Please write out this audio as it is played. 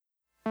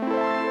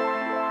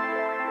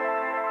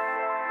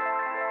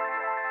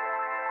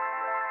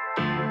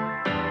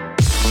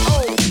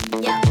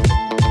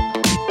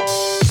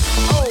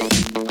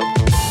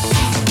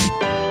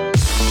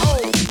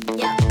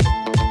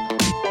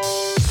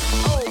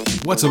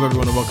What's up,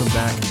 everyone, and welcome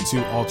back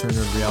to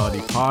Alternative Reality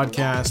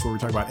Podcast, where we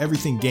talk about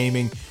everything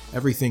gaming,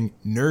 everything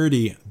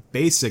nerdy,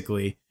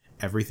 basically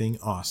everything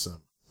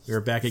awesome. We are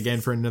back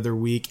again for another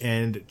week,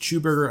 and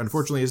Chewburger,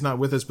 unfortunately, is not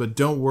with us, but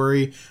don't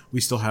worry,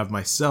 we still have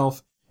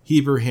myself,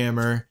 Heber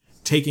Hammer,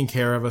 taking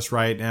care of us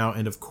right now,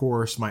 and of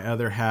course, my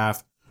other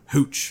half,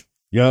 Hooch.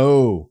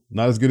 Yo,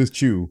 not as good as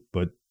Chew,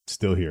 but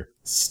still here.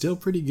 Still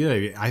pretty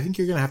good. I think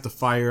you're going to have to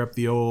fire up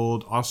the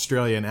old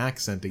Australian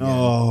accent again.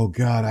 Oh,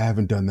 God, I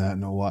haven't done that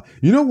in a while.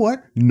 You know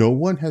what? No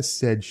one has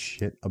said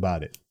shit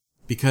about it.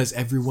 Because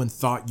everyone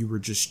thought you were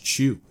just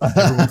Chew.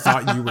 Everyone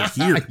thought you were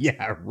here.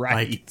 Yeah,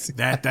 right.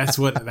 Like, that's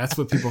what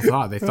people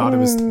thought. They thought it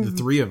was the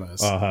three of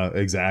us.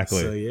 Exactly.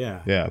 So,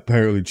 yeah. Yeah,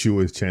 apparently Chew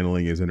was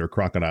channeling his inner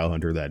crocodile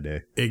hunter that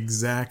day.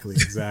 Exactly.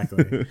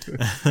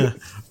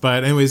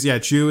 But anyways, yeah,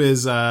 Chew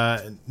is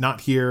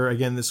not here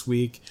again this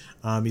week.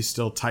 He's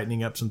still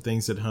tightening up some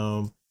things at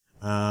home.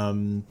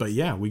 But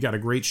yeah, we got a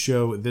great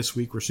show this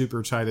week. We're super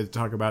excited to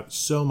talk about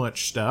so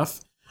much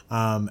stuff,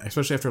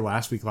 especially after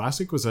last week. Last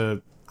week was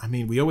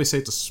we always say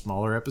it's a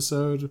smaller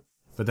episode,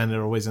 but then it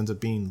always ends up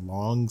being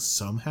long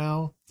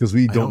somehow. Because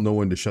we don't know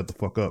when to shut the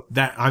fuck up.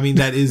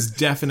 That is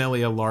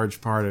definitely a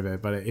large part of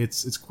it, but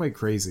it's quite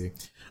crazy.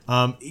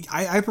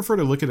 I prefer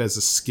to look at it as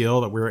a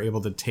skill that we're able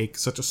to take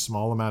such a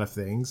small amount of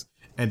things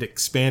and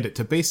expand it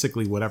to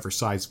basically whatever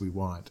size we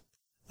want.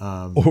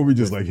 Or we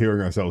just like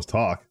hearing ourselves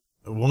talk.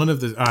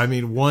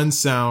 One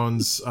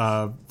sounds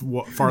far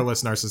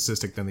less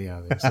narcissistic than the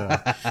other. So.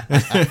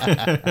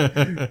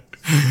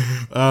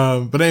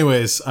 But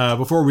anyways,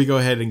 before we go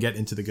ahead and get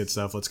into the good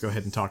stuff, let's go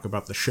ahead and talk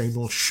about the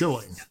shameless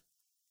shilling.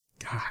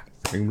 God.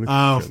 I'm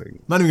not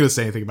even going to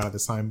say anything about it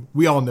this time.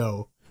 We all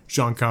know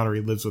Sean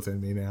Connery lives within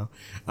me now.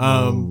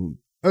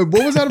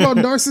 What was that about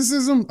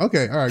narcissism?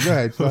 Okay, all right,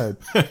 go ahead.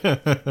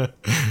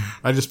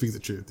 I just speak the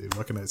truth, dude.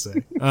 What can I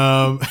say?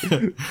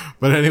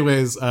 But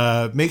anyways,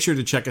 make sure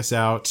to check us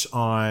out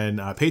on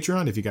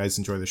Patreon if you guys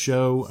enjoy the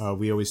show.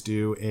 We always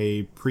do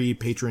a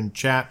pre-patron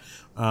chat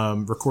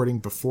recording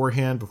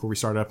beforehand, before we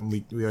start up, and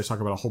we always talk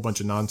about a whole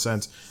bunch of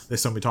nonsense.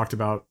 This time we talked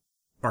about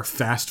our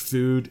fast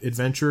food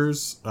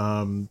adventures.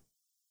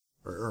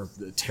 Or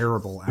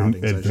terrible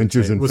outings.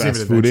 Adventures in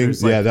fast fooding.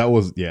 Like,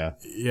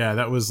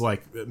 that was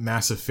like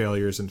massive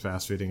failures in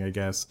fast fooding, I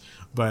guess.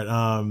 But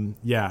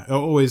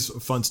always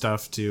fun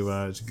stuff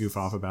to goof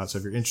off about. So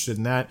if you're interested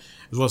in that,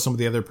 as well as some of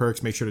the other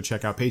perks, make sure to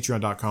check out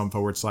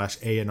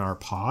patreon.com/ANR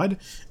pod.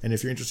 And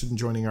if you're interested in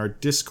joining our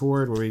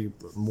Discord, where we're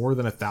more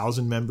than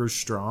 1,000 members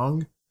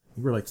strong, I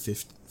think we're like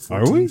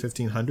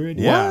 1,500.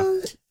 Yeah.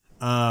 Look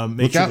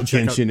out,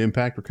 Genshin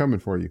Impact. We're coming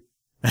for you.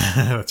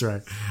 That's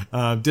right.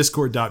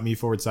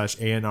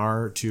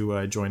 Discord.me/ANR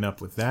to join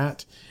up with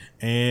that.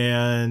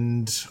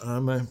 And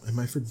am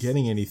I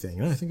forgetting anything?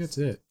 No, I think that's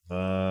it.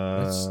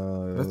 That's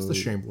the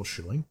shameless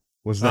shilling.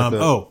 Was that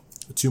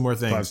 2 more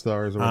things. 5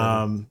 stars or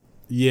whatever?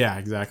 Yeah,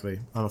 exactly.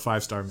 I'm a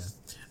 5-star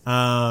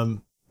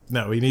man.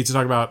 No, we need to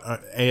talk about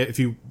if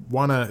you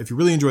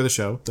really enjoy the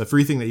show, the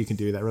free thing that you can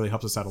do that really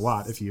helps us out a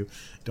lot. If you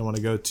don't want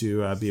to go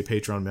to be a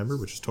Patreon member,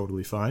 which is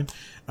totally fine,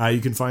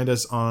 you can find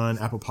us on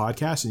Apple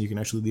Podcasts, and you can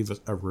actually leave us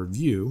a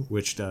review,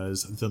 which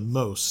does the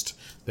most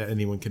that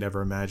anyone could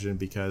ever imagine,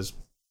 because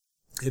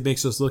it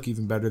makes us look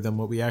even better than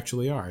what we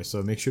actually are.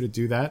 So make sure to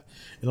do that.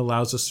 It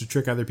allows us to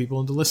trick other people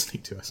into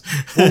listening to us.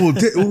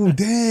 Oh,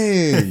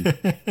 dang.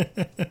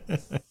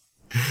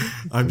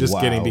 I'm just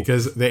kidding,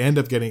 because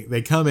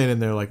they come in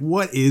and they're like,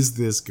 what is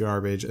this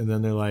garbage? And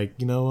then they're like,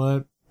 you know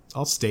what?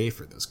 I'll stay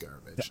for this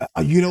garbage.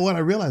 You know what? I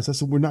realized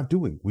that's what we're not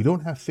doing. We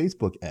don't have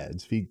Facebook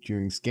ads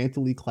featuring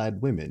scantily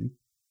clad women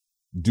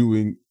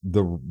doing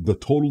the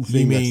total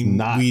thing. You mean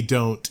that's not. We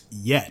don't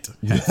yet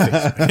have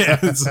Facebook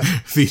ads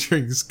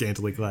featuring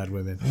scantily clad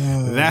women.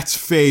 That's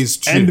phase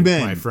 2,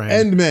 my friend.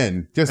 And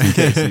men, just in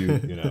case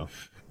you know.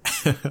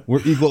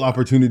 We're equal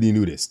opportunity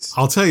nudists.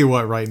 I'll tell you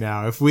what, right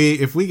now, we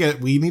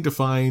need to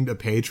find a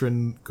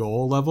patron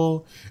goal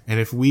level, and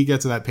if we get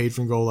to that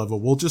patron goal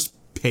level, we'll just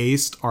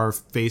paste our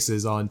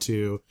faces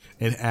onto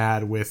an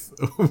ad with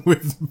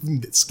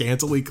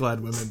scantily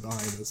clad women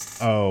behind us.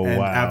 Oh, and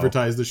wow.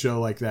 advertise the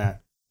show like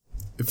that.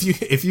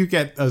 If you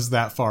get us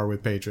that far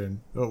with Patreon,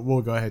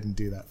 we'll go ahead and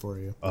do that for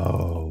you.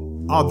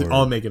 Oh,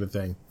 I'll make it a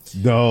thing.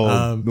 No,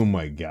 oh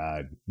my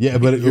God. Yeah,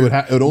 but it would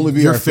only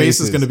be your our face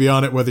faces. is going to be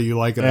on it whether you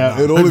like it or not.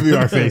 It'd only be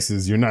our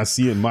faces. You're not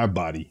seeing my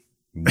body.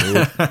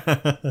 Nope.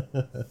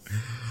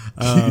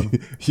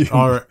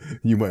 All right.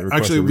 You might request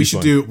actually a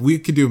refund. we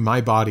could do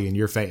my body and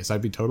your face.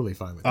 I'd be totally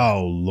fine with that.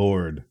 Oh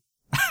Lord.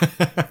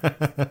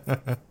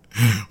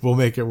 We'll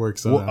make it work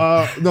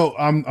somehow. No,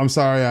 I'm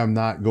sorry. I'm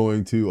not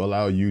going to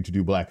allow you to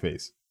do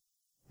blackface.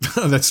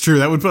 That's true.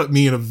 That would put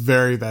me in a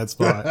very bad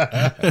spot.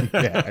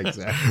 Yeah,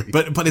 exactly.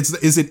 But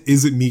is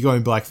it me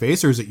going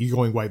blackface, or is it you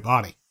going white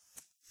body?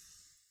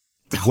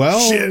 Well,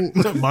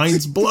 shit.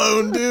 Mind's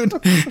blown, dude.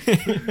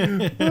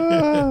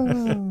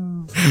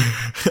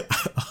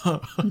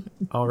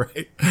 All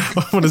right.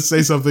 I want to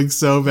say something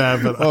so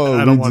bad, but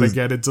I don't want to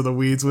get into the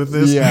weeds with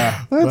this.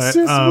 Yeah. Let's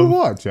just move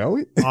on, shall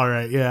we? All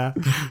right. Yeah.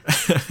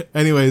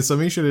 Anyway, so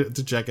make sure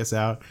to check us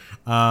out.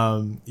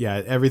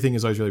 Yeah, everything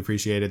is always really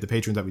appreciated. The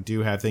patrons that we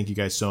do have, thank you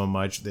guys so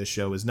much. This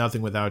show is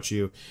nothing without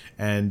you.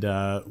 And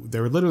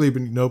there would literally be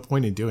no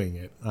point in doing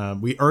it.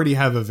 We already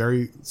have a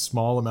very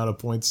small amount of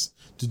points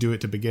to do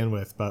it to begin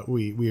with, but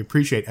we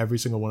appreciate every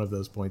single one of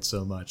those points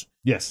so much.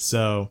 Yes.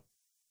 So,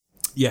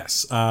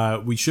 yes,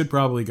 we should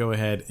probably go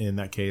ahead in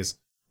that case,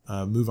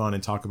 move on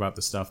and talk about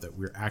the stuff that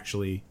we're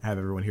actually have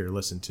everyone here to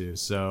listen to.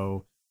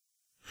 So,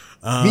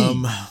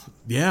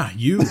 yeah,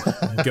 you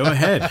go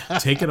ahead,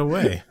 take it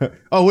away.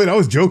 Oh wait, I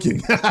was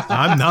joking.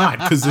 I'm not,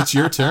 because it's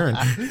your turn.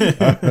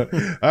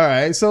 All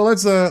right, so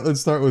let's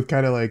start with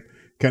kind of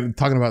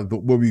talking about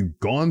what we've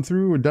gone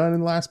through or done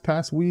in the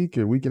past week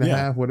or week and a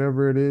half,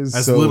 whatever it is.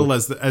 As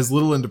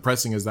little and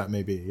depressing as that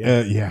may be.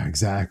 Yeah. Yeah,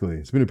 exactly.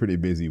 It's been a pretty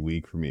busy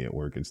week for me at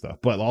work and stuff,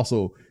 but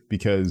also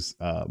because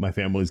my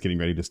family is getting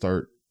ready to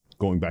start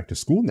going back to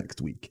school next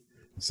week.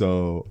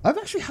 So I've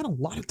actually had a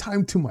lot of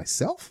time to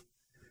myself.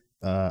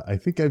 I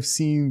think I've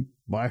seen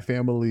my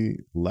family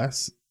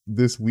less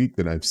this week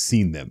than I've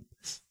seen them,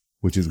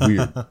 which is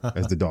weird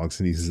as the dog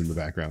sneezes in the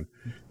background.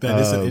 That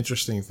is an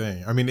interesting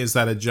thing. I mean, is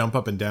that a jump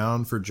up and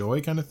down for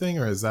joy kind of thing?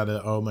 Or is that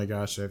a, oh my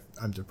gosh,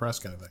 I'm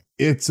depressed kind of thing?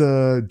 It's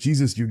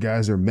Jesus, you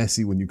guys are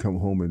messy when you come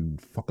home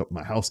and fuck up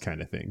my house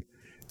kind of thing.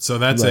 So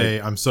that's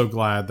I'm so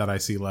glad that I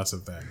see less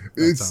of that.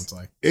 That sounds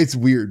like. It's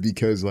weird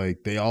because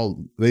like they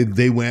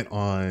went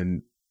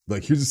on,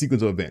 like, here's the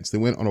sequence of events. They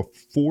went on a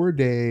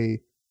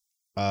 4-day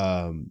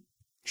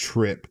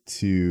trip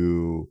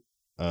to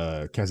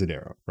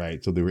Cazadero,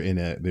 right? So they were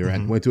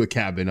went to a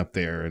cabin up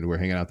there and we're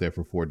hanging out there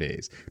for 4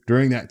 days.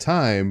 During that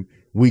time,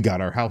 we got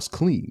our house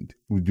cleaned.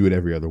 We do it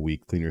every other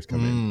week. Cleaners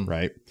come in,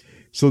 right?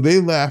 So they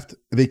left.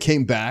 They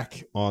came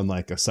back on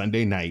like a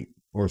Sunday night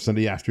or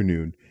Sunday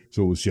afternoon.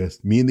 So it was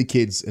just me and the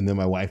kids, and then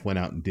my wife went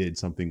out and did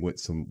something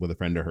with a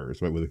friend of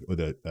hers, right? With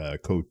a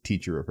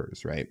co-teacher of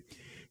hers, right?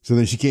 So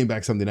then she came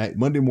back Sunday night.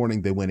 Monday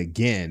morning, they went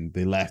again.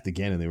 They left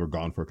again, and they were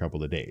gone for a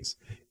couple of days.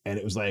 And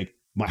it was like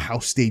my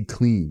house stayed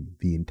clean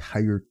the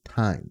entire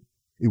time.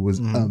 It was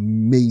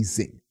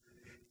amazing.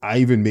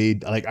 I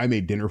made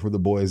dinner for the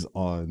boys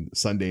on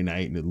Sunday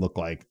night, and it looked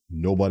like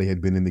nobody had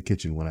been in the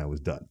kitchen when I was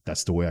done.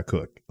 That's the way I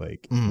cook.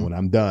 Like when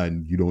I'm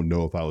done, you don't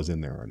know if I was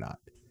in there or not.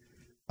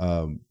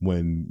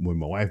 When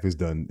my wife is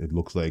done, it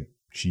looks like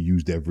she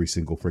used every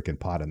single freaking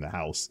pot in the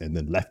house and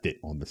then left it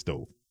on the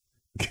stove.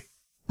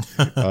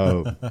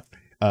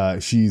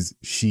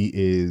 She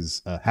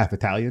is half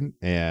Italian,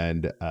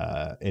 and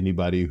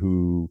anybody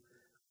who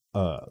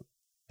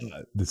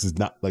this is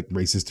not like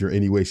racist or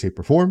any way, shape,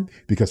 or form,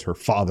 because her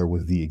father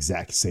was the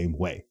exact same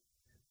way.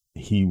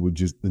 He would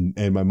just,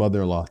 and my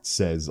mother-in-law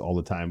says all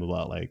the time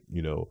about, like,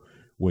 you know,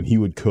 when he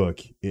would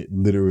cook, it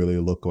literally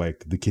looked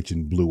like the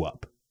kitchen blew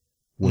up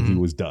when he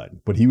was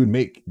done. But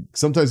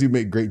sometimes he'd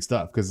make great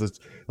stuff, because it's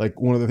like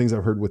one of the things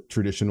I've heard with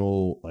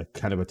traditional, like,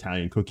 kind of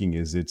Italian cooking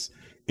is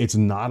it's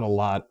not a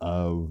lot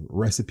of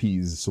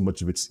recipes so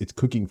much of it's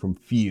cooking from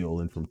feel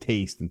and from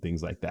taste and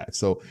things like that.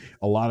 So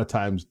a lot of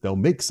times they'll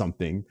make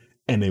something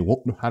and they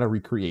won't know how to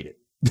recreate it.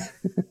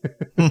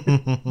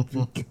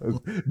 Because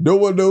no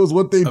one knows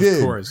what they did.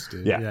 Of course,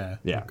 dude. Yeah,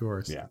 of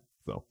course. Yeah.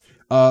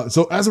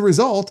 So as a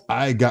result,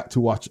 I got to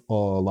watch a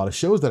lot of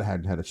shows that I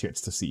hadn't had a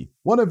chance to see.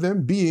 One of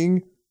them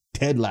being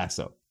Ted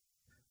Lasso.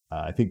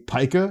 I think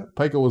Pika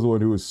was the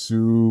one who was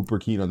super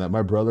keen on that.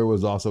 My brother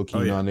was also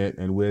keen on it.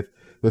 And with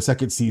the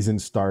second season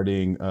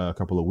starting a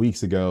couple of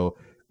weeks ago,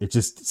 it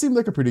just seemed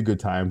like a pretty good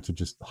time to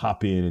just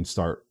hop in and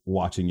start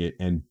watching it.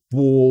 And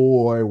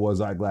boy, was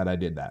I glad I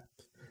did that.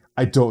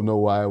 I don't know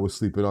why I was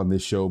sleeping on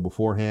this show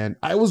beforehand.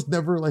 I was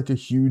never like a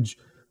huge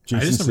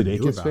Jason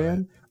Sudeikis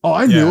fan. Oh,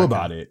 I knew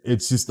about it.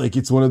 It's just like,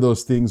 it's one of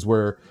those things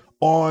where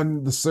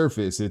on the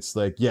surface, it's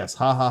like, yes,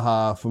 ha ha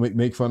ha,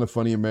 make fun of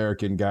funny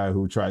American guy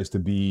who tries to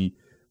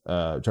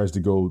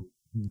go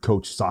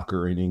coach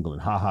soccer in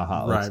England. Ha ha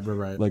ha.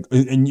 Right. Like,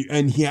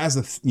 and he has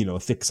a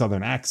thick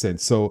Southern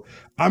accent. So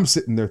I'm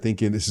sitting there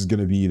thinking this is going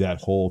to be that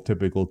whole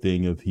typical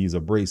thing of he's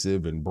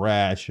abrasive and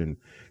brash and,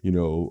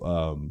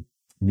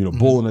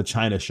 bull in a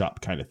china shop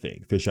kind of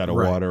thing, fish out of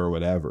water or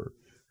whatever.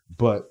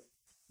 But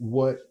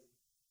what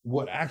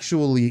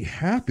actually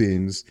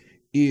happens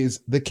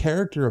is the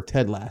character of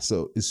Ted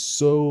Lasso is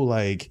so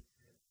like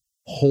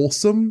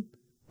wholesome.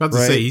 About to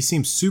say, he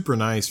seems super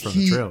nice from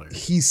the trailer.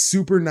 He's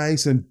super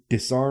nice and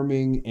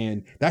disarming,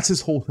 and that's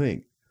his whole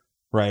thing,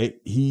 right?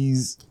 He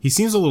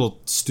seems a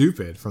little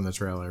stupid from the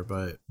trailer,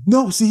 but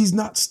no, see, he's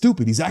not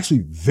stupid. He's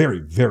actually very,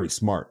 very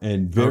smart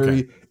and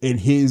very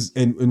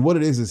and what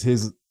it is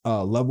his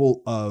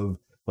level of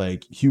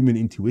like human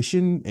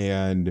intuition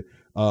and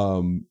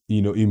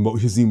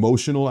his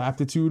emotional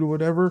aptitude or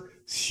whatever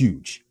is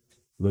huge.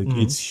 Like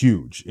it's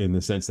huge in the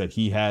sense that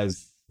he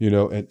has,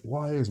 and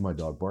why is my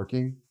dog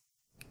barking?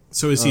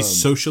 So is he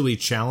socially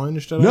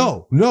challenged at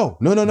all? No.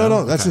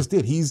 That's just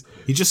it. He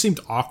just seemed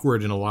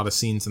awkward in a lot of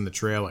scenes in the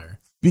trailer.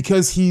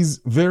 Because he's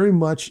very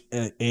much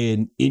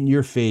an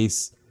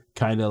in-your-face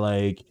kind of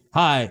like,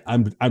 hi,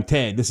 I'm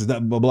Ted. This is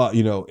that blah blah.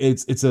 You know,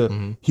 it's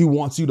a he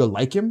wants you to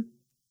like him,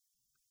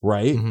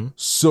 right?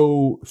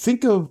 So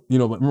think of, you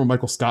know, remember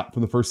Michael Scott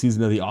from the first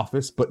season of The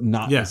Office, but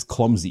not as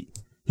clumsy.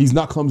 He's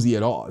not clumsy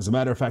at all. As a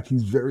matter of fact,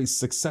 he's very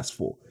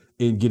successful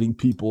in getting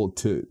people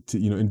to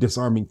you know, in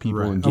disarming people.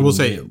 Right. And I will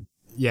say, in.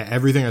 yeah,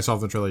 everything I saw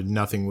from the trailer,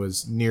 nothing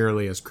was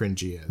nearly as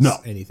cringy as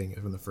anything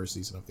from the first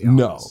season of The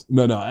Office.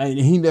 No. And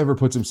he never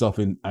puts himself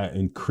in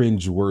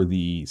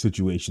cringe-worthy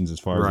situations as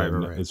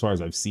far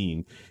as I've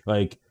seen.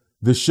 Like,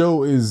 the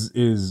show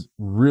is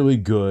really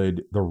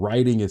good. The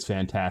writing is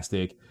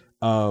fantastic.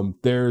 I'm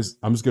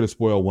just gonna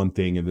spoil one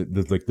thing, and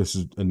this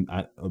is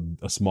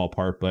a small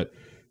part, but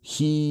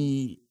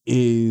he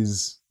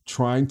is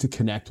trying to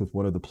connect with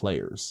one of the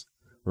players,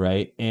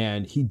 right?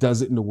 And he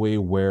does it in a way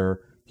where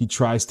he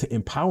tries to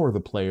empower the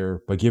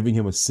player by giving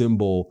him a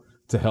symbol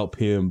to help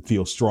him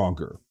feel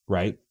stronger,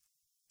 right?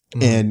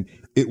 And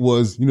it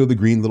was, you know, the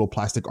green little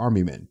plastic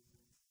army men,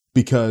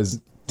 because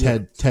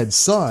Ted's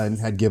son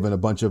had given a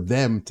bunch of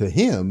them to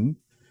him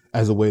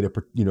as a way to,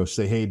 you know,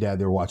 say, hey, Dad,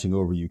 they're watching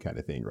over you, kind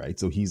of thing, right?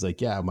 So he's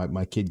like, yeah,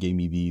 my kid gave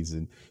me these,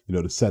 and, you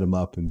know, to set him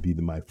up and be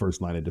my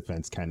first line of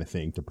defense kind of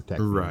thing to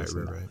protect me. Right.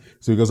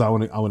 So he goes, I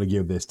want to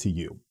give this to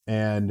you.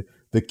 And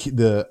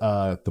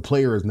the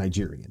player is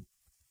Nigerian,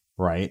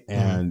 right?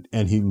 And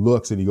he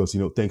looks and he goes,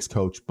 you know, thanks,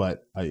 coach,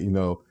 but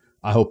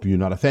I hope you're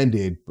not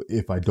offended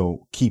if I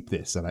don't keep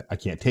this, and I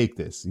can't take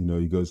this. You know,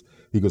 he goes,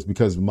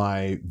 because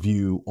my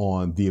view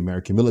on the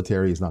American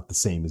military is not the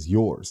same as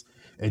yours.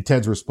 And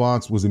Ted's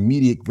response was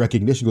immediate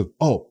recognition. He goes,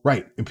 oh,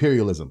 right,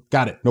 imperialism.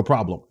 Got it. No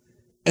problem.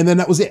 And then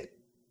that was it.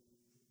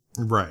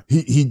 Right.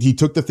 He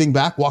took the thing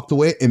back, walked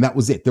away, and that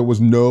was it. There was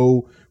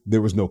no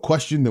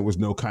question. There was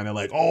no kind of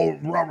like, oh,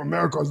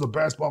 America's the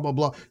best, blah, blah,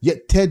 blah.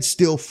 Yet Ted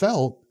still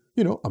felt,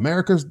 you know,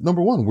 America's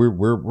number one.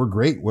 We're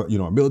great. You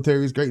know, our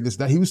military is great. This,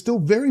 that. He was still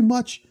very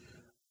much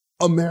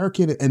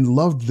American and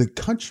loved the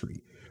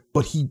country.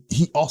 But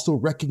he also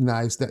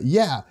recognized that,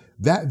 yeah,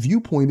 that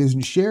viewpoint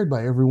isn't shared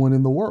by everyone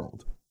in the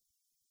world.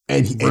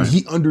 And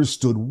he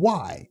understood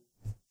why.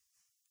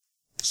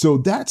 So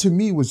that to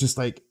me was just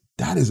like,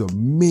 that is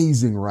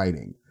amazing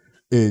writing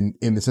in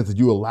the sense that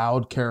you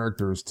allowed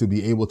characters to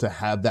be able to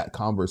have that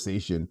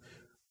conversation,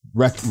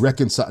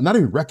 reconcile, not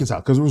even reconcile,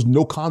 because there was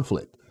no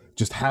conflict.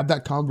 Just have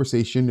that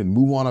conversation and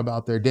move on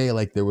about their day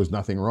like there was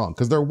nothing wrong.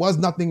 Because there was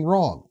nothing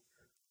wrong.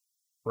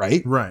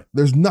 Right? Right.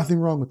 There's nothing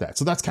wrong with that.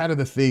 So that's kind of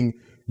the thing.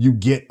 You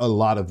get a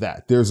lot of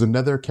that. There's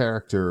another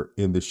character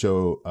in the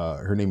show.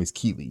 Her name is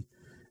Keely.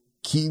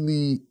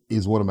 Keely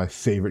is one of my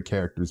favorite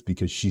characters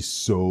because she's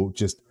so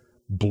just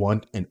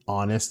blunt and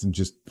honest and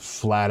just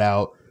flat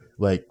out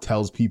like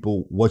tells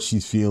people what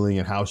she's feeling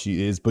and how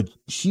she is. But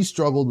she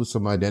struggled with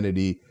some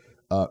identity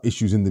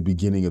issues in the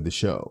beginning of the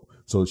show.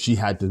 So she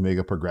had to make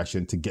a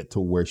progression to get to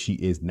where she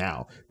is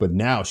now. But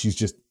now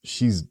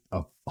she's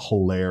a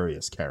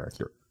hilarious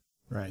character.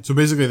 Right. So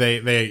basically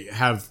they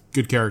have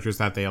good characters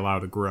that they allow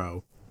to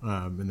grow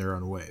in their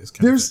own ways.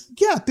 Yes.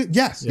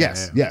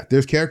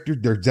 There's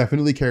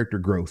definitely character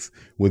growth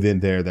within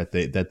there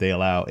that they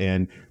allow.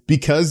 And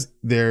because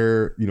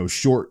they're, you know,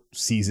 short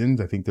seasons,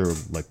 I think they're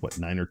like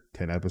 9 or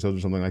 10 episodes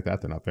or something like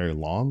that. They're not very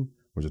long.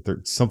 Or is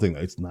it something?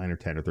 It's 9 or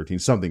 10 or 13,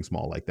 something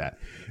small like that.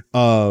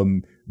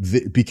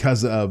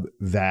 Because of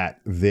that,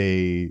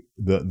 the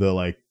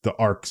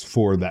arcs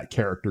for that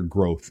character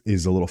growth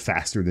is a little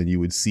faster than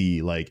you would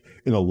see like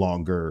in a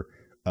longer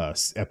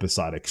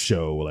episodic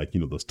show, like, you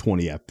know, those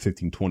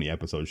 15, 20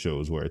 episode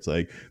shows where it's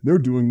like they're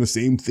doing the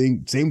same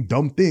thing, same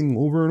dumb thing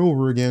over and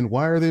over again.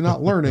 Why are they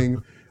not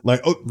learning?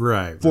 Like,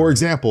 for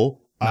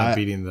example, not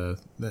beating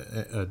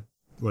the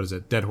what is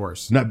it, dead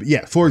horse?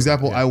 For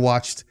example, I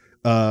watched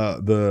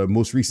the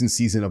most recent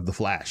season of The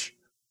Flash,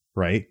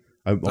 right?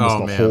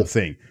 Almost the whole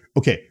thing.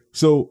 Okay,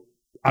 so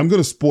I'm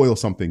gonna spoil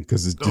something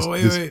because it's just.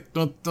 Wait!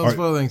 Don't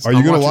spoil things. Are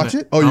you gonna watch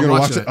it? Oh, you're gonna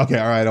watch it? Okay,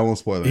 all right. I won't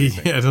spoil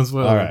anything. Yeah, don't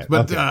spoil it. Right,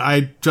 but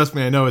okay. Trust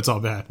me, I know it's all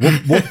bad.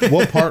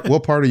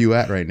 What part are you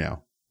at right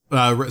now?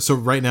 So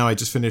right now I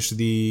just finished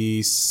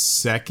the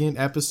second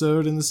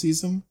episode in the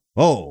season.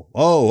 Oh,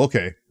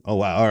 okay. Oh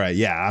wow! All right,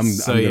 yeah, I'm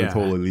gonna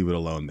totally leave it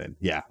alone then.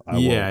 Yeah,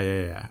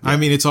 yeah. I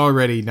mean, it's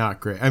already not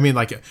great. I mean,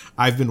 like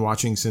I've been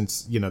watching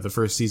since, you know, the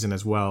first season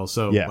as well.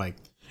 So like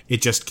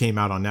it just came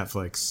out on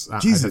Netflix.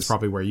 That's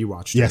probably where you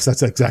watched it. Yes,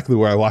 that's exactly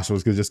where I watched it.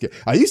 Was because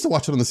I used to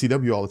watch it on the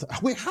CW all the time.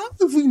 Wait, how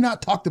have we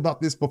not talked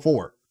about this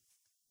before?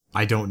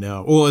 I don't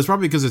know. Well, it's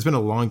probably because it's been a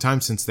long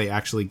time since they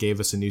actually gave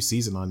us a new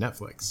season on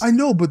Netflix. I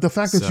know, but the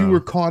fact that you were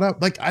caught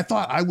up, like I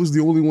thought I was the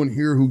only one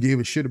here who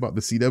gave a shit about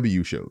the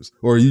CW shows,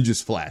 or are you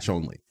just Flash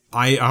only?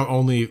 I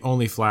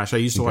only Flash. I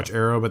used to watch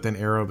Arrow, but then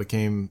Arrow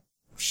became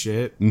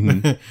shit.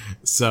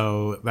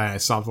 So I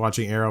stopped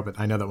watching Arrow, but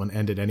I know that one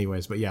ended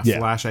anyways. But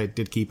Flash I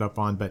did keep up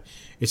on, but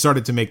it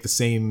started to make the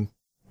same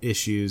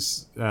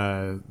issues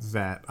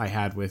that I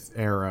had with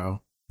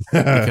Arrow.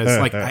 Because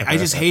like I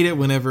just hate it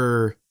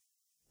whenever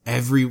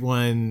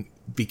everyone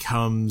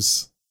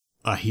becomes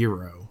a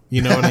hero.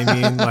 You know what I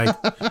mean? Like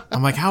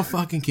I'm like, how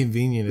fucking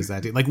convenient is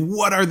that, dude? Like,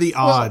 what are the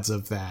odds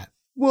of that?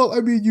 Well,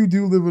 I mean, you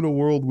do live in a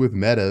world with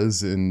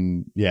metas,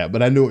 and yeah,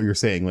 but I know what you're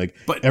saying. Like,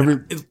 But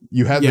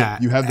you have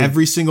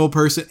every single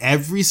person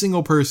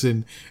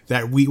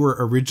that we were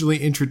originally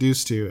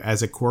introduced to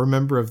as a core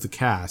member of the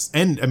cast,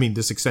 and I mean,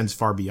 this extends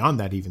far beyond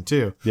that even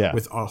too. Yeah.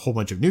 With a whole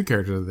bunch of new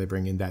characters that they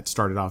bring in that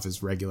started off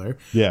as regular.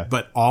 Yeah.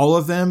 But all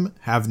of them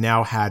have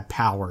now had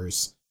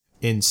powers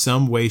in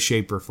some way,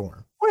 shape, or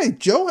form. Wait,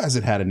 Joe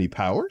hasn't had any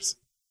powers.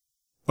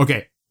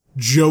 Okay.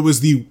 Joe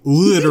is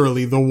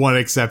literally the one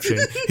exception.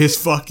 His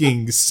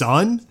fucking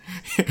son,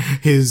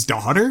 his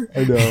daughter.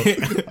 I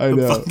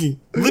know.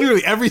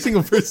 Literally every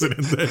single person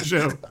in that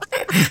show.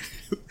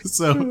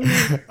 So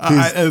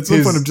it's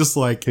so fun of just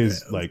like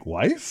his like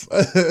wife.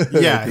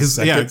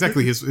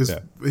 Exactly.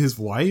 His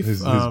wife,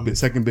 his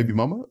second baby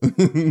mama.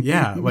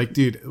 Yeah, like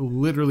dude,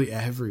 literally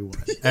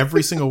everyone,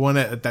 every single one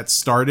that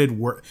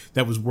started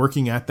that was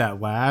working at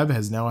that lab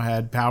has now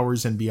had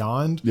powers and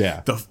beyond.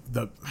 Yeah.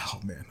 Oh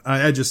man,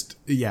 I just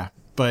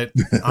But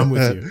I'm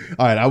with you.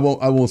 All right, I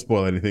won't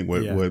spoil anything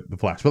with the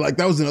Flash. But like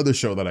that was another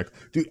show that I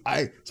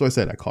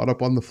caught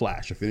up on the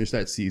Flash. I finished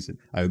that season.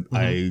 I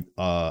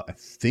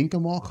think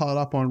I'm all caught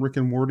up on Rick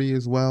and Morty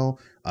as well.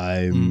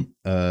 I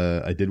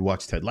did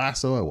watch Ted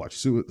Lasso. I watched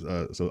so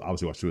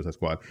obviously watched Suicide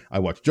Squad. I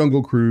watched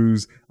Jungle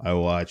Cruise. I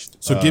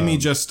watched. So give me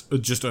just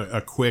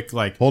a quick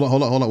like. Hold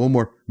on. One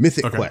more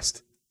Mythic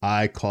Quest.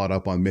 I caught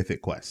up on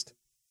Mythic Quest.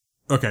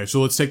 Okay,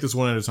 so let's take this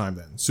one at a time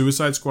then.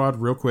 Suicide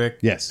Squad, real quick.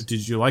 Yes.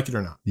 Did you like it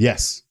or not?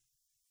 Yes.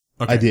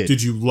 Okay. I did.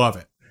 Did you love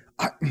it?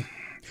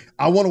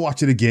 I want to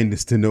watch it again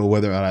just to know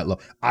whether or not I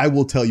love. I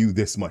will tell you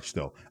this much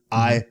though.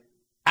 I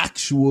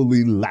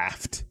actually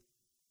laughed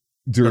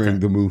during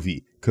the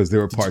movie because there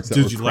were parts that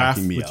were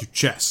cracking me up. Did you laugh with your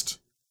chest?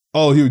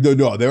 Oh,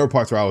 no. There were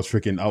parts where I was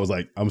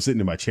like, I'm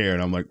sitting in my chair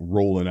and I'm like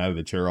rolling out of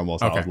the chair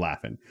almost. Okay. I was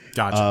laughing.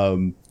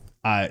 Gotcha.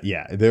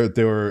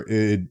 There were.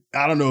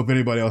 I don't know if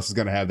anybody else is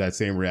gonna have that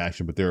same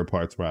reaction, but there are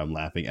parts where I'm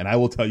laughing, and I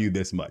will tell you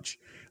this much: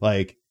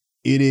 like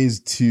it is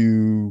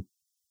to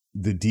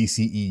the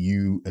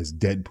DCEU as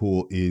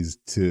Deadpool is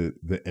to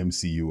the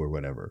MCU or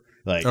whatever.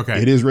 Like,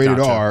 it is rated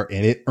R,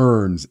 and it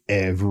earns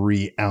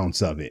every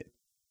ounce of it.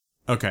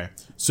 Okay,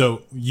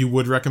 so you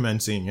would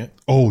recommend seeing it?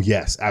 Oh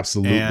yes,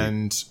 absolutely,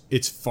 and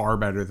it's far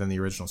better than the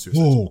original Suicide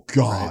Squad. Oh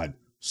God, right?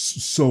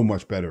 So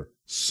much better.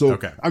 So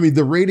I mean,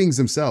 the ratings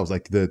themselves,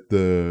 like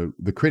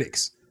the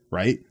critics,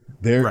 right?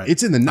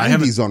 It's in the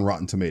 90s on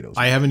Rotten Tomatoes.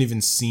 I haven't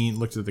even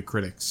looked at the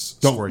critics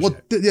scores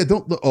yet.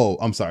 Oh,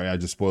 I'm sorry, I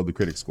just spoiled the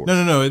critics score.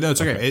 No,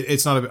 it's okay.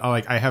 It's not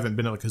like I haven't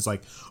been because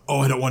like,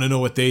 I don't want to know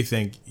what they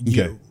think.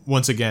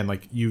 Once again,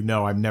 like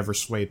I'm never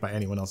swayed by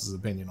anyone else's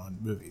opinion on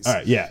movies. All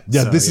right,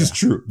 this is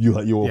true. You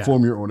will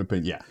form your own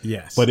opinion. Yeah,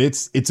 yes, but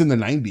it's in the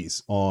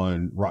 90s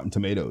on Rotten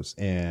Tomatoes,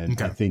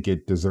 and I think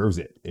it deserves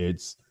it.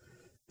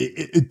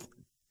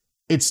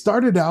 It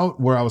started out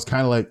where I was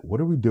kind of like,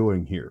 what are we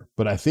doing here?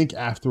 But I think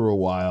after a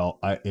while,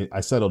 I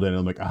settled in and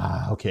I'm like,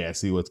 okay, I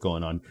see what's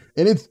going on.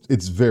 And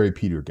it's very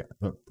Peter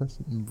Gunn.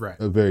 Right.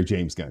 A very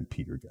James Gunn,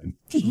 Peter Gunn.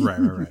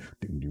 Right.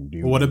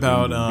 What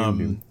about, all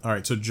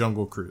right, so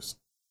Jungle Cruise.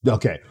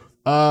 Okay.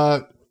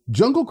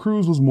 Jungle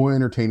Cruise was more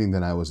entertaining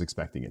than I was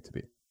expecting it to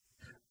be.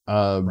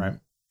 Right.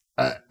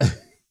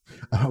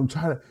 I'm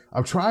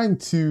trying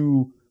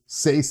to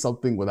say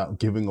something without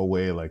giving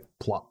away like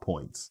plot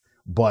points,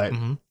 but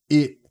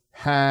it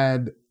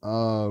had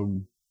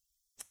some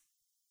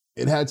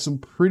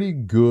pretty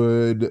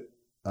good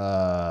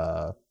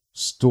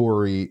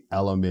story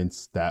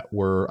elements that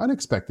were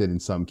unexpected in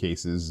some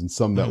cases, and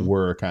some that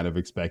were kind of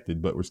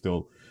expected but were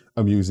still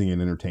amusing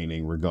and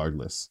entertaining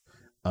regardless.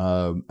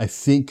 I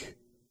think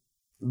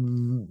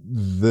the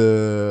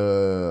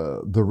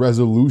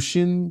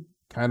resolution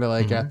kind of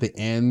like at the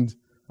end,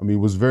 I mean,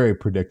 was very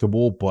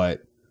predictable,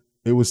 but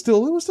it was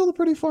still a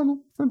pretty fun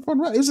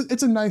ride.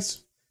 It's a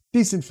nice,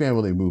 decent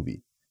family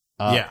movie.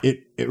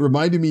 It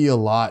reminded me a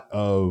lot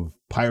of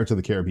Pirates of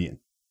the Caribbean.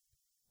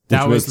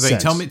 That was the thing.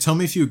 Tell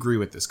me if you agree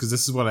with this, because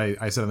this is what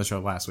I said on the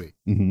show last week.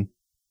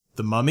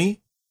 The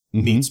Mummy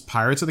meets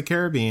Pirates of the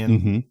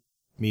Caribbean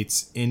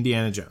meets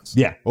Indiana Jones.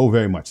 Yeah. Oh,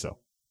 very much so.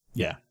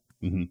 Yeah.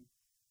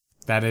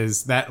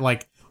 That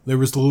like there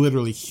was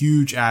literally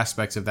huge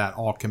aspects of that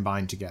all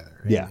combined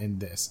together in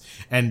this,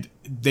 and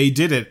they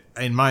did it.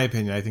 In my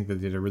opinion, I think they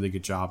did a really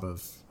good job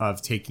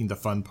of taking the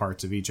fun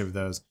parts of each of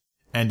those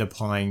and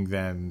applying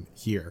them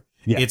here.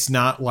 Yeah. It's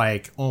not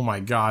like, oh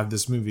my God,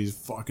 this movie is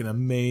fucking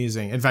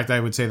amazing. In fact, I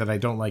would say that I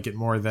don't like it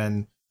more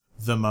than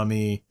The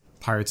Mummy,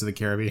 Pirates of the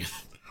Caribbean,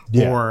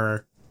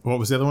 or what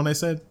was the other one I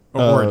said?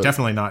 Or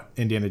definitely not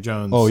Indiana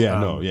Jones. Oh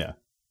yeah,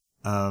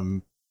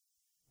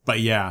 But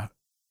yeah,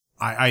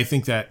 I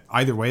think that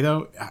either way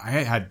though, I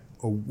had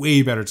a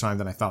way better time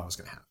than I thought I was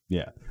gonna have.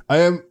 Yeah, I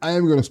am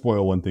going to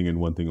spoil one thing and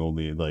one thing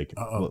only,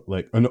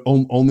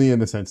 only in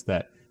the sense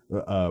that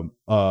I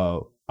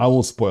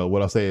won't spoil.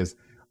 What I'll say is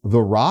The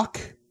Rock.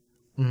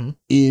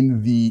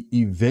 In the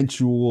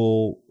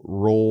eventual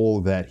role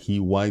that he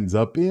winds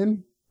up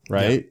in,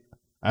 right?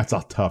 That's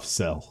a tough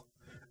sell.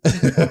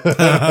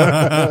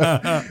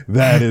 That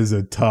is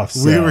a tough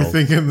sell. We were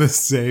thinking the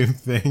same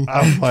thing.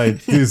 I'm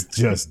like, this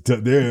just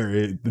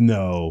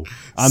no.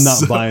 I'm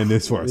not buying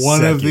this for a one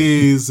second. of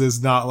these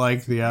is not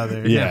like the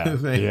other. Yeah,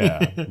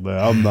 yeah. But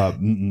I'm not.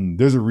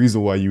 There's a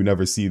reason why you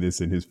never see this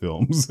in his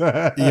films.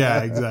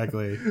 Yeah,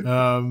 exactly.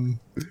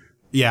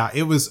 Yeah,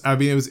 it was. I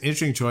mean, it was an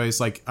interesting choice.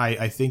 Like,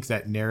 I think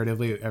that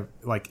narratively,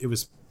 like, it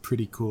was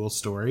pretty cool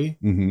story.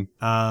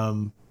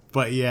 Mm-hmm.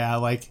 But yeah,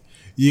 like,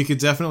 you could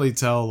definitely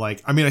tell.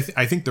 Like, I mean,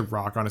 I think The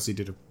Rock honestly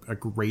did a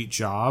great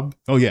job.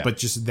 Oh yeah. But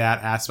just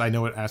that aspect, I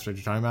know what aspect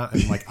you're talking about,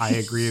 and like, I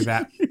agree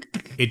that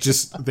it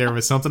just there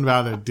was something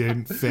about it that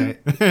didn't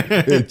fit.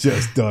 It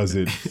just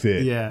doesn't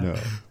fit. Yeah. No.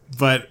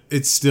 But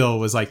it still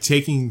was like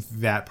taking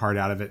that part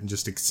out of it and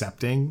just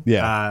accepting.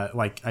 Yeah.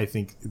 Like, I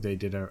think they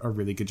did a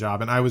really good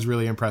job. And I was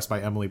really impressed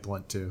by Emily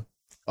Blunt, too.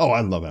 Oh,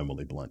 I love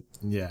Emily Blunt.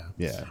 Yeah.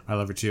 Yeah. I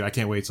love her, too. I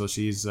can't wait till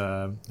she's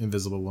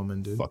Invisible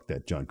Woman, dude. Fuck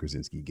that John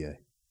Krasinski guy.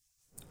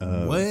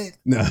 What?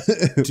 No.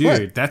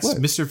 Dude, that's What?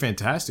 Mr.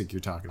 Fantastic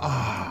you're talking about.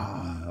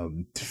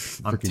 I'm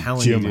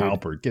telling Jim you, dude.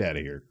 Halpert, get out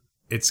of here.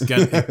 It's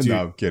gonna. Dude,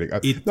 no, I'm kidding.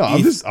 if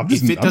I'm it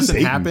doesn't just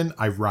hating. happen,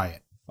 I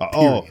riot.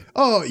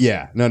 Oh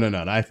yeah, no.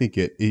 I think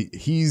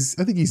he's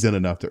done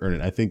enough to earn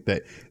it. I think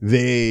that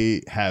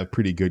they have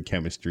pretty good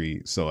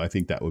chemistry, so I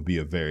think that would be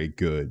a very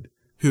good.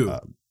 Who?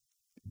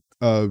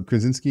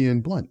 Krasinski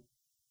and Blunt.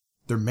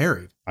 They're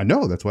married. I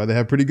know, that's why they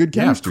have pretty good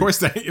Yeah, of chemistry.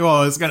 course.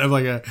 Well, it's kind of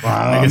like a.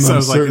 I I'm guess I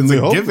was like, it's certainly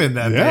a hoping- given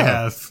that they yeah.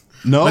 have.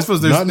 No, I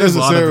suppose not there's a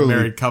lot of necessarily.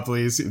 married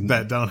couples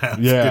that don't have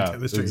good Yeah,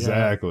 chemistry.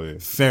 exactly. Yeah.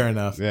 Fair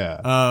enough.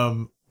 Yeah.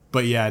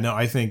 But yeah, no,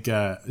 I think.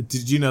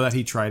 Did you know that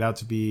he tried out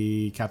to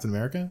be Captain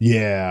America?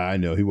 Yeah, I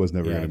know he was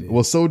never Yeah, I gonna. did.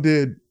 Well, so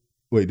did.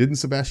 Wait, didn't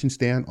Sebastian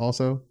Stan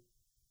also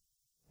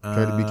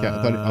try to be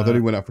Captain? I thought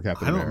he went out for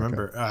Captain I don't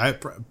America.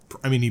 remember.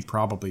 I mean, he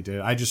probably did.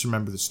 I just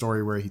remember the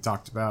story where he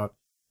talked about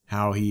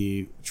how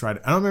he tried.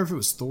 I don't remember if it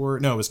was Thor.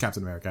 No, it was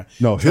Captain America.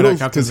 No,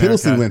 Tried out because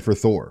Hiddleston went for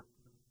Thor.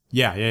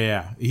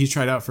 Yeah. He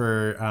tried out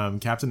for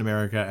Captain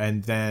America,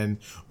 and then,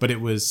 but it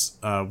was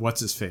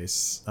what's his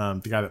face,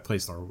 the guy that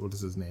plays Thor. What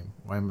is his name?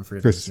 Why am I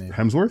forgetting Chris his name?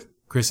 Hemsworth.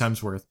 Chris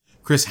Hemsworth.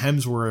 Chris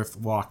Hemsworth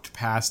walked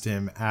past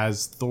him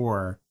as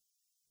Thor,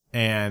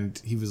 and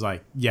he was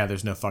like, "Yeah,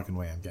 there's no fucking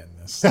way I'm getting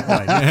this."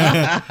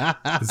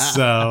 Like,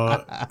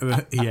 so,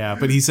 yeah.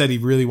 But he said he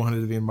really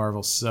wanted to be in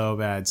Marvel so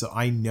bad. So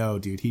I know,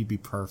 dude, he'd be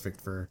perfect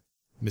for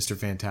Mr.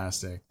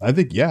 Fantastic. I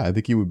think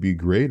he would be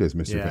great as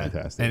Mr. Yeah.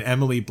 Fantastic. And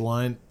Emily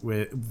Blunt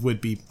would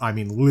be, I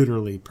mean,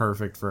 literally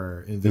perfect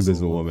for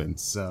Invisible Woman.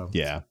 So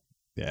yeah.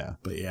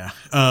 But yeah.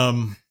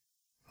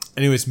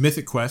 Anyways,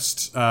 Mythic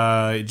Quest.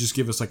 Just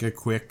give us like a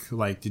quick,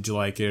 like, did you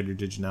like it or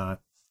did you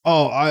not?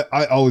 Oh,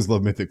 I always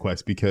love Mythic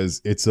Quest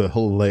because it's a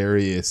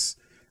hilarious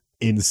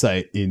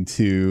insight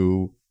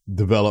into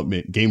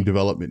game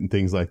development and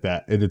things like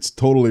that. And it's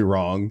totally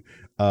wrong.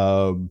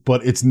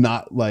 But it's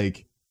not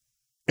like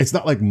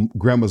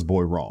Grandma's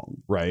Boy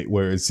wrong, right?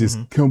 Where it's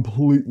just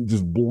complete,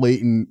 just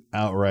blatant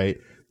outright.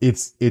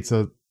 It's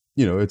a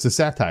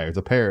satire, it's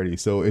a parody.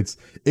 So it's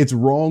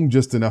wrong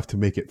just enough to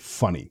make it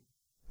funny.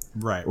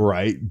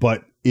 Right.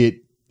 But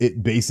it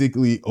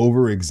basically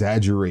over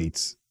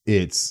exaggerates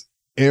its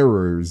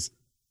errors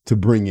to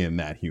bring in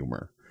that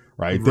humor.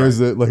 Right. There's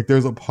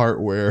a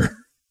part where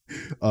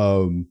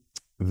Ian,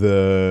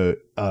 the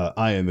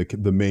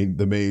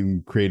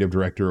main creative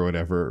director or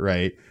whatever,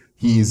 right?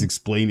 He's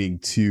explaining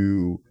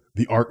to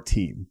the art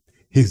team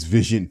his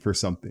vision for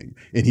something,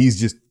 and he's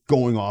just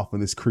going off on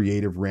this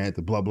creative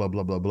rant, blah blah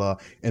blah blah blah,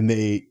 and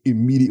they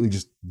immediately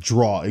just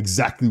draw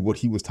exactly what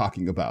he was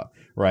talking about,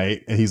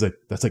 right? And he's like,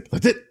 that's it,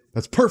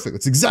 that's perfect,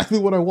 that's exactly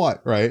what I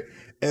want, right?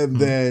 And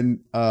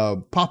then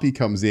Poppy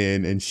comes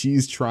in, and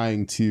she's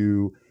trying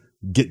to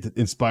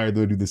inspire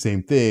them to do the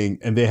same thing,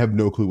 and they have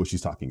no clue what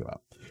she's talking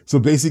about. So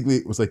basically,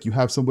 it was like you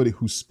have somebody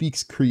who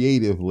speaks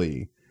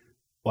creatively,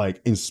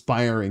 like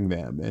inspiring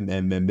them, and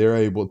then they're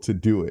able to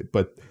do it.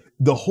 But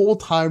the whole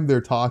time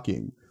they're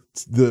talking,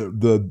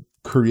 the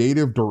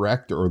creative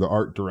director or the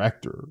art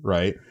director,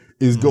 right,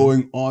 is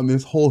going on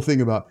this whole thing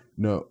about,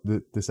 no,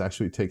 this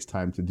actually takes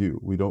time to do.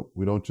 We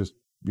don't just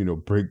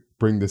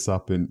bring this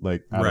up and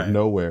like out of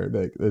nowhere.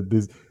 Like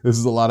this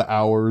is a lot of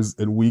hours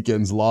and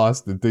weekends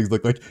lost and things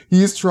like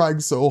he's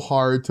trying so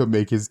hard to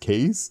make his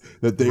case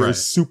that they are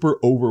super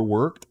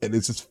overworked and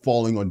it's just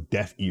falling on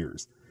deaf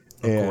ears.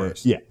 Of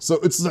course. Yeah. So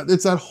it's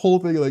that whole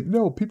thing, like,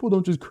 no, people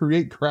don't just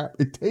create crap.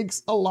 It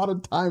takes a lot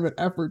of time and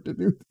effort to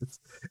do this.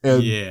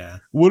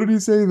 And what did he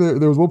say?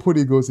 There was one point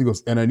he goes,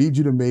 and I need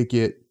you to make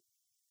it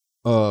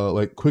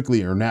like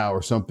quickly or now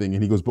or something.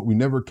 And he goes, but we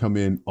never come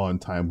in on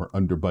time or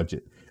under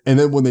budget. And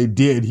then when they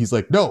did, he's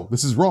like, no,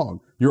 this is wrong.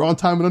 You're on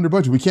time and under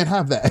budget. We can't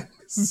have that.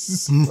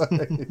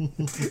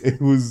 It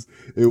was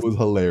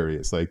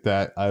hilarious. Like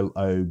that. I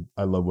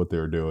love what they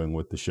were doing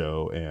with the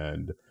show,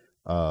 and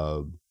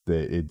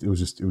it was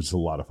just a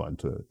lot of fun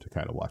to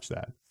kind of watch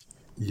that.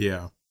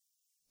 Yeah.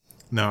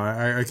 No,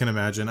 I can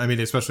imagine. I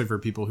mean, especially for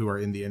people who are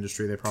in the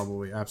industry, they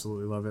probably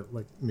absolutely love it.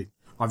 Like, I mean,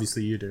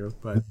 obviously you do,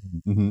 but.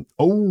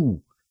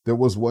 Oh, there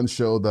was one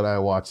show that I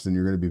watched, and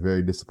you're going to be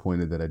very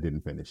disappointed that I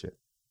didn't finish it.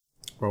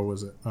 What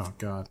was it? Oh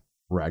God.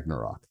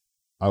 Ragnarok.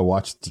 I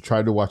watched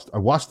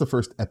the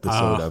first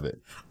episode of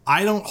it.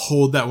 I don't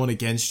hold that one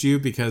against you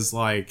because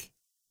like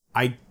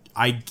I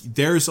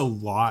there's a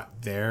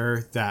lot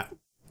there that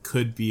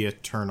could be a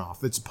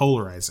turnoff. It's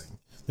polarizing.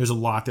 There's a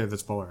lot there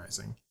that's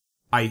polarizing.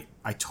 I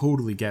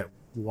totally get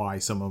why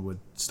someone would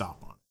stop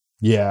on.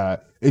 Yeah,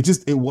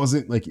 it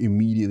wasn't like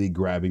immediately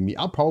grabbing me.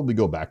 I'll probably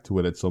go back to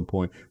it at some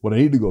point. What I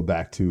need to go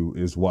back to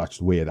is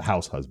watch Way of the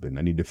House Husband.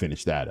 I need to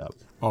finish that up.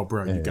 Oh,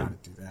 bro, you gotta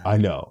do that. I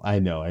know.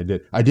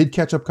 I did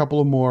catch up a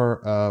couple of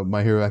more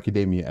My Hero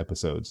Academia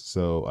episodes,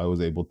 so I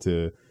was able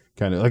to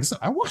kind of like. So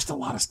I watched a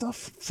lot of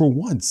stuff for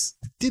once.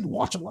 I did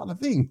watch a lot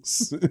of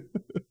things.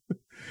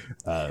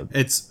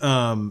 It's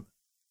I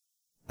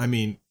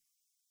mean,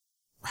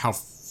 how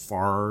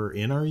far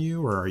in are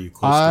you, or are you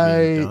close to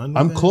being done?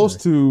 I'm close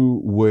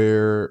to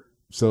where.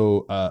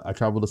 So I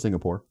traveled to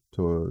Singapore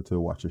to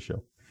watch the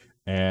show,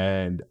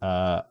 and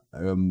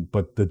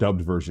but the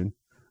dubbed version,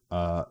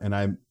 and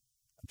I'm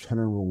trying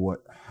to remember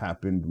what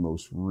happened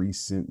most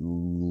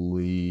recently.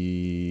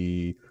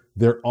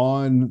 They're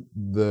on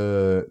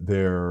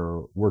their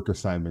work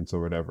assignments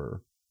or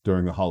whatever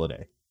during the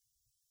holiday,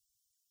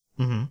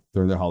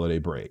 during their holiday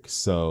break.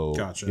 So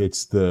gotcha.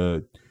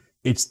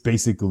 It's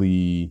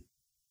basically.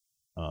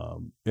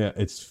 Yeah,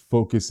 it's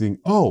focusing.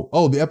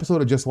 Oh, the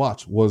episode I just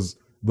watched was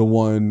the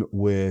one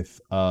with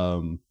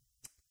Froppy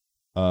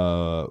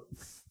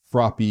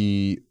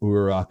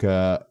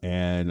Uraraka,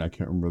 and I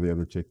can't remember the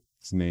other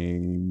chick's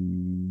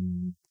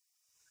name,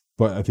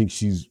 but I think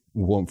she's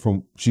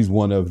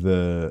one of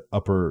the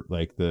upper,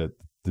 like the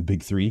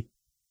big three.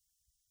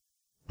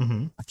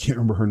 I can't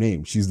remember her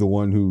name. She's the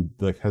one who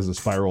like has a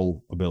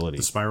spiral ability.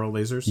 The spiral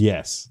lasers?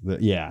 Yes.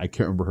 I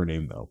can't remember her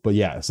name though. But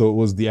yeah, so it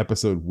was the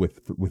episode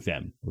with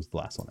them was the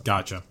last one.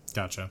 Gotcha.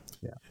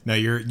 Yeah. No,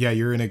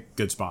 you're in a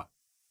good spot.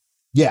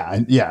 Yeah,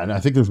 and I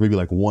think there's maybe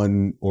like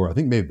one, or I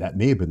think maybe that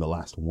may have been the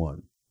last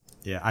one.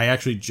 Yeah, I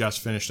actually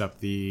just finished up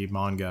the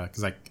manga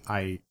because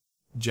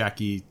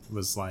Jackie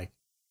was like,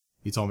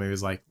 he told me, he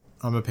was like,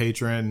 I'm a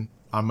patron.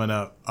 I'm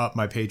gonna up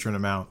my patron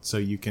amount so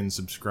you can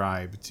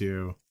subscribe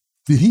to.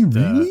 Did he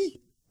really?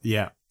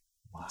 Yeah.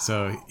 Wow.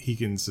 So he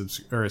can so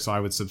I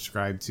would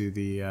subscribe to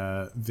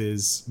the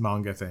Viz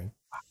manga thing.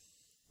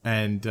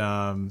 And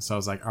so I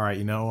was like, all right,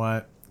 you know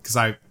what?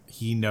 Because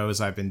he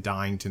knows I've been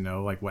dying to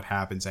know like what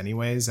happens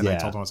anyways. And I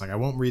told him, I was like, I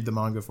won't read the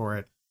manga for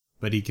it.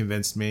 But he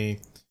convinced me.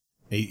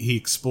 He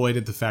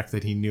exploited the fact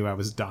that he knew I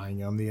was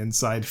dying on the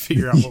inside to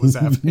figure out what was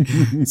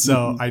happening.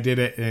 So I did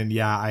it, and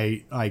yeah,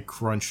 I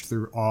crunched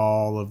through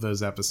all of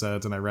those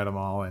episodes and I read them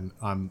all, and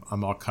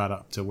I'm all caught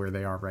up to where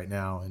they are right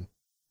now. And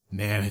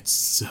man, it's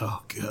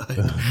so good.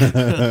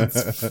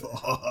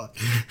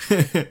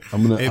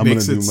 I'm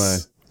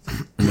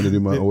gonna do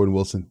my Owen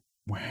Wilson.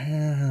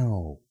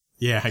 Wow.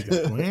 Yeah, I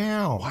go,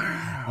 wow.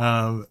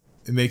 Wow.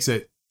 It makes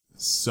it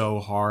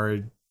so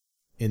hard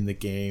in the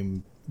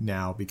game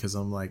now because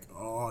I'm like,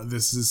 oh,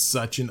 this is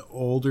such an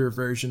older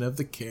version of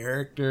the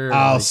character.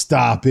 Oh, like,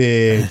 stop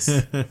it.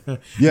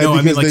 Yeah, no, because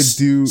I mean, like, they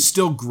do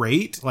still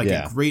great, like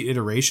a great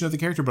iteration of the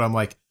character, but I'm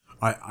like,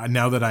 I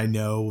now that I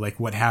know like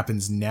what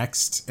happens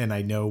next and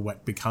I know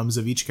what becomes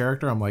of each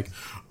character, I'm like,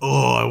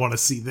 oh, I want to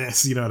see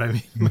this. You know what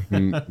I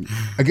mean?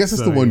 I guess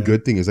that's the one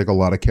good thing is like a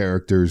lot of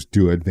characters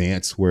do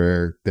advance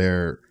where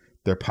their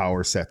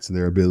power sets and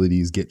their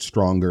abilities get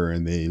stronger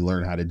and they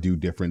learn how to do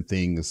different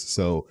things.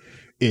 So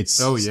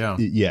it's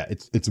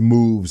it's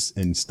moves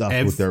and stuff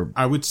with their.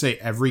 I would say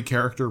every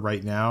character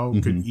right now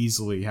could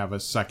easily have a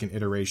second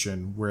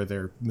iteration where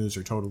their moves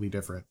are totally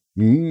different.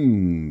 I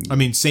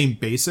mean, same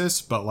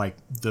basis, but like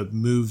the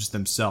moves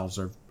themselves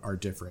are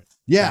different.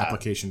 Yeah, the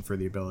application for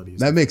the abilities.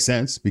 That makes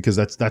sense because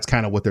that's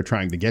kind of what they're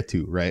trying to get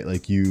to, right?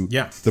 Like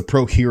the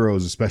pro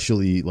heroes,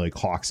 especially like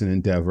Hawks and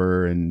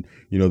Endeavor, and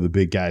you know the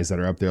big guys that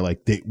are up there.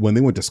 Like when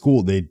they went to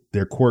school,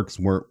 their quirks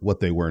weren't what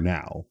they were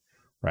now.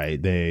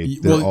 Right. They're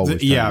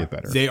always trying to get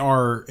better. They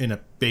are in a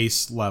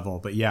base level,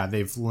 but yeah,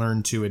 they've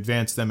learned to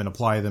advance them and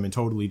apply them in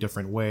totally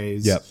different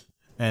ways. Yep.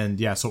 And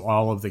yeah, so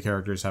all of the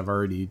characters have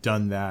already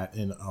done that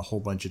in a whole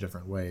bunch of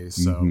different ways.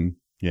 So,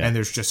 and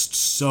there's just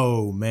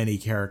so many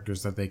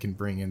characters that they can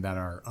bring in that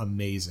are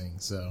amazing.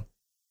 So,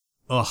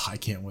 I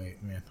can't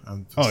wait, man.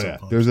 I'm so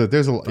pumped. There's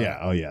there's absolutely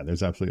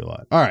a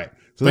lot. All right.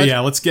 So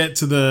let's get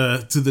to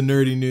the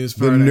nerdy news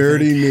part. The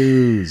nerdy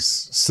news.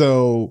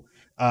 So,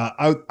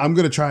 I'm going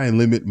to try and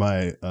limit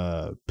my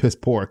piss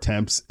poor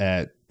attempts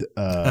at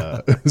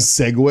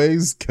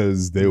segues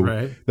because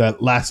that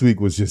last week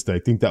was just, I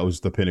think that was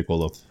the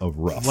pinnacle of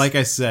rough. Like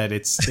I said,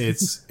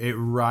 it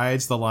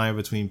rides the line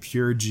between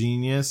pure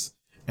genius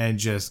and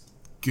just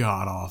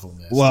god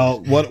awfulness. Well,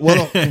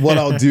 what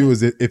I'll do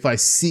is if I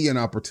see an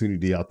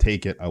opportunity, I'll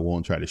take it. I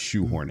won't try to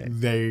shoehorn it.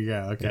 There you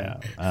go. Okay.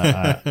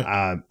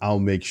 Yeah. I'll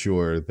make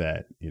sure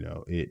that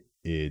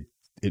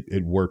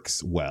it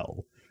works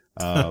well.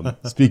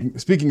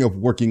 Speaking of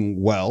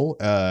working well,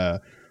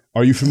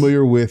 are you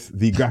familiar with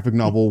the graphic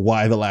novel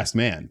Y: The Last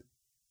Man?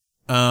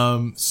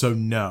 So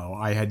no,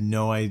 I had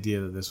no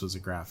idea that this was a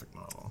graphic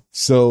novel.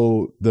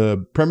 So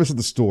the premise of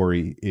the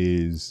story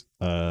is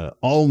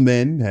all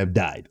men have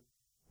died.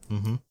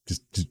 Mm-hmm.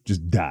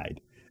 Just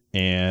died.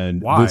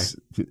 And why?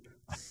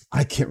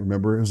 I can't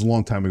remember. It was a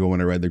long time ago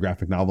when I read the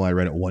graphic novel. I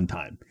read it one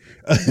time.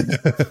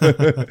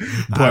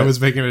 I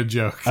was making a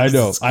joke. I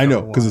know,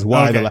 because it's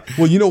why. Okay.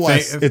 Well, you know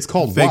why it's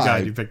called thank why.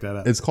 God you picked that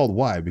up. It's called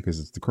why because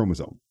it's the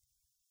chromosome.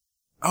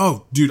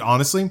 Oh, dude,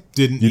 honestly,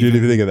 didn't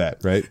even think of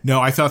that, right?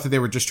 No, I thought that they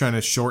were just trying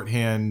to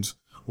shorthand,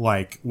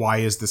 like, why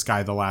is this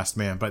guy the last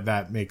man? But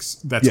that's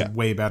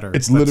way better.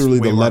 It's that's literally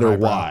the letter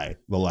highbrow. Y,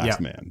 the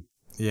last man.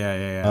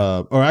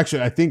 Yeah. Or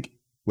actually, I think.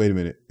 Wait a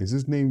minute. Is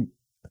his name?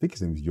 I think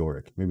his name is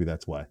Yorick. Maybe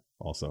that's why.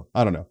 Also,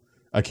 I don't know.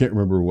 I can't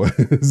remember what.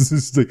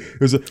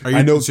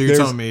 I know. So you're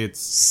telling me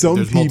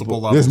there's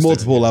multiple levels. There's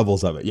multiple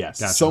levels of it. Yes.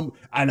 Gotcha.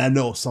 And I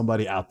know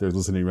somebody out there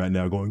listening right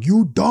now going,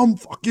 "You dumb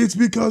fuck! It's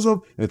because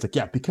of." And it's like,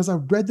 yeah, because I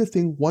read the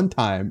thing one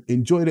time,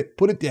 enjoyed it,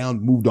 put it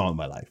down, moved on in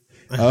my life.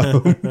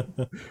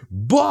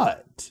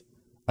 But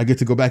I get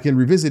to go back and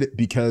revisit it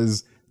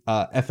because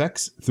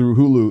FX through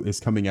Hulu is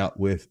coming out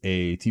with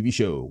a TV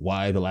show,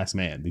 Why the Last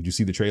Man. Did you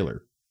see the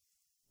trailer?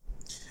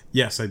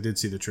 Yes, I did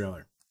see the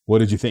trailer. What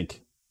did you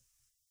think?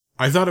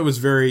 I thought it was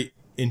very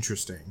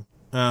interesting.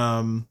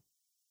 I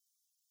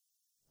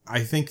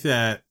think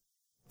that,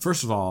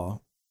 first of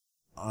all,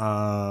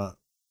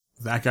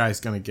 that guy's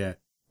going to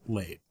get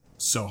laid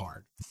so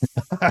hard.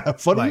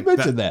 Funny you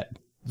mentioned that.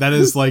 That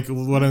is like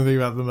what I'm thinking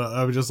about them.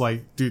 I was just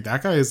like, dude,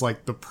 that guy is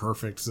like the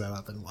perfect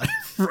setup in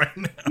life right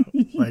now.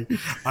 Like,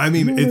 I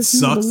mean, it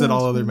sucks that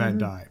all other men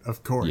died,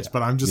 of course,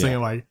 but I'm just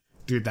saying, like,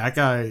 dude, that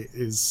guy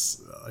is,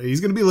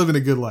 he's going to be living a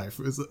good life.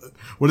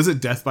 What is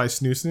it? Death by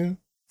Snoo Snoo?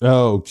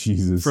 Oh,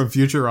 Jesus. From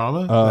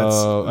Futurama?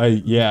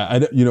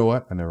 You know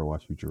what? I never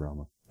watched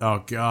Futurama.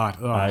 Oh, God.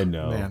 Oh, I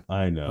know. Man.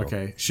 I know.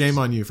 Okay. Shame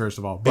on you, first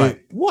of all.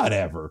 But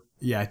whatever.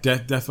 Yeah,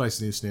 Death by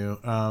Snoo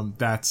Snoo.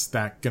 That's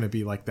going to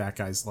be like that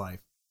guy's life.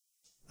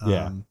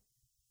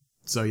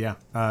 So, yeah.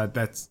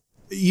 That's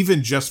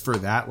even just for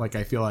that. Like,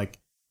 I feel like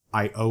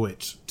I owe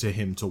it to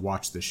him to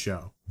watch this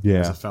show.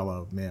 Yeah. As a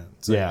fellow man.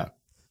 So, yeah.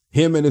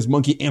 Him and his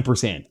monkey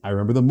Ampersand. I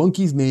remember the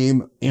monkey's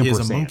name, Ampersand. He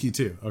is a monkey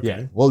too. Okay.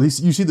 Yeah. Well, you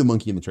see the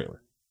monkey in the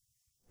trailer.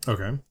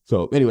 Okay.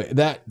 So anyway,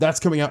 that's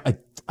coming out.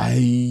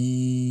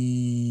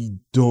 I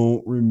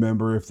don't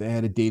remember if they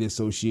had a date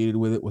associated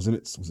with it. Was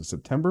it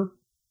September?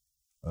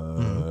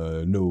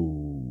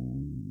 No.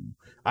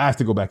 I have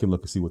to go back and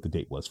look and see what the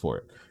date was for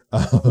it.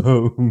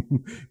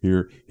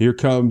 Here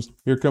comes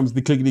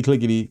the clickety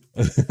clickety.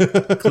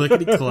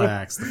 Clickety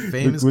clacks. The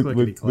famous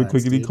clickety clacks. The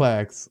clickety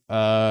clacks.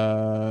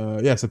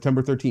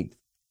 September 13th.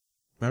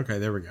 Okay,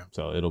 there we go.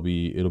 So it'll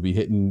be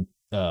hitting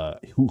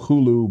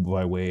Hulu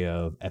by way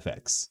of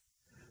FX.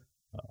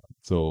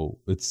 So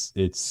it's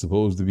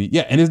supposed to be,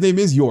 and his name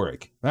is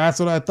Yorick.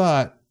 That's what I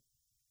thought.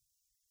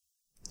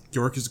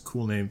 Yorick is a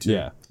cool name too.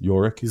 Yeah,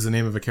 Yorick. He's the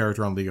name of a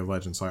character on League of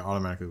Legends, so I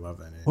automatically love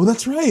that name. Oh,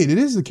 that's right. It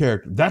is a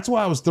character. That's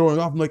why I was throwing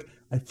off. I'm like,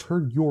 I've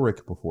heard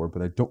Yorick before,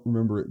 but I don't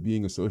remember it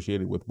being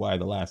associated with Why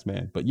the Last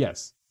Man. But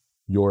yes,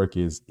 Yorick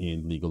is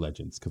in League of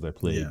Legends because I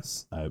played.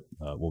 Yes.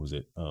 What was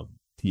it?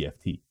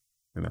 TFT.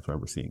 And that's why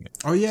we're seeing it.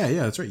 Oh yeah,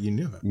 that's right. You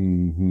knew it.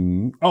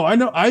 Mm-hmm. Oh,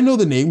 I know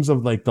the names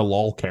of like the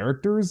LOL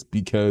characters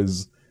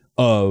because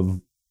of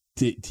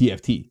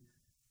TFT.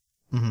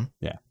 Mm-hmm.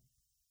 Yeah.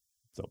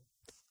 So,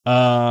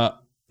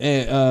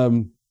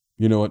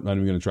 you know what? I'm not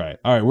even gonna try it.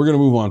 All right, we're gonna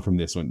move on from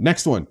this one.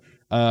 Next one.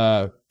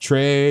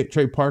 Trey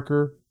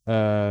Parker,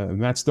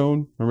 Matt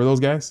Stone. Remember those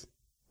guys?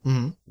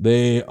 Mm-hmm.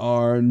 They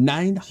are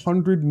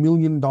 $900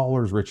 million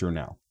richer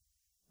now.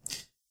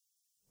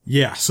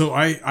 Yeah. So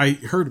I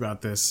heard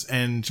about this,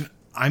 and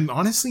I'm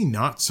honestly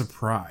not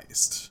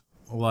surprised.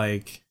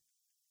 Like,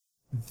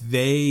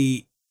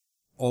 they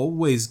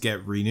always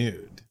get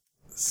renewed.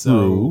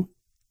 So,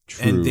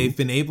 True. And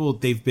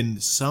they've been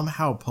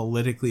somehow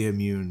politically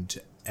immune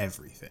to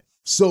everything.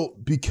 So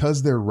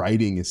because their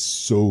writing is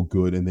so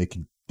good and they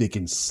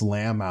can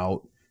slam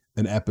out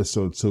an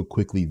episode so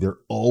quickly, they're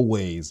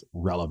always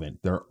relevant.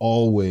 They're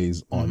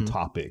always on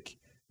topic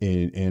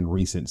and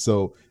recent.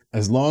 So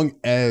as long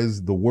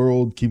as the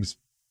world keeps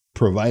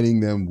providing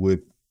them with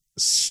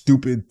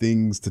stupid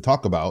things to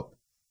talk about,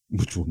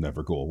 which will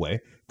never go away,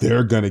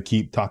 they're going to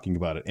keep talking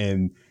about it.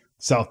 And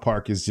South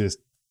Park is just,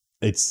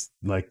 it's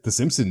like The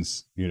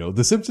Simpsons. You know,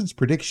 The Simpsons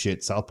predict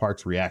shit. South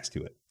Park reacts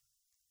to it.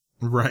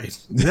 Right.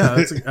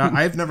 Yeah.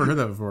 I've never heard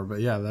that before,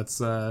 but yeah,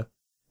 that's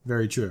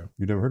very true.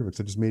 You've never heard of it because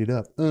I just made it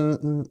up.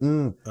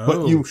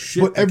 Oh,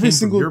 shit. But every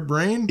single your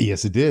brain?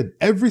 Yes, it did.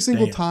 Every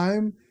single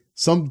time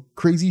some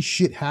crazy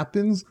shit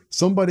happens,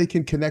 somebody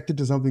can connect it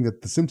to something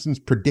that The Simpsons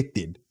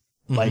predicted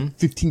like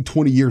 15,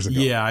 20 years ago.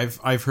 Yeah,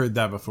 I've heard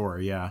that before.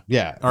 Yeah.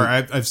 Yeah. Or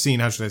I've seen,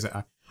 how should I say?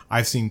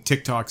 I've seen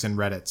TikToks and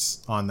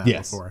Reddits on that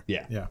before.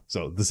 Yeah. Yeah.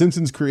 So The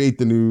Simpsons create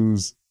the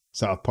news.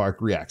 South Park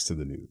reacts to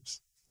the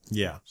news.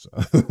 Yeah. So.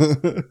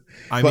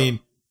 I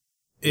mean,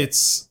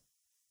 it's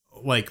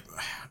like,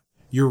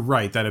 you're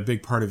right that a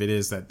big part of it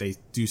is that they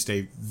do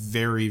stay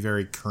very,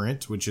 very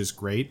current, which is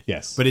great.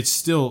 Yes. But it's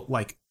still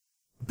like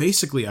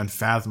basically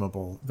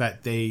unfathomable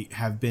that they're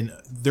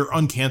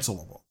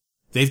uncancelable.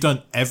 They've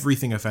done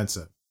everything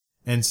offensive.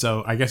 And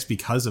so I guess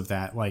because of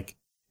that, like,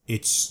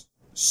 it's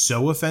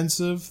so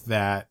offensive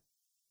that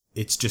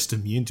it's just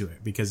immune to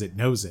it because it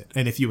knows it.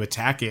 And if you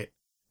attack it,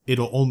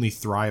 it'll only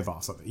thrive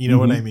off of it. You know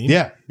what I mean?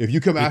 Yeah. If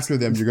you come after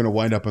them, you're going to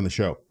wind up on the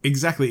show.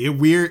 Exactly.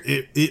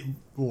 It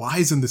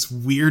lies in this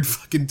weird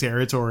fucking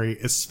territory,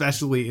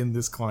 especially in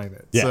this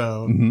climate. Yeah.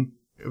 So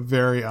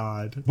very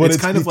odd. But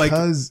it's kind of like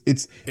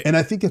and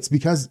I think it's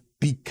because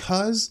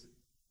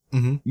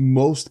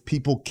most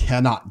people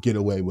cannot get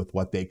away with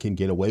what they can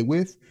get away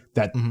with,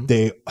 that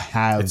they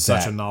have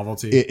such a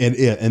novelty,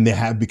 and they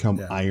have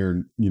become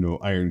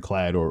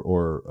ironclad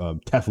or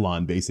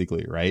Teflon,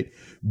 basically, right?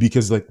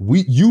 Because like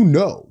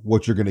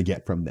what you're going to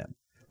get from them.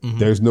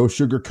 There's no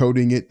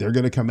sugarcoating it. They're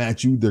going to come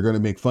at you. They're going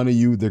to make fun of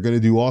you. They're going to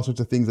do all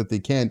sorts of things that they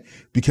can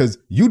because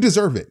you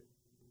deserve it,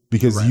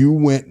 because you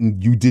went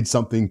and you did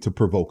something to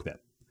provoke them,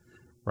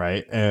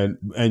 right? And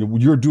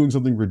you're doing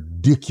something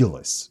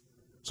ridiculous.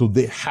 So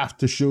they have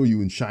to show you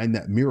and shine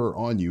that mirror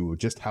on you of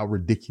just how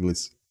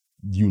ridiculous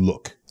you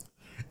look.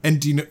 And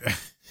do you know,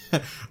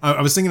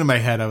 I was thinking in my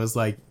head, I was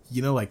like,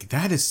 like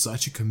that is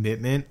such a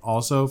commitment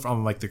also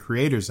from like the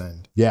creator's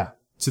end. Yeah.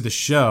 To the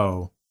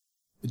show,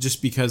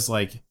 just because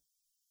like,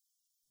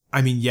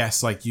 I mean,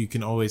 yes, like you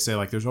can always say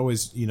like there's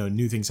always,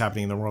 new things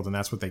happening in the world and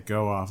that's what they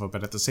go off of.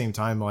 But at the same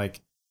time,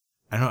 like,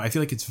 I don't know, I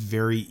feel like it's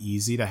very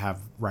easy to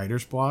have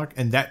writer's block,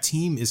 and that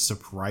team is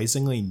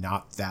surprisingly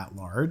not that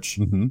large.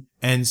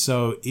 And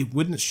so it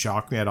wouldn't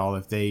shock me at all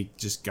if they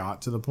just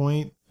got to the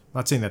point, I'm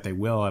not saying that they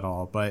will at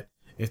all, but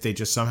if they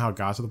just somehow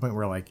got to the point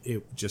where like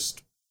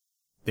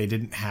they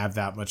didn't have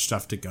that much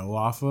stuff to go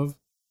off of.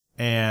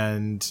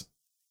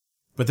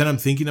 But then I'm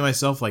thinking to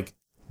myself, like,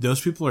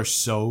 those people are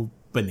so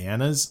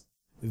bananas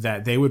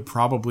that they would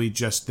probably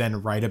just then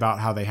write about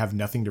how they have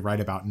nothing to write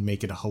about and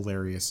make it a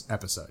hilarious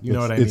episode. You know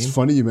what I mean? It's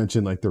funny you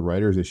mentioned like the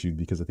writer's issue,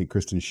 because I think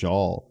Kristen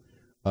Shaw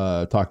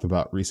talked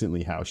about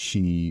recently how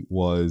she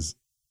was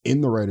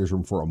in the writer's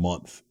room for a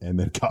month and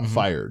then got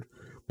fired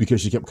because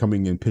she kept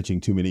coming in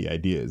pitching too many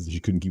ideas. She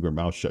couldn't keep her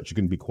mouth shut. She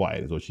couldn't be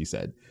quiet, is what she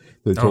said.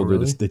 They told her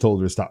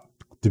to stop,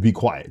 to be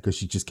quiet, because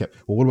she just kept,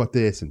 well, what about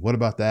this? And what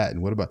about that?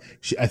 And what about,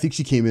 I think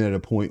she came in at a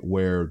point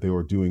where they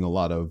were doing a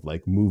lot of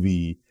like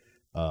movie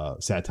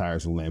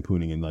satires and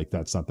lampooning, and like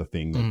that's not the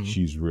thing that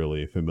she's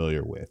really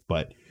familiar with.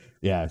 But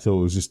yeah,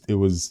 so it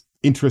was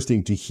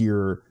interesting to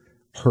hear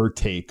her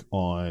take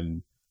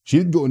on, she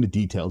didn't go into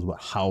details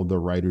about how the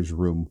writer's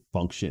room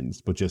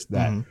functions, but just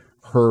that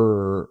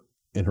her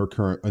in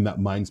that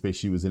mind space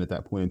she was in at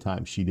that point in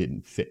time, she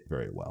didn't fit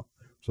very well.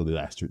 So they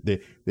asked her,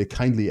 they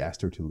kindly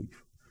asked her to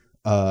leave.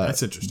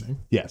 That's interesting.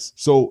 Yes.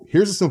 So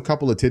here's just a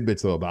couple of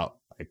tidbits though about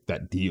like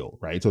that deal,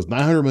 right? So it's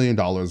 $900 million,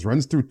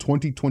 runs through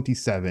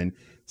 2027,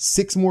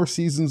 6 more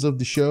seasons of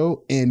the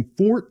show, and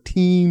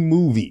 14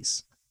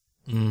 movies.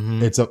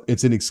 It's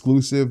an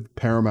exclusive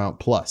Paramount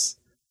Plus.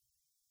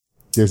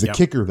 There's a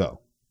kicker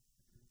though.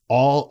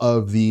 All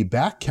of the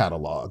back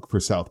catalog for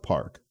South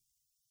Park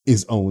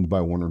is owned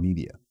by Warner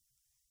Media.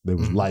 It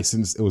was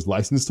licensed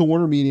to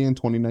Warner Media in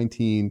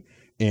 2019,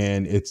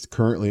 and it's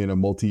currently in a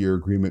multi-year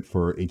agreement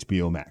for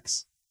HBO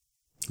Max.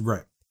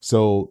 Right.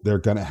 So they're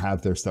going to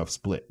have their stuff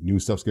split. New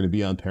stuff's going to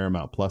be on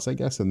Paramount Plus, I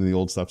guess, and then the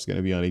old stuff's going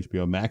to be on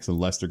HBO Max,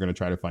 unless they're going to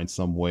try to find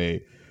some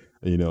way,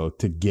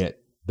 to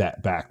get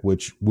that back,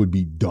 which would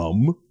be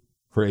dumb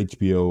for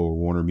HBO or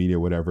Warner Media,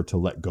 whatever, to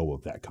let go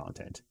of that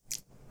content.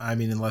 I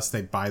mean, unless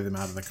they buy them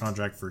out of the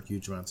contract for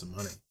huge amounts of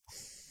money.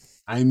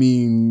 I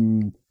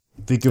mean,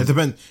 it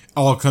depends.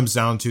 All it comes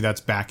down to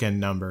that's back end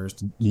numbers.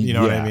 You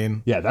know what I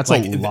mean? Yeah, that's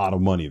like a lot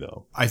of money,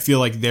 though. I feel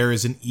like there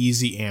is an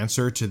easy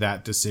answer to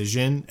that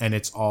decision, and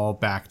it's all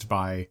backed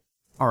by,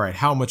 all right,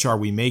 how much are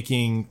we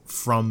making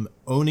from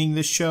owning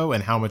this show,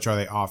 and how much are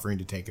they offering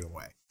to take it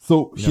away?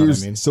 So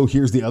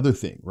here's the other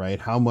thing,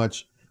 right? How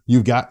much?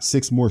 You've got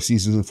 6 more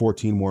seasons and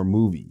 14 more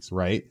movies,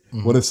 right?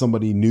 What if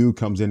somebody new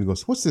comes in and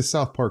goes, what's this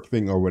South Park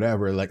thing or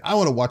whatever? Like, I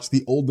want to watch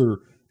the older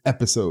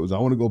episodes. I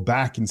want to go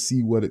back and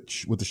see what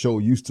the show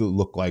used to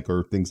look like,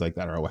 or things like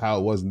that, or how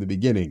it was in the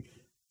beginning.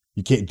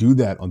 You can't do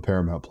that on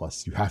Paramount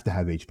Plus. You have to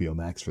have HBO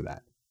Max for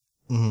that.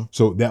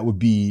 So that would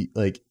be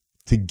like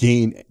to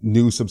gain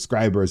new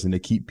subscribers and to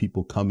keep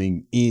people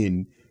coming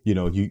in.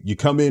 You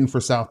come in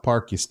for South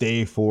Park, you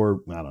stay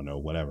for, I don't know,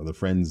 whatever, the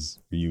Friends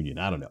reunion.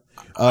 I don't know.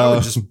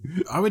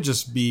 I would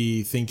just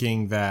be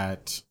thinking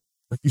that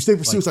you stay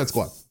for Suicide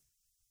Squad.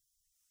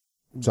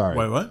 Sorry.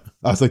 Wait, what?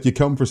 I was like, you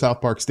come for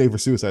South Park, stay for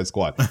Suicide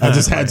Squad. I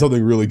just had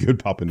something really good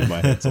pop into my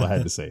head, so I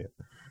had to say it.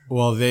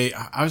 Well,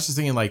 I was just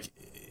thinking, like,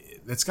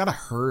 it's got to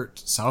hurt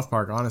South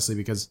Park, honestly,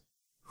 because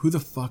who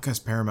the fuck has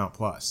Paramount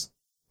Plus?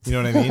 You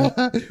know what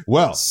I mean?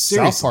 Well,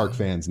 seriously. South Park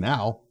fans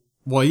now.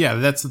 Well, yeah,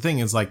 that's the thing,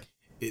 is like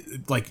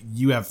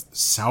you have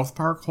South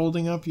Park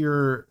holding up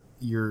your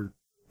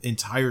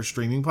entire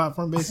streaming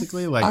platform,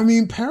 basically. Like, I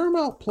mean,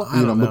 Paramount Plus.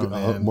 I'm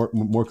looking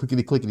more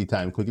clickety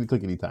time.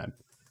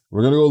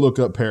 We're gonna go look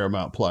up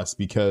Paramount Plus,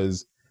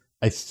 because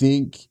I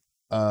think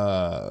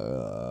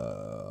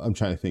I'm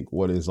trying to think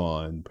what is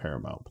on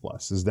Paramount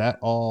Plus. Is that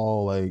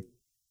all like,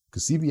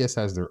 because CBS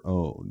has their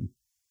own.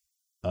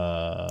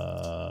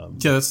 Yeah,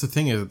 that's the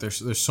thing, is that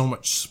there's so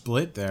much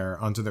split there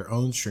onto their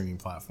own streaming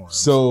platforms.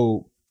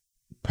 So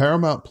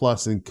Paramount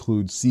Plus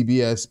includes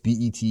CBS,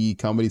 BET,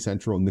 Comedy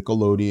Central,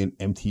 Nickelodeon,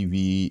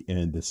 MTV,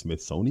 and the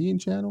Smithsonian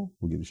Channel.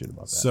 We'll give a shit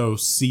about that. So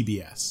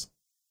CBS.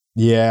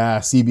 Yeah,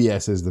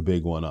 CBS is the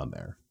big one on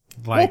there.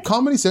 Like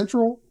Comedy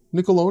Central,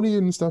 Nickelodeon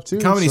and stuff too.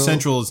 Comedy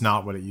Central is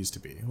not what it used to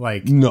be.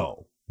 Like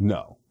no,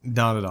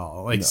 not at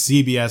all. Like No.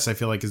 CBS, I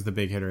feel like is the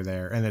big hitter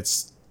there, and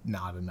it's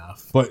not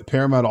enough. But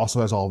Paramount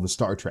also has all of the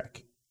Star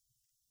Trek.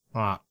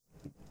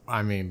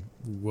 I mean,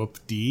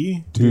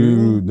 whoop-dee.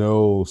 Dude,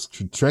 no.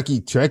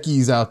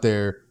 Trekkies out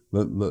there.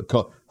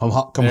 Come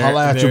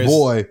holla at your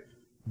boy.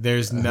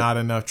 There's not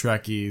enough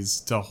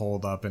Trekkies to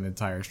hold up an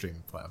entire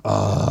streaming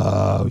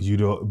platform. You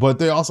don't. But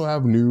they also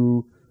have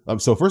new.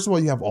 So first of all,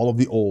 you have all of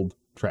the old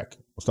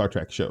Star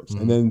Trek shows,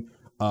 and then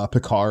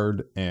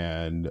Picard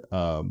and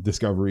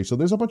Discovery. So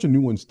there's a bunch of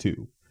new ones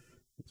too.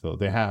 So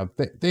they have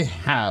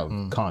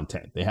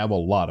content. They have a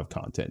lot of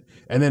content.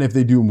 And then if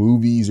they do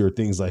movies or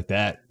things like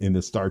that in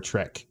the Star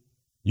Trek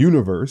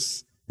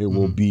universe,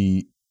 it'll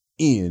be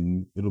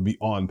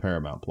on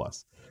Paramount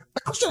Plus.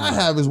 The question I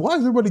have is, why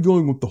is everybody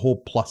going with the whole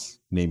Plus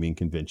naming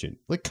convention?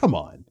 Like, come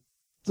on.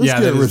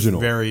 Let's get original.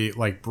 Very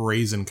like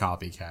brazen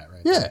copycat,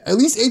 right? Yeah, at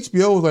least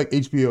HBO was like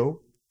HBO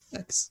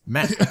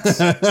Max.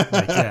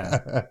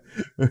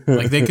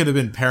 Like they could have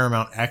been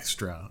Paramount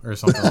Extra or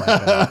something like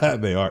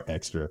that. They are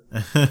extra.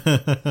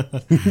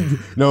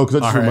 No, because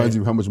that just reminds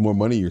you how much more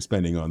money you're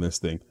spending on this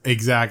thing.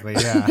 Exactly.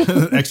 Yeah,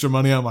 extra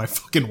money on my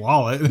fucking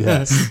wallet.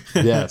 Yes.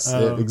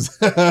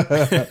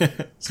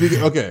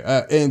 Speaking of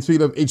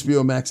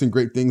HBO Max and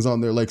great things on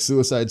there like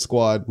Suicide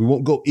Squad, we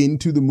won't go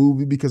into the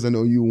movie because I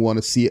know you want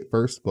to see it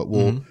first, but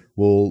we'll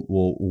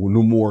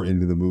know more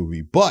into the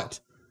movie. But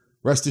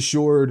rest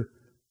assured,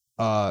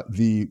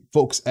 the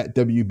folks at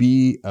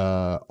WB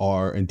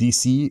and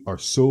DC are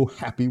so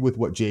happy with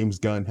what James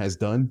Gunn has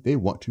done. They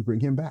want to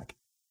bring him back.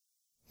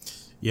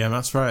 Yeah, I'm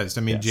not surprised.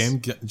 I mean, Yes.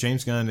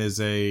 James Gunn is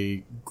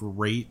a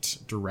great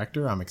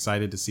director. I'm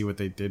excited to see what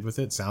they did with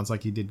it. Sounds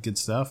like he did good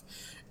stuff.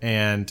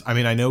 And I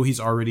mean, I know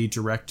he's already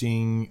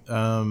directing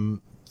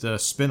the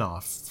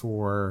spinoff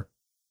for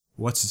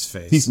what's his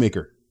face?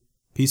 Peacemaker.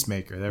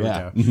 There we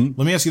go. Mm-hmm.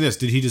 Let me ask you this: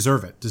 did he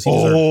deserve it? Does he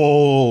deserve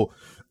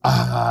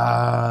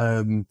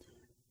it?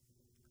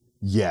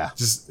 Yeah.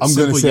 Just I'm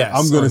gonna say yes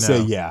I'm gonna or say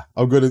no? yeah.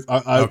 I'm gonna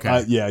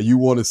Okay. yeah, you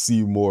want to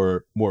see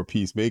more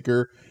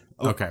Peacemaker.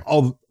 Okay.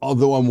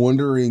 Although I'm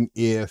wondering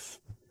if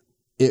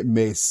it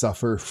may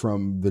suffer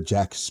from the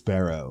Jack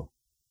Sparrow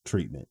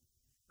treatment.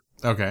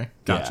 Okay.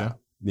 Gotcha.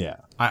 Yeah.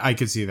 I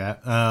could see that.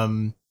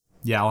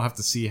 Yeah, I'll have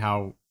to see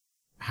how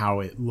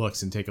it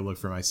looks and take a look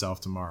for myself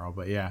tomorrow.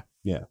 But yeah.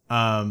 Yeah.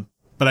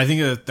 But I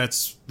think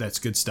that's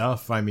good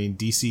stuff. I mean,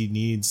 DC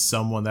needs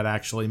someone that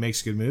actually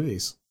makes good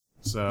movies.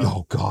 So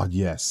Oh God,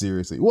 yeah,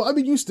 seriously. Well, I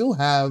mean, you still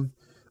have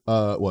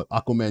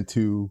Aquaman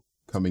 2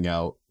 coming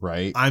out,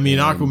 right? I mean,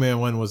 And Aquaman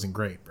 1 wasn't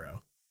great,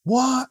 bro.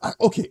 What?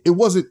 Okay, it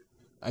wasn't.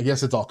 I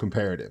guess it's all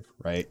comparative,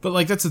 right? But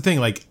like that's the thing.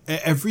 Like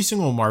every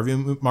single Marvel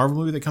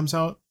movie that comes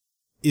out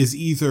is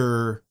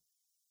either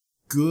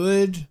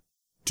good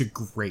to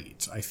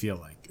great. I feel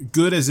like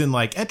good as in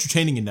like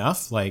entertaining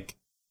enough, like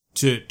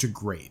to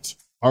great.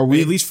 Are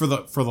we At least for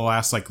the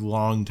last like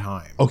long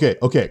time. Okay.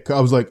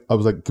 I was like,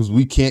 because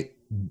we can't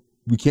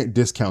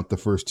discount the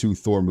first two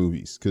Thor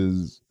movies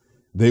because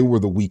they were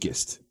the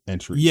weakest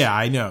entries. Yeah,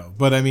 I know.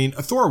 But I mean,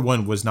 Thor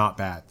 1 was not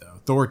bad though.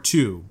 Thor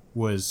 2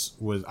 was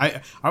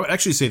I would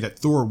actually say that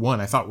Thor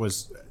 1 I thought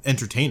was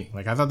entertaining.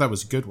 Like I thought that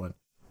was a good one.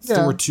 Yeah.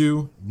 Thor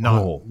 2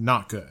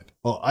 not good.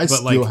 Well, I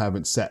still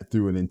haven't sat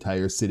through an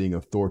entire sitting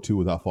of Thor 2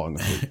 without falling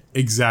asleep.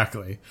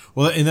 Exactly.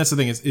 Well, and that's the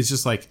thing. It's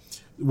just like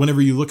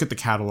whenever you look at the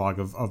catalog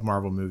of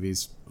Marvel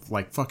movies,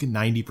 like fucking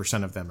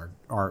 90% of them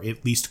are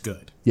at least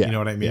good. Yeah, You know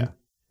what I mean? yeah.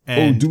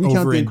 And do we count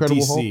over The in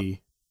Incredible DC,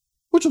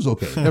 Which was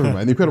okay. Never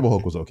mind. The Incredible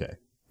Hulk was okay.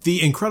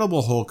 The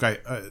Incredible Hulk, I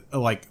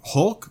like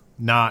Hulk,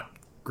 not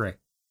great.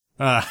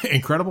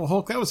 Incredible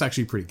Hulk, that was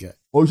actually pretty good.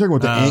 Oh, you're talking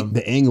about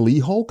the Ang Lee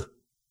Hulk?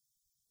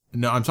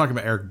 No, I'm talking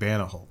about Eric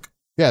Bana Hulk.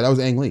 Yeah, that was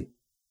Ang Lee.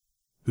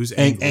 Who's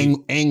Ang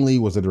Lee? Ang Lee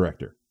was the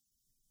director.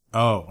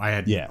 Oh, I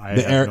had no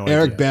Eric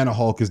idea. Bana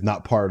Hulk is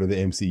not part of the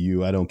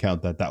MCU. I don't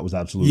count that. That was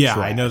absolute trash.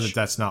 I know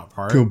that's not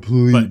part.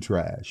 Complete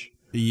trash.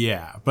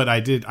 Yeah, but I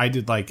did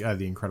like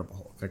the Incredible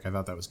Hulk. Like I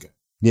thought that was good.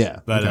 Yeah.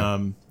 But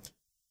okay.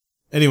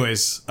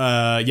 Anyways, so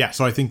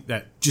I think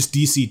that just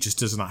DC just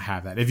does not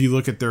have that. If you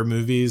look at their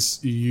movies,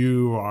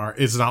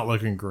 it's not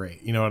looking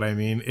great. You know what I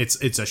mean?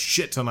 It's a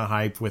shit ton of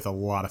hype with a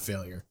lot of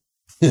failure.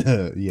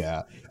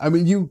 Yeah. I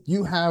mean,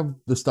 you have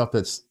the stuff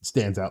that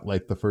stands out,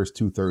 like the first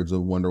 2/3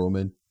 of Wonder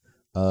Woman.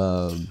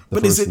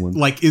 But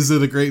is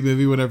it a great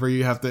movie whenever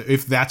you have to,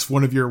 if that's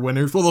one of your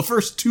winners? Well, the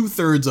first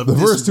 2/3 of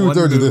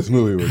this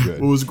movie were good.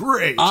 It was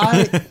great.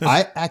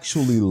 I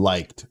actually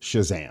liked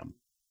Shazam.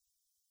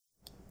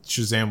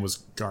 Shazam was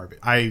garbage.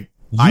 I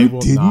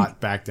will not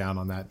back down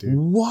on that, dude.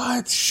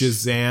 What?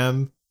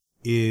 Shazam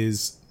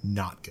is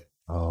not good.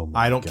 Oh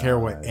my I don't God. care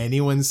what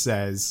anyone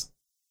says.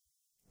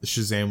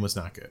 Shazam was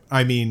not good.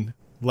 I mean,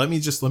 let me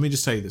just tell you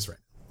this right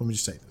now. Let me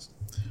just tell you this.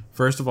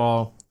 First of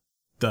all,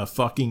 the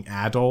fucking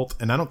adult,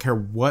 and I don't care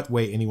what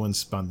way anyone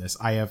spun this.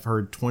 I have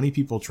heard 20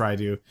 people try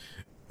to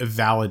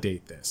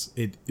validate this.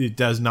 It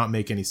does not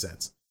make any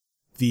sense.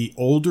 The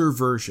older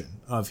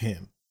version of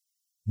him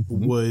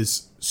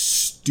was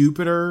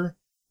stupider,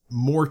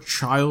 more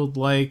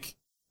childlike,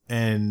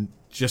 and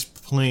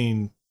just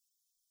plain,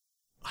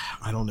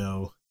 I don't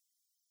know,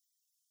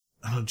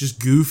 just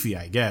goofy,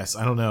 I guess.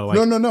 I don't know.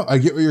 Like, No. I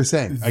get what you're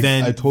saying. I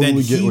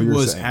totally get what you're saying. He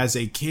was as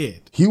a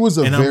kid. He was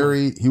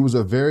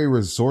a very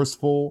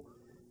resourceful,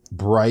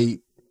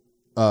 bright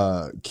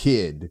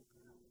kid,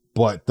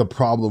 but the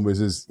problem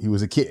is he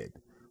was a kid.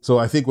 So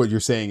I think what you're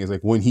saying is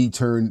like when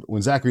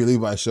Zachary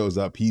Levi shows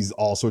up, he's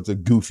all sorts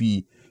of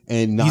goofy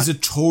and not. He's a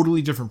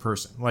totally different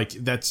person. Like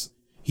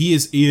he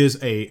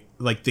is a,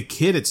 like, the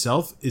kid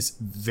itself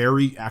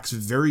acts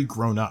very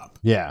grown up.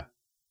 Yeah.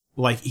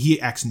 Like, he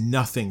acts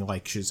nothing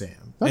like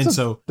Shazam.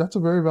 That's a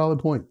very valid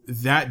point.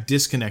 That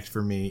disconnect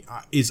for me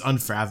is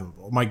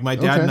unfathomable. My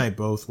dad and I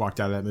both walked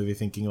out of that movie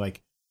thinking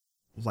like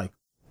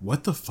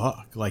what the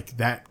fuck? Like,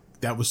 that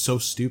was so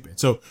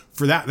stupid. So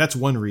for that's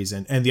one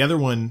reason. And the other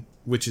one,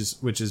 which is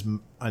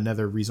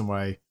another reason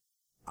why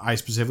I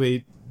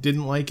specifically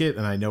didn't like it,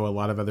 and I know a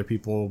lot of other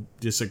people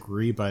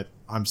disagree, but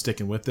I'm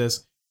sticking with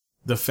this.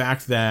 The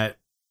fact that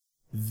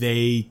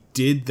they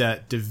did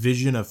that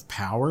division of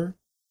power,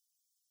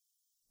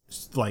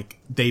 like,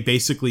 they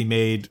basically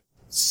made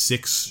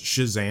 6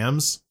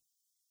 Shazams.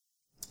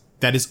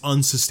 That is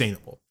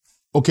unsustainable.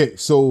 Okay,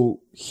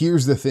 so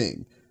here's the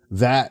thing.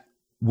 That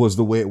was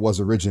the way it was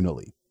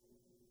originally.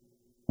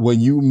 When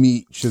you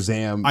meet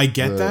Shazam, I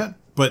get that,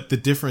 but the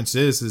difference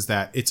is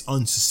that it's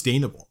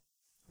unsustainable.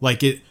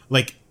 Like,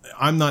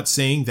 I'm not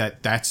saying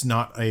that that's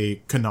not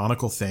a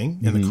canonical thing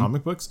in the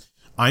comic books.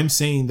 I'm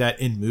saying that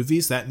in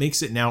movies, that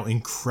makes it now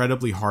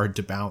incredibly hard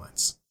to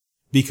balance.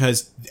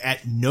 Because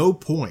at no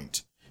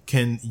point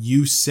can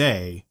you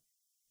say,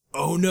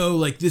 oh no,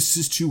 like, this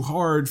is too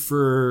hard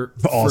for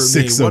all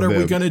 6 me. What are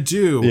we going to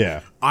do?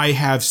 Yeah. I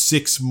have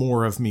 6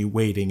 more of me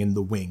waiting in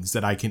the wings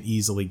that I can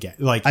easily get.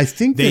 Like, I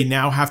think they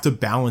now have to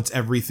balance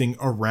everything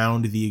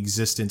around the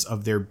existence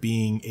of there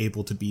being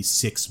able to be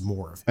 6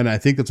 more of him. And I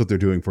think that's what they're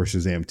doing for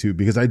Shazam too,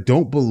 because I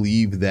don't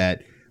believe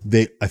that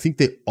I think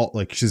they all,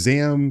 like,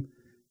 Shazam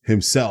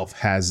himself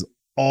has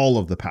all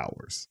of the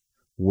powers,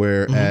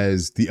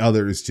 whereas the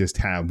others just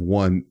have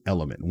one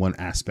element, one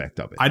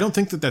aspect of it. I don't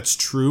think that that's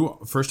true,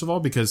 first of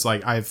all, because,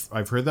 like, I've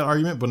heard that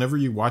argument. But whenever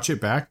you watch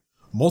it back,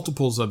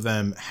 multiples of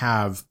them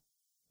have,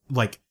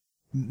 like,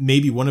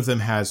 maybe one of them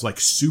has, like,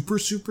 super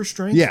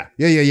strength. Yeah.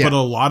 But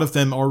a lot of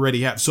them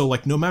already have. So,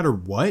 like, no matter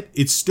what,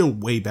 it's still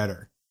way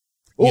better.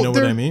 You know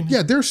what I mean?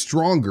 Yeah, they're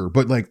stronger,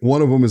 but, like,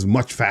 one of them is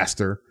much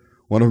faster.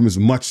 One of them is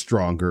much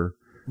stronger.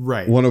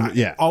 Right.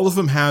 All of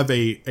them have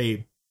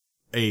a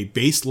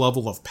base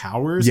level of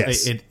powers.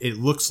 Yes. It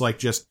looks like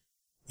just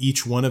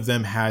each one of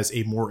them has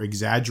a more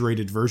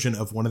exaggerated version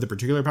of one of the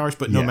particular powers,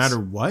 but no matter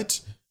what,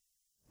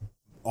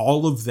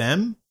 all of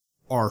them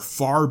are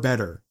far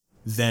better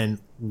than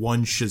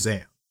one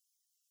Shazam.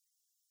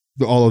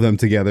 All of them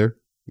together?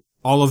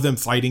 All of them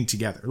fighting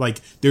together. Like,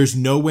 there's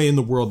no way in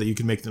the world that you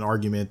can make an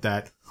argument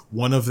that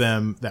one of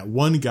them, that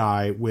one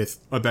guy with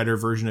a better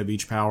version of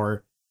each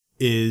power,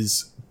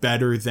 is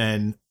better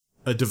than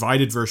a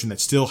divided version that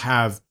still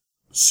have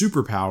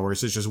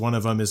superpowers. It's just one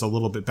of them is a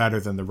little bit better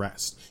than the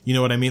rest. You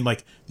know what I mean?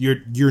 Like,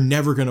 you're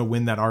never going to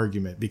win that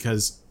argument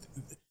because,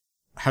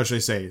 how should I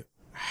say?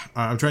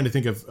 I'm trying to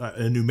think of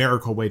a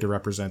numerical way to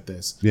represent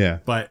this. Yeah.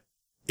 But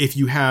if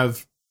you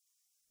have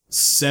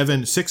 6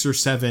 or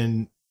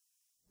 7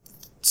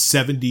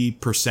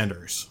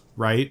 70%ers,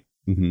 right?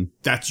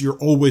 Mm-hmm. You're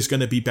always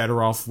going to be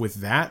better off with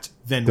that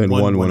than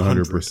one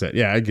 100%. 100%.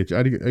 Yeah, I get you.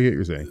 I get what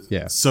you're saying.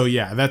 Yeah. So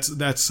yeah,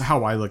 that's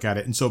how I look at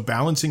it. And so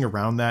balancing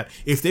around that,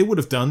 if they would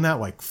have done that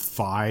like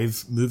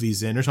 5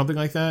 movies in or something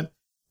like that,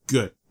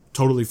 good,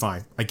 totally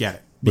fine. I get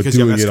it. Because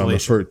doing it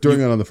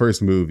on the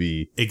first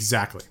movie,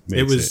 exactly.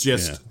 It was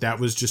that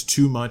was just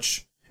too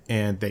much,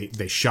 and they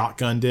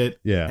shotgunned it.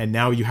 Yeah. And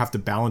now you have to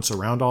balance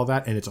around all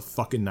that, and it's a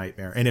fucking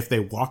nightmare. And if they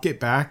walk it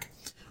back,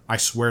 I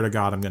swear to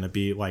God, I'm gonna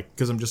be like,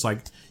 because I'm just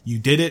like, you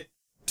did it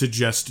to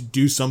just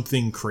do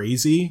something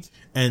crazy,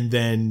 and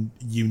then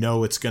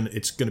it's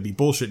gonna be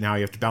bullshit. Now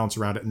you have to balance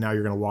around it, and now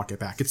you're gonna walk it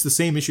back. It's the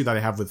same issue that I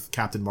have with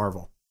Captain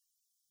Marvel.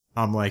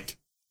 I'm like,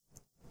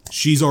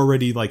 she's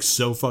already like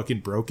so fucking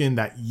broken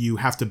that you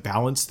have to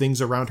balance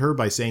things around her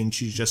by saying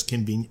she's just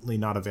conveniently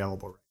not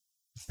available.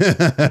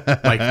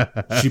 Like,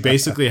 she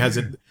basically has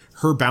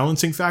her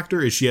balancing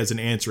factor is she has an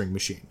answering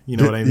machine. You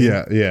know what I mean?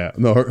 Yeah.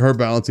 No, her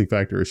balancing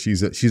factor is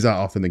she's out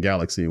off in the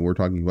galaxy, and we're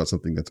talking about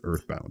something that's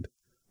earthbound.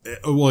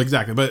 Well,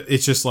 exactly. But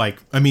it's just like,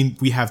 I mean,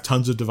 we have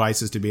tons of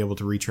devices to be able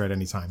to reach her at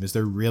any time. Is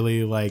there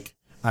really, like,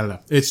 I don't know.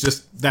 It's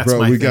just, that's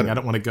my thing. I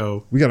don't want to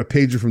go. We got a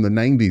pager from the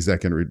 90s that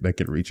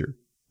can reach her.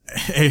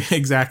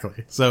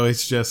 Exactly. So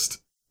it's just,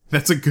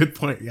 That's a good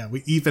point. Yeah,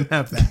 we even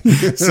have that.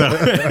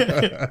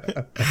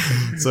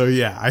 So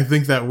yeah, I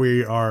think that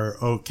we are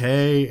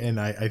okay, and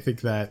I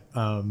think that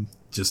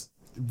just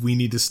we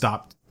need to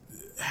stop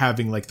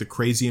having like the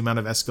crazy amount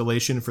of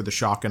escalation for the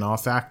shock and awe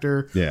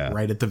factor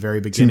right at the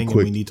very beginning, and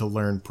we need to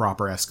learn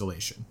proper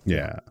escalation.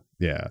 Yeah.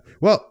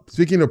 Well,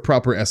 speaking of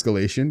proper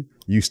escalation,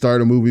 you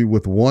start a movie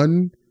with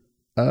one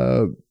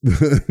with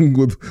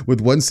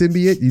one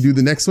symbiote, you do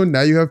the next one,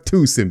 now you have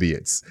two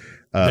symbiotes.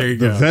 There you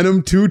the go.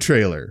 Venom 2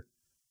 trailer.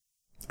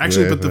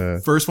 Actually, but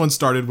the first one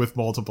started with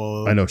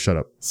multiple. I know, shut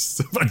up.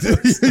 You're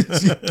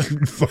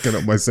fucking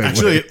up my segue.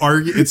 Actually,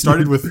 it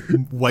started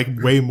with like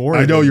way more.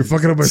 I know, you're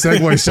fucking up my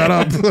segue. Shut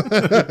up.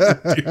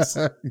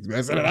 You're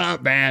messing it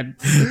up, man.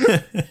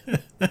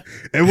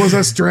 It was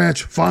a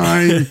stretch.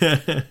 Fine.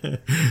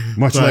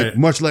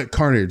 Much like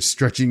Carnage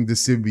stretching the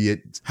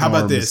symbiote. How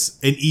about this?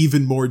 An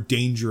even more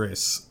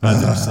dangerous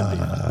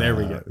symbiote. There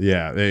we go.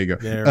 Yeah, there you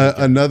go.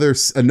 Another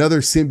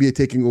symbiote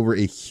taking over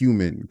a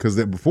human, because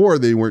before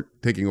they weren't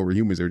taking over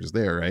humans, they were just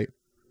there, right?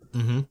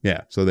 Mm-hmm.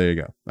 Yeah, so there you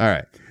go. All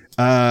right.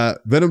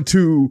 Venom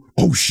 2.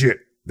 Oh shit,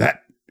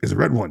 that is a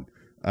red one.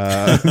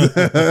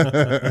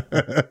 That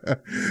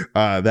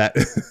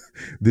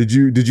did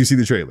you see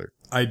the trailer?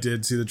 I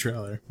did see the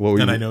trailer,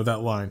 I know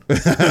that line.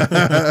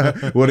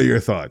 What are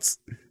your thoughts,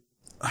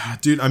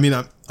 dude? I mean,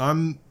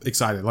 I'm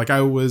excited. Like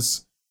I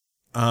was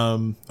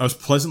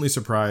pleasantly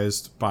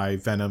surprised by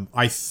Venom.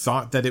 I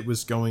thought that it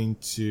was going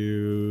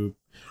to.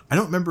 I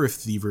don't remember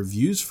if the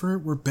reviews for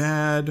it were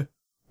bad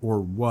or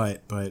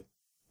what, but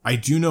I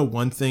do know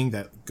one thing,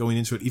 that going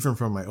into it, even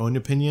from my own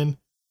opinion,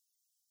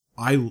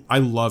 I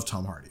love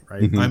Tom Hardy,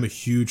 right? Mm-hmm. I'm a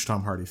huge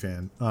Tom Hardy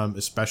fan,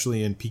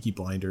 especially in Peaky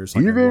Blinders.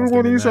 Like, even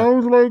when he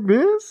sounds like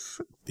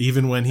this?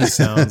 Even when he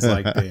sounds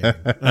like Bane.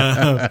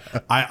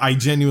 I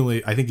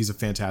genuinely, I think he's a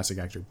fantastic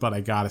actor, but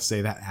I gotta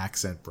say that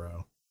accent,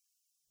 bro,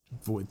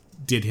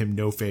 did him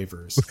no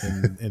favors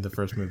in the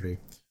first movie.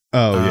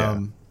 Oh, yeah.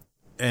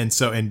 And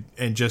so, and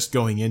just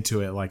going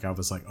into it, like, I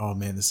was like, oh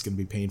man, this is going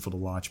to be painful to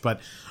watch.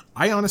 But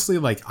I honestly,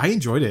 like, I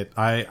enjoyed it.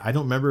 I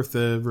don't remember if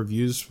the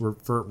reviews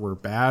were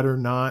bad or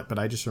not, but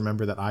I just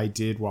remember that I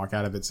did walk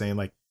out of it saying,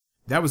 like,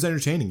 that was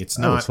entertaining. It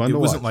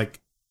wasn't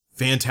like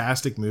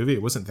fantastic movie.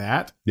 It wasn't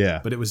that. Yeah.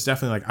 But it was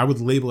definitely like, I would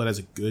label it as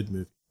a good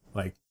movie.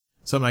 Like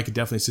something I could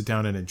definitely sit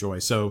down and enjoy.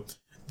 So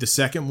the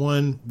second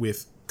one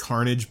with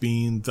Carnage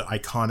being the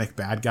iconic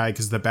bad guy,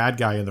 because the bad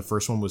guy in the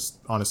first one was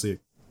honestly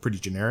pretty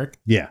generic.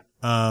 Yeah.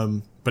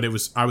 But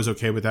I was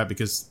okay with that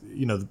because,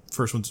 you know, the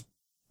first one's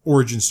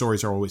origin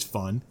stories are always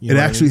fun. It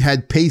actually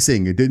had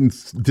pacing. It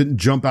didn't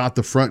jump out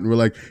the front and we're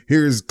like,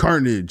 here's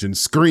Carnage and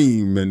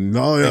Scream and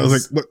all that. I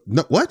was like,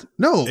 what?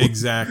 No.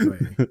 Exactly.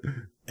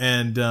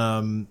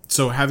 And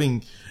so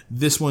having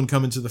this one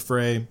come into the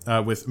fray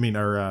Carnage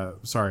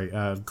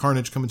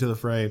come into the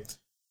fray,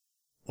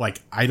 like,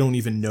 I don't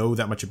even know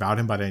that much about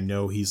him, but I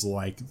know he's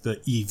like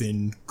the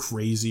even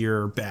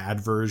crazier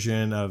bad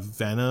version of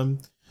Venom.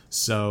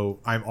 So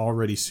I'm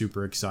already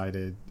super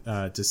excited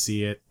to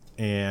see it.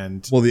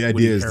 And the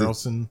idea is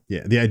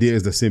the idea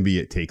is the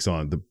symbiote takes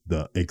on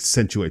the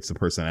accentuates the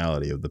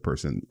personality of the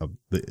person of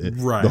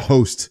right. the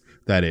host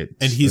that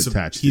he's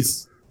attached to.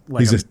 He's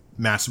a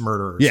mass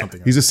murderer or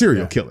something. He's a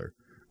serial killer.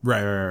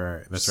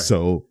 Right. That's right.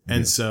 So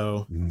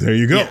so there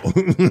you go.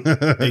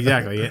 Yeah,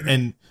 exactly.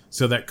 And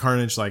so that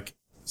Carnage, like,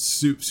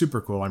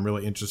 super cool. I'm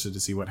really interested to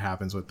see what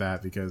happens with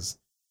that because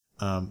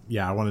I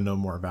want to know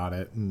more about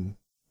it. And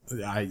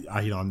I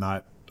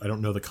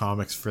don't know the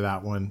comics for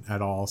that one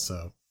at all,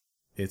 so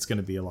it's going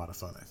to be a lot of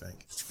fun, I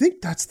think. I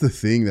think that's the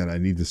thing that I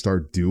need to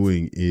start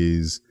doing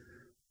is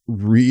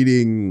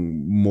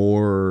reading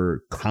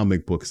more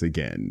comic books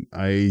again.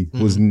 I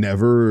was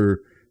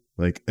never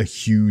like a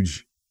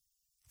huge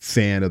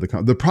fan of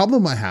the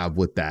problem I have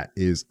with that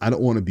is I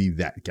don't want to be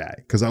that guy,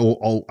 because I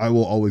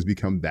will always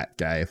become that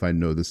guy if I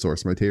know the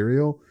source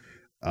material.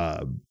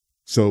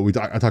 So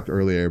I talked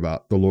earlier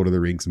about the Lord of the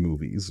Rings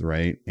movies,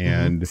 right?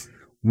 And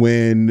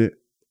when,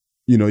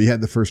 you know, you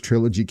had the first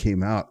trilogy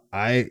came out,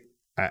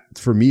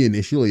 for me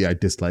initially, I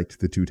disliked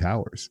the Two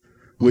Towers,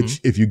 which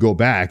if you go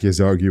back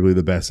is arguably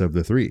the best of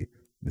the three.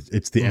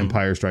 It's the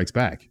Empire Strikes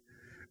Back.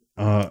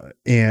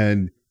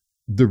 And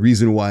the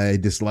reason why I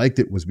disliked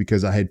it was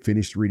because I had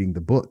finished reading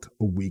the book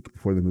a week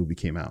before the movie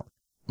came out.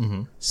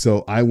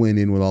 So I went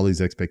in with all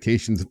these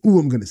expectations of,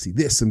 I'm going to see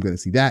this, I'm going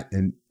to see that.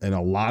 And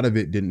a lot of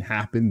it didn't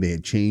happen. They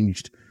had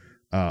changed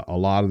a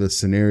lot of the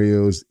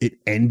scenarios. It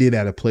ended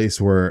at a place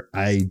where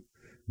I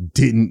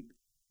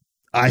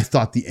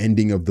thought the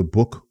ending of the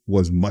book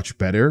was much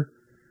better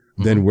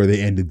than where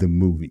they ended the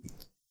movie.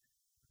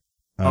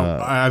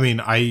 I mean,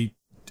 I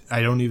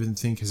don't even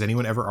think, has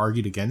anyone ever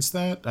argued against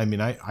that? I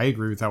mean, I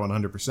agree with that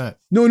 100%.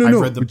 No.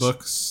 I've read the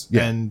books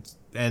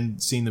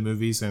and seen the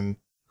movies, and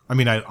I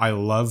mean, I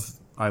love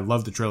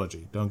the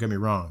trilogy. Don't get me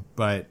wrong,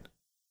 but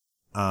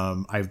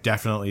I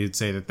definitely would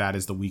say that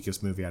is the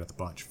weakest movie out of the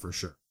bunch for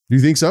sure. Do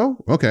you think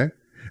so? Okay.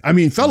 I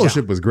mean,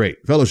 Fellowship was great.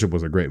 Fellowship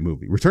was a great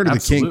movie. Return of the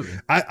King.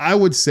 I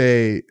would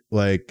say,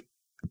 like,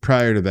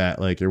 prior to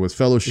that, like it was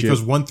Fellowship, It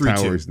goes 1, 3,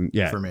 Towers, 2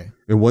 yeah, for me.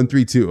 and 1,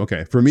 3, 2.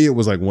 Okay, for me it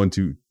was like 1,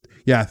 2.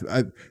 Yeah,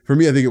 for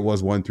me I think it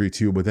was 1, 3,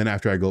 2. But then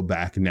after I go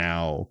back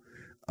now,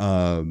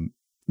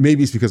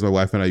 maybe it's because my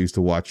wife and I used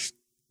to watch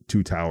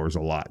Two Towers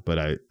a lot,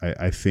 but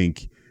I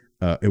think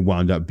it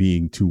wound up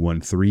being 2,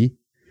 1, 3.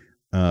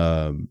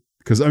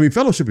 Because I mean,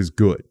 Fellowship is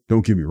good.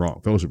 Don't get me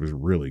wrong, Fellowship is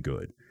really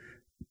good,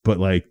 but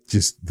like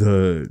just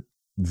the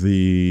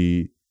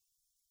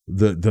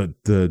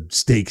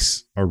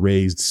stakes are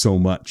raised so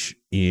much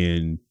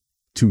in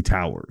Two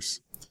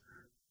Towers.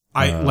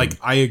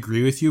 I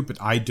agree with you,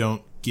 but I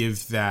don't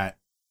give that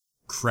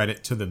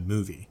credit to the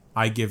movie.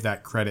 I give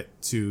that credit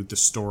to the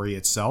story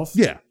itself.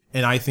 Yeah.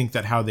 And I think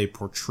that how they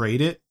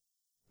portrayed it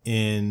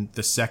in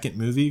the second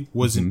movie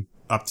wasn't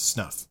up to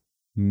snuff.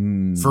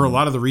 For a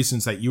lot of the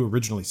reasons that you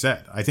originally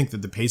said. I think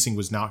that the pacing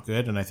was not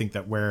good, and I think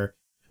that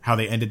how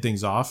they ended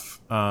things off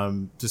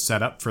to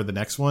set up for the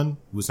next one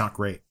was not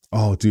great.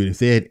 Oh, dude, if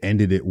they had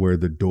ended it where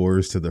the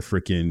doors to the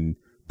freaking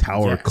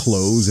tower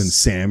close and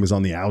Sam is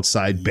on the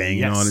outside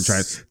banging on and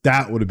trying,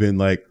 that would have been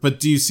like. But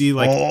do you see,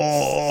 like,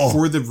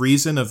 for the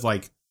reason of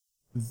like,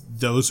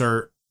 those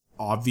are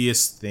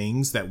obvious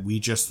things that we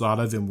just thought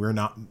of and we're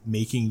not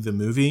making the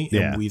movie,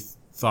 and we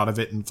thought of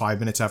it in 5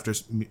 minutes after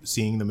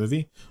seeing the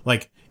movie.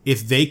 Like,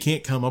 if they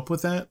can't come up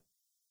with that,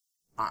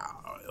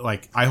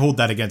 I hold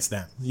that against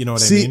them. You know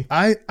what I mean?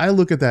 I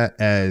look at that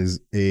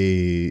as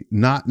a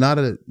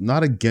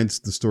not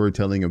against the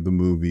storytelling of the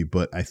movie,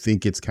 but I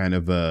think it's kind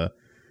of a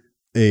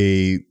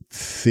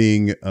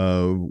thing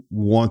of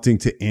wanting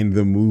to end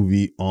the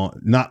movie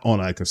not on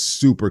like a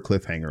super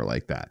cliffhanger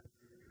like that.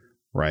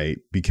 Right?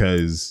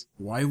 Because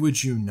why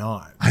would you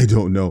not? I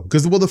don't know.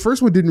 Because the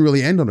first one didn't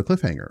really end on a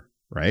cliffhanger,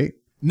 right?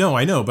 No,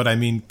 I know, but I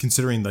mean,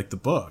 considering like the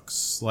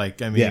books,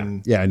 like, I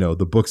mean, yeah, I know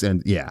the books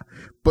end,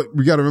 but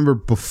we got to remember,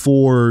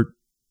 before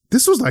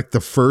this was like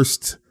the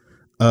first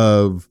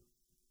of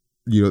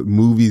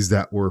movies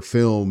that were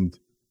filmed.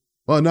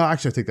 Well, no,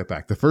 actually, I take that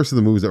back. The first of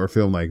the movies that were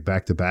filmed like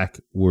back to back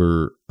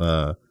were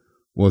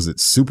was it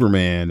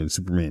Superman and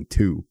Superman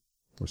 2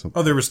 or something?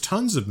 Oh, there was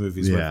tons of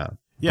movies. Yeah.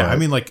 Yeah, I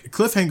mean, like,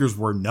 cliffhangers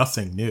were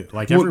nothing new.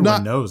 Like,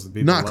 everyone knows that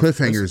people not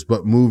cliffhangers,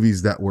 but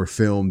movies that were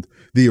filmed.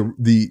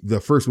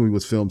 The first movie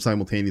was filmed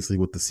simultaneously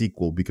with the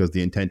sequel because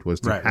the intent was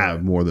to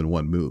have more than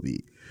one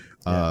movie.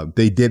 Yeah.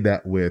 They did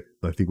that with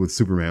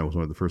Superman was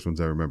one of the first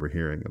ones I remember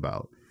hearing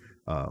about.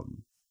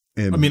 And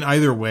I mean,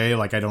 either way,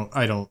 like, I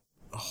don't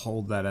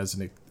hold that as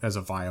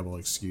a viable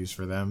excuse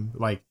for them.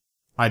 Like,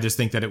 I just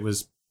think that it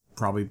was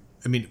probably.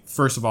 I mean,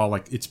 first of all,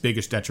 like, its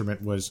biggest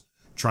detriment was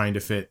trying to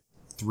fit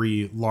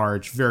 3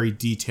 large, very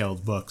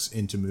detailed books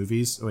into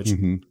movies, which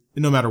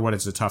no matter what,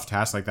 it's a tough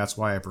task. Like, that's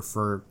why I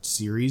prefer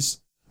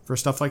series for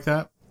stuff like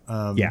that.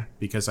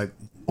 Because I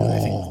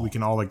think we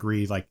can all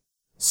agree, like,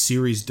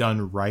 series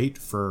done right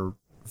for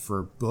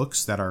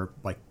books that are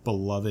like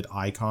beloved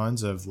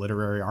icons of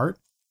literary art,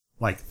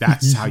 like,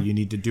 that's how you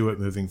need to do it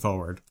moving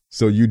forward.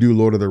 So you do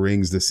Lord of the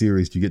Rings, the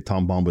series, you get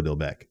Tom Bombadil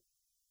back.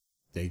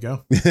 There you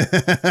go.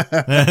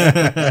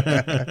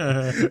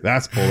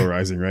 That's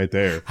polarizing right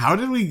there. How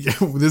did we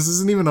this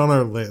isn't even on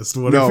our list.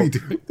 What did we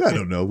do? I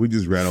don't know. We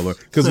just ran all over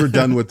because we're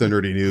done with the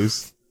nerdy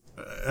news.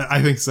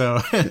 I think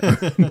so.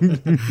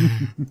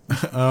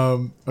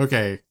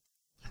 Okay.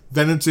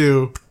 Venom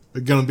 2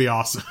 gonna be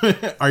awesome.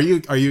 Are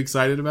you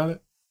excited about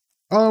it?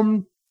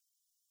 I'm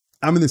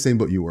in the same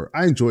boat you were.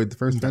 I enjoyed the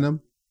first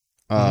Venom.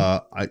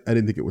 I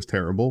didn't think it was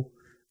terrible.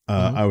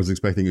 I was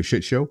expecting a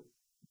shit show.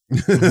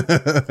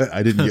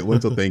 I didn't get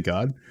one, so thank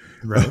God.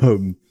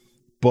 Right.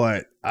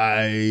 But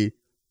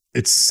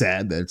it's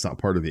sad that it's not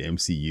part of the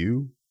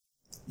MCU.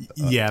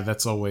 Yeah,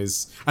 that's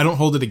always. I don't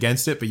hold it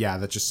against it, but yeah,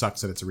 that just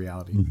sucks that it's a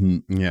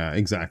reality. Yeah,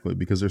 exactly.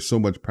 Because there's so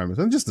much premise,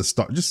 and just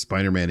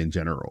Spider-Man in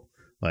general,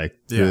 like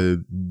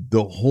the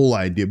whole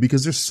idea.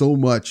 Because there's so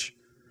much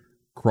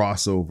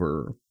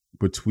crossover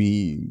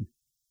between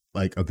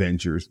like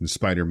Avengers and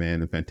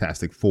Spider-Man and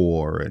Fantastic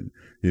Four, and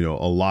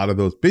a lot of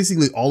those,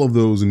 basically all of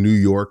those New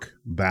York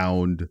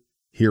bound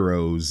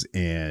heroes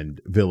and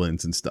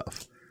villains and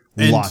stuff.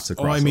 And, lots of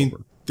crossover. I mean,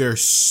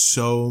 there's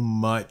so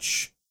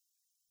much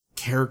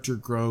character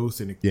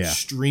growth and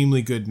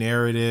extremely good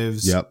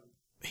narratives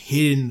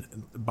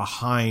hidden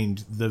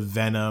behind the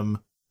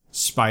Venom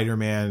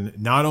Spider-Man,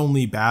 not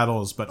only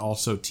battles but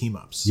also team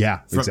ups.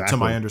 Yeah, exactly. To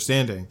my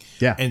understanding.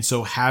 Yeah. And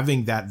so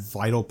having that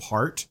vital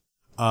part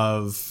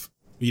of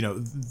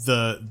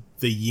the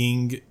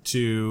yin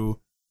to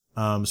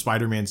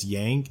Spider-Man's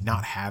yang,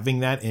 not having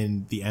that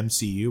in the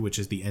MCU, which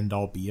is the end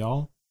all be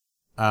all,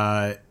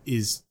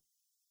 is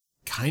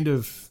kind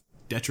of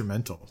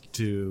detrimental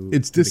to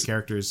the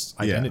character's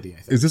identity. I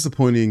think it's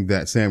disappointing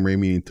that Sam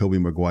Raimi and Tobey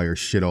Maguire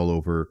shit all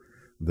over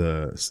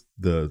the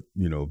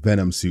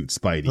Venom suit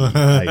Spidey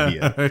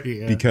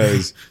idea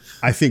because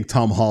I think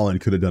Tom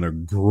Holland could have done a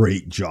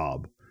great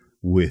job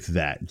with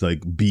that,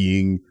 like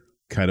being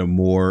kind of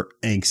more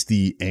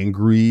angsty,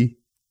 angry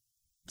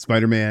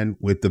Spider-Man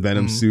with the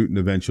Venom suit, and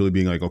eventually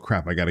being like, oh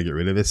crap, I got to get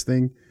rid of this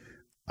thing.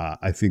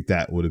 I think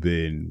that would have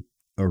been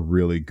a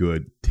really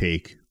good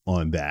take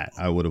on that.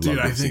 I would have loved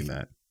to have seen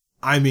that.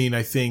 I mean,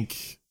 I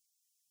think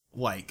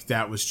like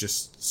that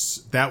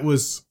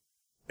was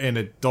an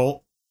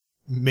adult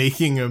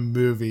making a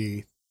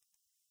movie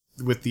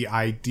with the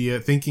idea,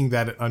 thinking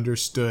that it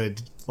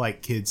understood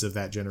like kids of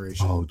that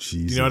generation. Oh,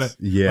 Jesus. You know what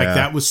Yeah. Like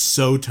that was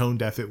so tone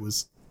deaf. It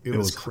was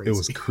crazy. It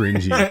was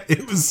cringy.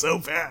 It was so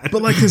bad.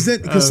 But like, because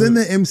then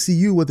the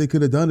MCU, what they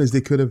could have done is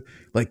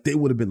they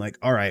would have been like,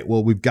 all right,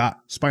 well, we've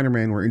got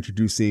Spider-Man. We're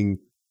introducing,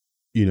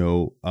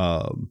 Venom,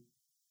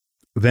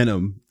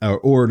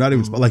 or not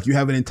even like you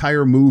have an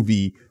entire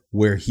movie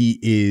where he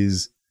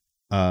is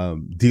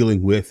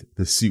dealing with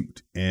the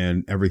suit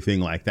and everything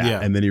like that. Yeah.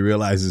 And then he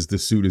realizes the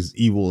suit is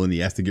evil and he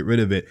has to get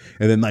rid of it.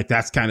 And then like,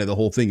 that's kind of the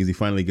whole thing is he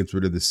finally gets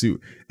rid of the suit.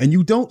 And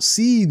you don't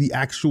see the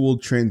actual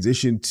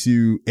transition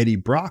to Eddie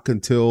Brock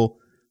until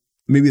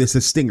maybe it's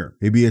a stinger.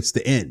 Maybe it's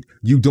the end.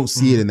 You don't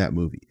see it in that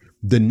movie.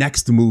 The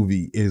next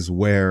movie is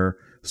where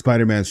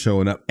Spider-Man's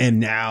showing up and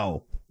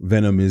now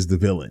Venom is the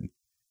villain.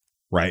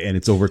 Right. And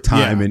it's over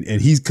time. And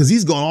he's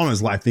gone on in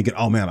his life thinking,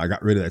 oh, man, I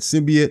got rid of that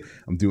symbiote.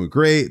 I'm doing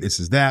great. This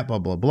is that, blah,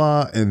 blah,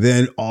 blah. And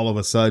then all of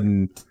a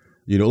sudden,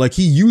 like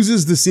he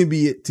uses the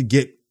symbiote to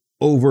get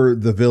over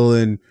the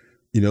villain.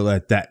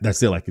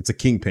 That's it. Like it's a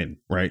Kingpin,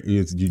 right?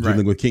 You're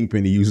dealing with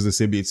Kingpin. He uses the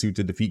symbiote suit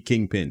to defeat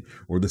Kingpin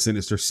or the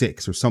Sinister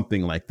Six or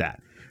something like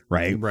that.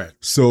 Right. Right.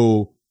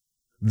 So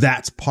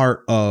that's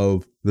part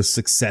of the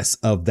success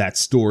of that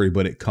story,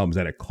 but it comes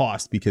at a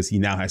cost because he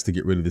now has to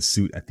get rid of the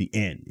suit at the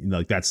end.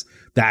 Like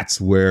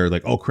that's where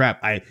like, oh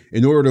crap,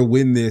 in order to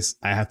win this,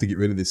 I have to get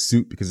rid of this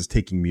suit because it's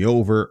taking me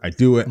over. I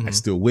do it. I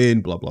still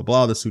win, blah, blah,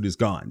 blah. The suit is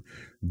gone.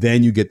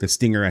 Then you get the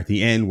stinger at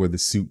the end where the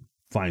suit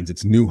finds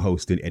its new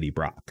host in Eddie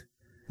Brock.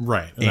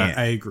 Right. And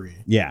I agree.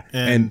 Yeah.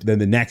 And then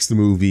the next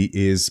movie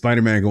is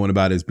Spider-Man going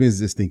about his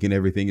business, thinking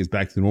everything is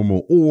back to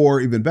normal, or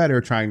even better,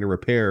 trying to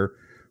repair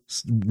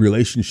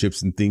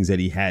relationships and things that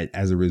he had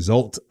as a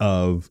result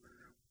of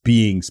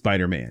being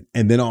Spider-Man.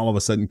 And then all of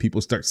a sudden people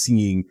start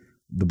seeing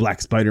the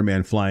black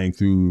Spider-Man flying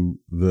through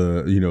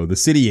the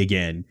city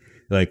again.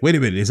 Like, wait a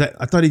minute,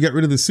 I thought he got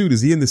rid of the suit.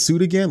 Is he in the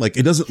suit again? Like,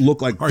 it doesn't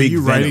look like Are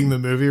you writing the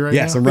movie right now?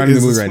 Yes, I'm writing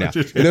the movie right now.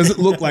 It doesn't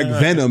look like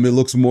Venom. It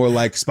looks more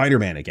like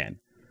Spider-Man again.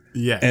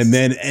 Yes.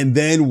 And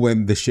then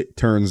when the shit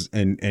turns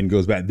and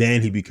goes back,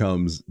 then he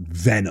becomes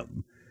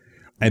Venom.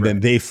 And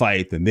then they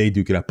fight, then they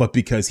duke it up. But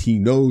because he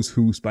knows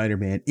who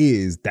Spider-Man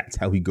is, that's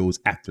how he goes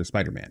after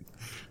Spider-Man.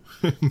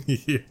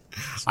 Yeah.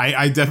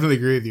 I definitely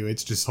agree with you.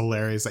 It's just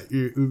hilarious that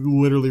you're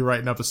literally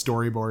writing up a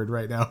storyboard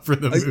right now for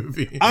the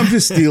movie. I'm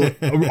just stealing.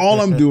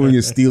 All I'm doing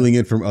is stealing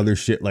it from other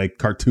shit like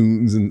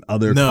cartoons and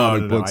other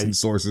comic books and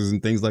sources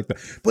and things like that.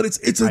 But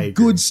it's a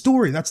good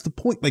story. That's the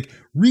point. Like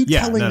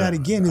retelling that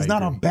again is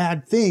not a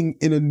bad thing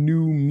in a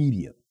new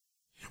medium.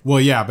 Well,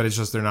 yeah, but it's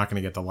just they're not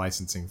going to get the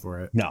licensing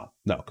for it. No,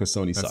 because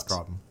Sony sucks. That's the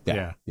problem.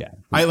 Yeah.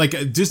 I like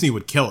Disney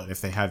would kill it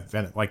if they had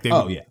Venom. Like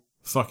they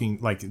fucking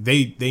like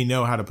they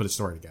know how to put a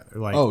story together.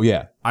 Like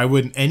I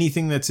wouldn't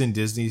anything that's in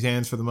Disney's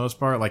hands for the most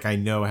part. Like I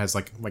know has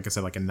like I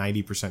said like a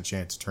 90%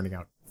 chance of turning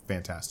out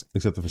fantastic.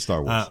 Except for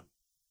Star Wars.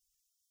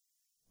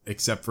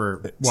 Except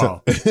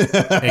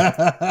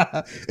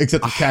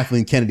if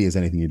Kathleen Kennedy has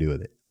anything to do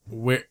with it.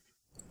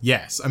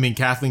 Yes, I mean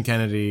Kathleen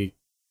Kennedy.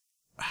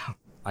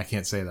 I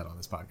can't say that on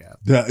this podcast.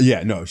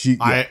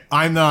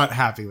 I'm not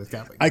happy with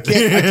Kathleen. I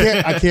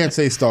can't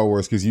say Star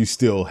Wars because you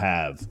still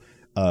have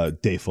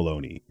Dave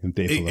Filoni. And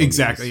Dave Filoni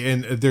exactly,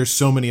 and there's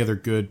so many other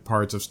good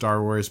parts of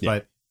Star Wars,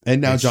 but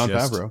and now Jon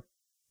Favreau.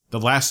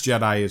 The Last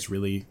Jedi is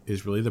really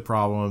the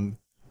problem.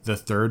 The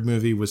third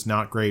movie was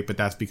not great, but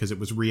that's because it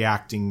was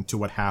reacting to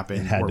what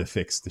happened. It had to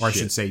fix the shit. Or I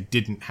should say,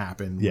 didn't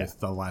happen with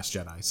The Last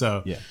Jedi.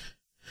 So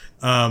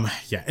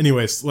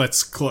anyways,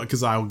 let's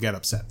because I will get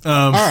upset.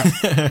 All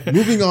right,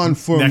 moving on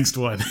from next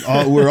one.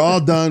 We're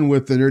all done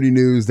with the nerdy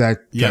news that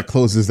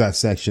closes that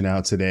section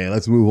out today.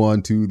 Let's move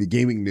on to the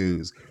gaming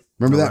news.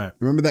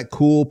 Remember that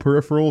cool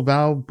peripheral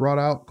Valve brought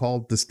out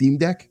called the Steam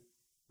Deck?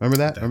 Remember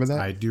that?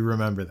 I do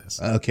remember this.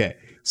 Okay.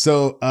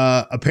 So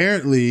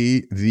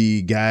apparently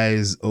the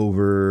guys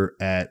over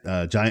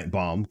at Giant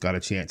Bomb got a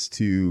chance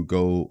to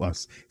go.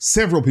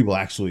 Several people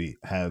actually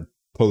have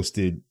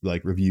posted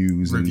like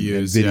reviews and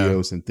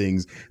videos and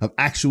things of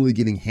actually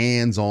getting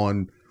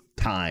hands-on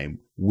time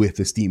with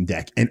the Steam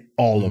Deck, and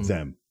all of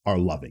them are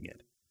loving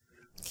it.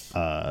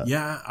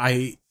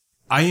 I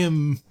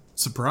am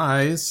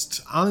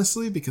surprised,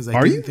 honestly, because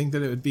I didn't think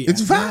that it would be.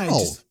 It's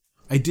Valve.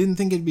 I didn't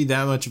think it'd be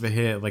that much of a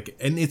hit. Like,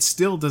 and it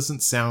still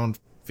doesn't sound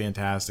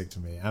fantastic to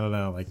me. I don't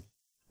know. Like,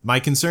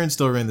 my concerns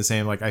still remain the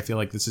same. Like, I feel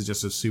like this is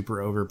just a super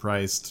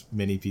overpriced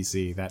mini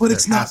PC. But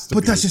it's not.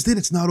 But that's just it.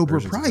 It's not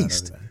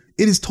overpriced.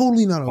 It is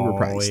totally not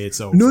overpriced.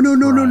 It's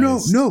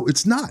overpriced. No,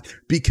 it's not.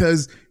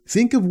 Because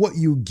think of what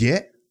you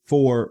get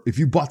for if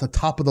you bought the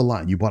top of the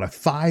line. You bought a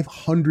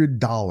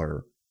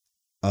 $500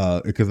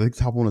 Because I think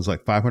the top one is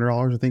like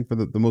 $500, I think, for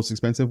the most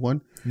expensive one.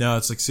 No,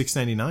 it's like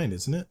 $699,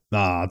 isn't it?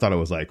 Nah, I thought it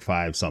was like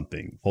 5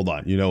 something. Hold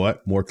on. You know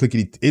what? More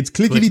clickety. It's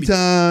clickety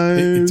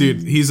time.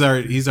 Dude, he's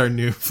our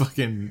new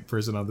fucking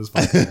person on this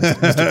podcast.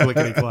 Mr.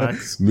 Clickety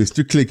Clacks.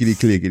 Mr. Clickety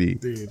Clickety.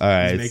 Dude, all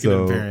right. he's making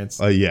an appearance.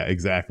 Yeah,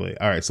 exactly.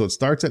 All right. So it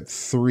starts at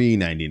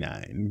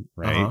 $3.99,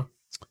 right? Uh-huh.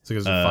 So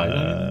it's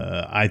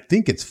 $5.99? I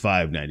think it's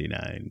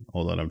 $5.99.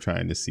 Hold on. I'm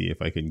trying to see if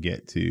I can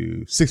get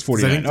to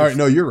 $6.49. All right.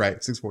 No, you're right.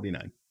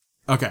 $6.49.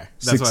 Okay,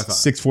 that's what I thought.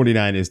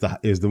 $6.49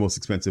 is the most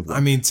expensive one. I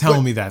mean,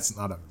 tell me that's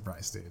not a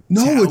price, dude.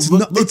 No, it's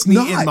not. Look It's me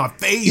not. in my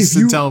face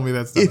and tell me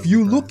that's not. If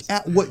you look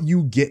at what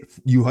you get,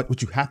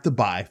 what you have to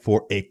buy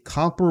for a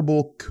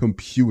comparable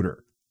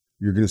computer,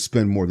 you're going to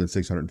spend more than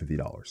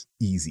 $650,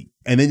 easy,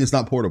 and then it's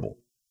not portable.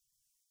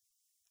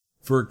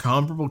 For a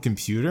comparable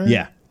computer,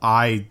 yeah,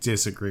 I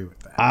disagree with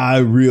that. I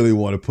really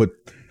want to put.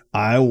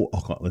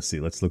 Let's see.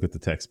 Let's look at the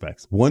tech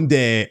specs. One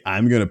day,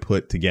 I'm going to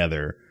put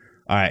together.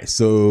 All right,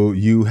 so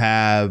you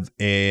have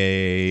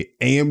a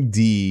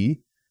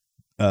AMD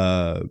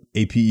APU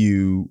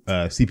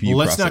CPU. Well,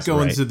 let's not go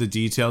right? into the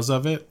details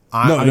of it.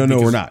 No,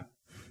 we're not.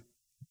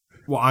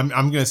 Well, I'm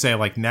going to say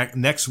like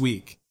next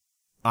week,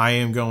 I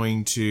am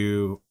going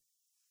to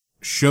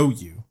show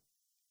you.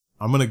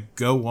 I'm going to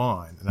go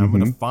on and I'm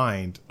going to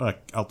find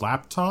a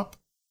laptop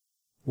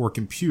or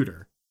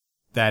computer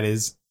that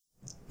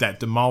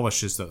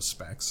demolishes those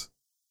specs,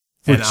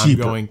 and I'm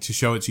going to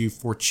show it to you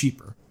for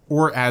cheaper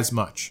or as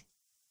much.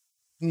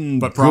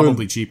 But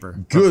probably cheaper.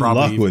 Good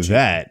luck with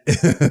that.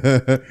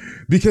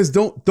 Because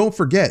don't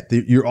forget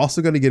that you're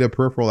also going to get a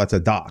peripheral that's a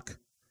dock,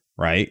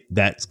 right?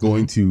 That's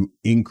going to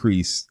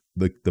increase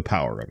the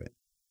power of it.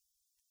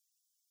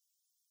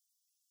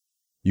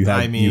 You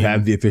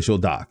have the official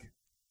dock.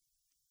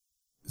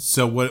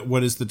 So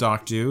what does the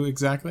dock do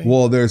exactly?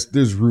 Well,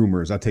 there's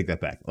rumors. I take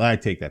that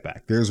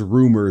back. There's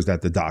rumors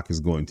that the dock is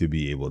going to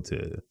be able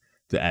to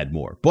add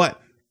more, but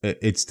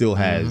it still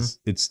has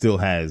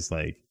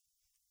like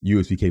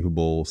USB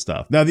capable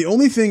stuff. Now, the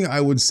only thing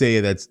I would say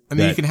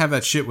you can have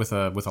that shit with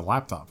a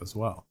laptop as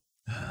well.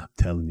 I'm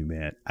telling you,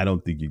 man, I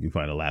don't think you can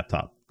find a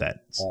laptop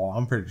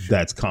I'm pretty sure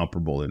that's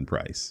comparable in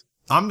price.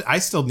 I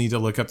still need to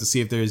look up to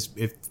see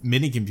if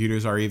mini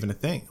computers are even a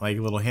thing, like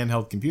little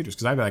handheld computers,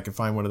 because I bet I could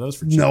find one of those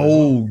for cheap.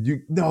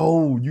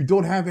 You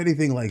don't have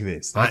anything like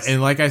this.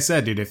 And like I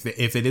said, dude, if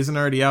it isn't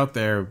already out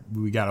there,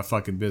 we got a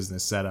fucking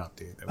business set up,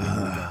 dude.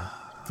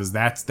 Because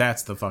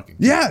that's the fucking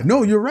key. Yeah,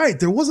 no, you're right.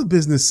 There was a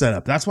business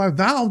setup. That's why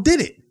Valve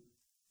did it.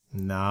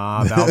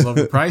 Nah, Valve's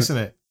overpricing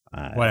it.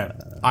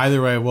 Whatever.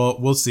 Either way,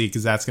 we'll see,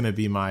 because that's going to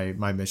be my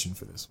mission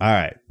for this. All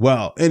right.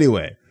 Well,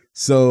 anyway,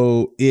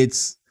 so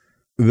it's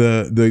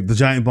the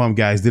Giant Bomb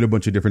guys did a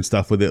bunch of different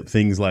stuff with it.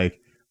 Things like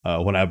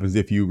what happens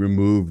if you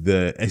remove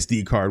the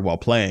SD card while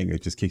playing?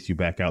 It just kicks you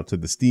back out to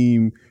the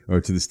Steam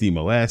or to the Steam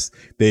OS.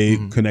 They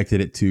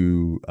connected it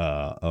to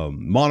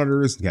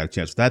monitors and got a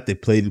chance with that. They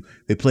played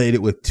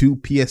it with 2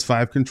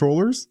 PS5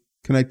 controllers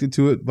connected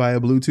to it via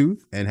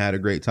Bluetooth and had a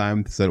great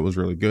time. They said it was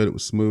really good. It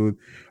was smooth.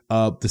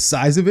 The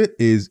size of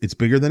it's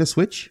bigger than a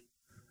Switch,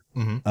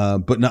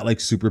 but not like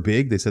super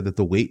big. They said that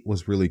the weight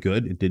was really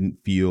good. It didn't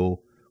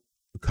feel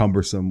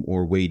cumbersome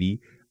or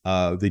weighty.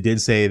 They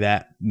did say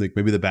that like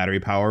maybe the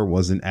battery power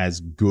wasn't as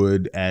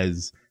good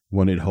as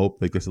one had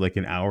hoped. Like this, like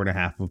an hour and a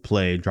half of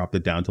play dropped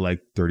it down to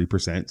like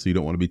 30%. So you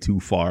don't want to be too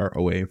far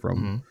away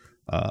from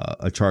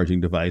a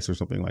charging device or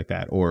something like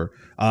that. Or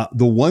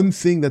the one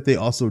thing that they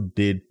also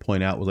did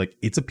point out was like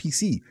it's a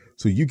PC,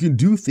 so you can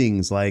do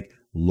things like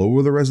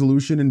lower the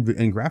resolution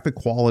and graphic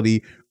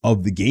quality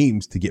of the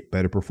games to get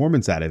better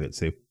performance out of it.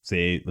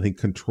 Say I think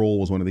Control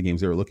was one of the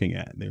games they were looking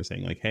at, and they were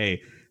saying like,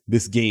 hey,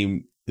 this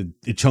game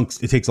it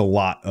takes a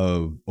lot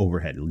of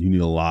overhead. You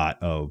need a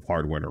lot of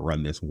hardware to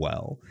run this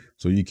well,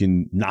 so you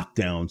can knock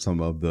down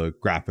some of the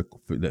graphic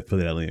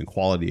fidelity and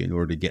quality in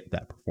order to get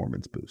that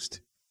performance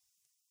boost.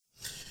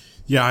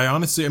 Yeah,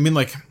 I mean,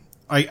 like,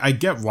 I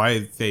get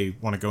why they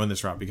want to go in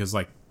this route, because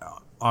like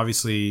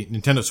obviously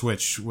Nintendo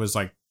Switch was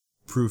like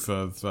proof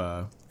of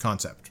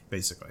concept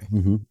basically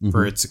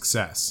for its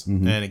success,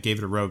 and it gave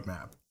it a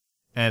roadmap,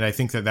 and I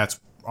think that's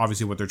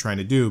obviously what they're trying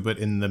to do, but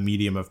in the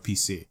medium of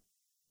PC.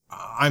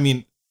 I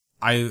mean,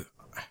 I'm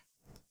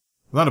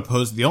not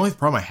opposed. The only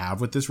problem I have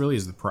with this really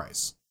is the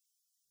price.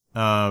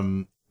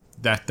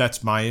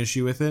 That's my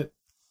issue with it.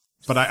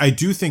 But I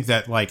do think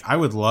that like I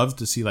would love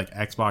to see like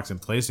Xbox and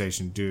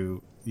PlayStation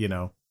do,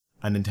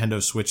 a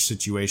Nintendo Switch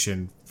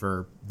situation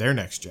for their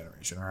next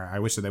generation. Or I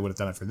wish that they would have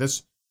done it for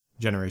this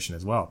generation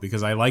as well,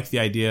 because I like the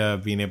idea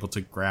of being able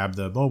to grab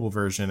the mobile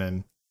version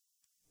and,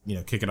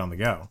 kick it on the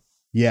go.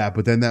 Yeah,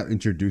 but then that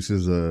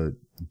introduces a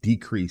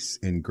decrease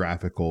in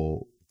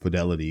graphical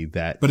fidelity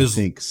that I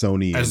think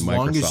Sony and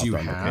Microsoft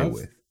aren't okay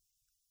with.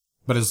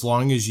 But as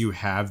long as you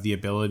have the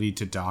ability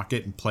to dock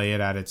it and play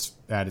it at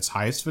its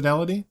highest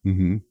fidelity,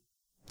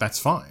 that's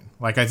fine.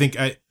 Like I think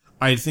that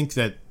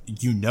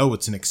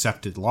it's an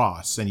accepted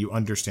loss and you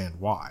understand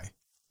why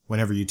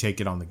whenever you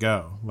take it on the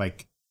go.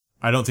 Like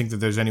I don't think that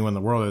there's anyone in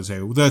the world that would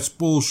say, well, that's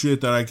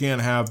bullshit that I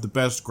can't have the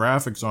best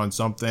graphics on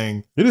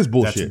something. It is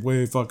bullshit. That's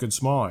way fucking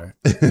smaller.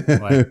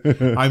 Like,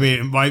 I mean,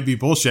 it might be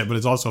bullshit, but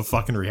it's also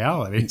fucking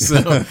reality.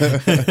 So. No,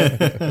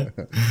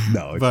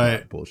 it's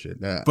not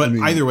bullshit. Nah, but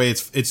either way,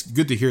 it's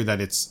good to hear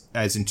that it's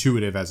as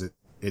intuitive as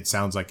it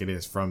sounds like it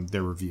is from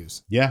their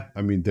reviews. Yeah,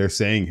 I mean, they're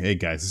saying, hey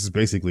guys, this is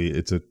basically,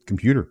 it's a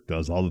computer,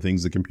 does all the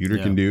things the computer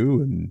can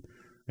do,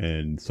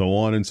 and so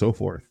on and so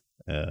forth.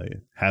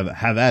 Have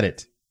at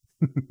it.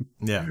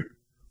 Yeah,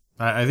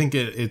 I think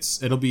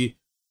it'll be.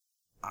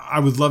 I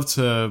would love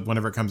to,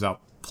 whenever it comes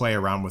out, play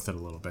around with it a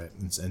little bit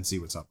and see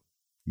what's up.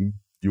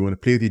 You want to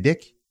play with your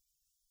dick?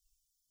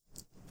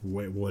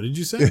 Wait, what did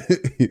you say?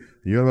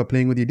 You're about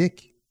playing with your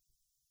dick.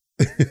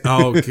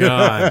 Oh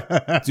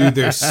god, dude!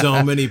 There's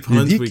so many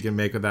puns we can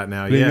make with that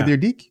now. Playing with your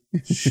dick?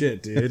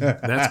 Shit, dude,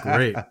 that's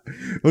great.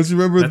 Don't you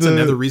remember that's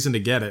another reason to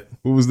get it.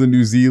 What was the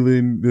New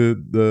Zealand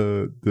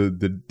the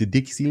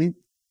dick sealant?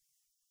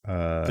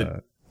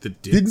 The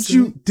dick didn't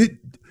sealant? you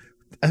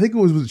I think it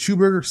was with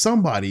Schubert.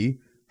 Somebody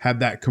had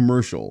that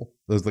commercial.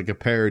 It was like a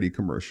parody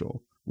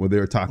commercial where they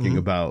were talking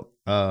about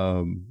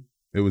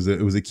it was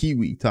a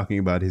Kiwi talking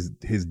about his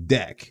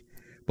deck.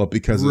 But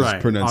because his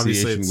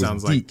pronunciation was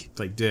sounds deek.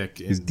 like dick.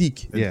 His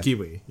deek. Yeah.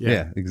 Kiwi.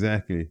 Yeah,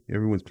 exactly.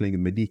 Everyone's playing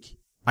with my deek.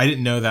 I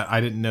didn't know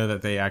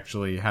that they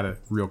actually had a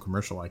real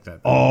commercial like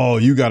that. Oh,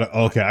 you gotta.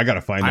 Okay, I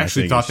gotta find. I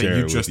actually thought that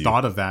you just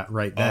thought of that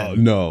right then.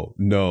 Oh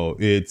no,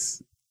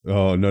 it's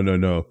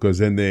no. Because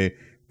then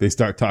they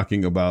start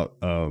talking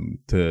about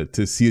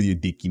to seal your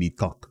dick you need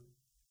cock.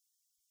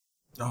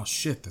 Oh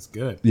shit, that's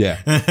good. Yeah.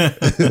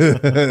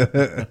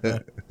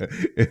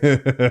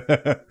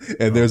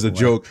 And there's a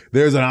joke.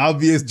 There's an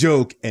obvious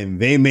joke, and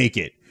they make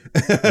it.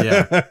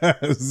 Yeah.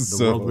 The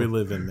world we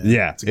live in, man.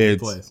 Yeah. It's a good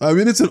place. I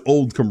mean, it's an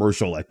old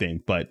commercial, I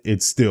think, but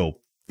it's still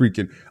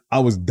freaking. I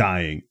was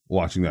dying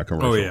watching that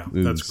commercial. Oh yeah,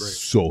 that's great.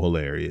 So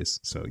hilarious.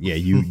 So yeah,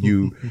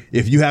 you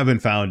if you haven't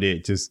found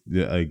it, just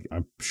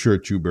I'm sure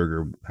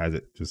Chewburger has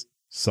it just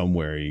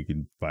somewhere you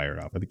can fire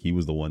it off. I think he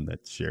was the one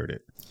that shared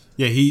it.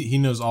 Yeah, he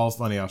knows all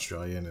funny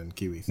Australian and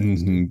Kiwi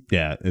things. Mm-hmm.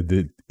 Yeah,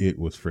 it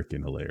was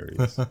freaking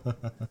hilarious.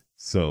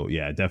 So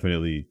yeah,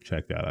 definitely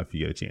check that out if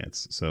you get a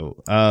chance.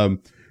 So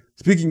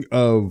speaking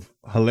of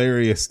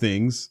hilarious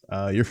things,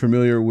 you're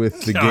familiar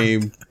with the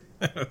game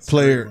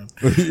player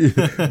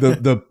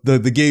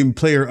the game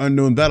Player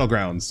Unknown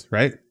Battlegrounds,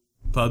 right?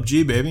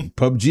 PUBG, baby.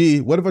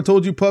 PUBG. What if I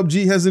told you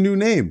PUBG has a new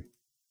name?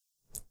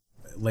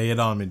 Lay it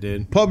on me,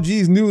 dude.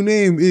 PUBG's new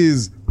name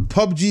is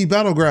PUBG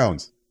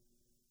Battlegrounds.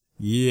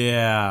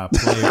 Yeah,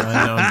 Player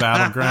Unknown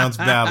Battlegrounds.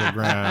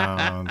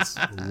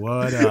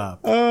 What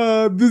up?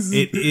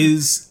 It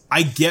is.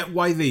 I get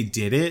why they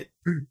did it,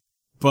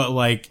 but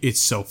like, it's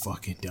so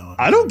fucking dumb.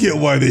 I don't get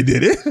why they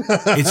did it.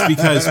 It's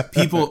because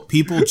people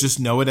just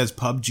know it as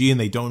PUBG and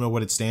they don't know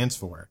what it stands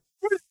for.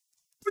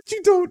 But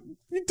you don't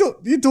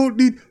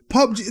need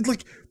PUBG. It's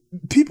like,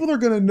 people are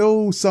going to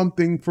know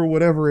something for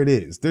whatever it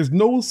is. There's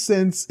no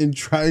sense in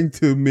trying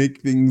to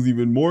make things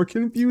even more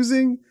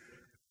confusing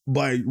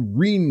by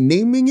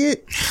renaming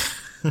it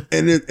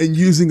and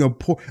using a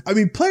poor. I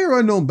mean, Player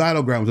Unknown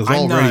Battlegrounds is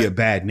already a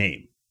bad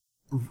name.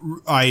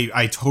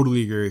 I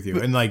totally agree with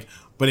you. And like,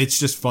 but it's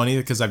just funny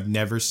because I've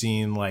never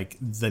seen like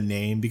the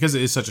name, because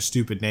it is such a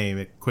stupid name.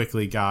 It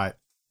quickly got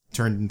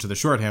turned into the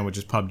shorthand, which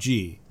is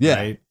PUBG. Yeah.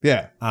 Right?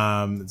 Yeah.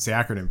 It's the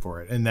acronym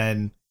for it. And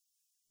then,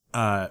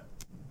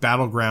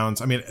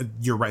 Battlegrounds. I mean,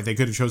 you're right. They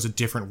could have chose a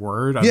different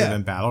word other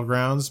than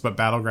Battlegrounds, but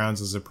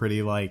Battlegrounds is a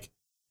pretty like,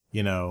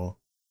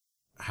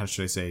 how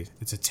should I say?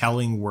 It's a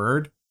telling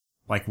word.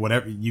 Like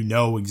whatever,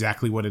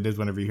 exactly what it is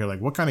whenever you hear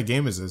like, what kind of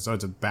game is this? Oh,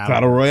 it's a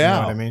battle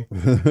royale. You know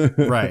what I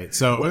mean? Right.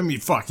 So I mean,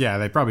 fuck yeah,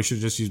 they probably should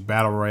just use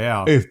battle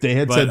royale. If they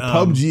had said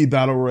PUBG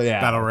battle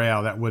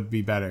royale, that would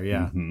be better.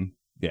 Yeah. Mm-hmm.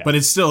 Yeah. But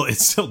it's still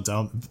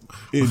dumb.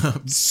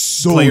 It's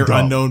so Player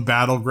dumb. Unknown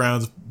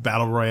Battlegrounds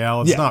battle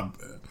royale. It's not.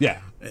 Yeah.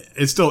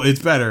 It's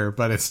better,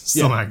 but it's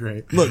still not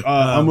great. Look,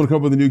 I'm going to come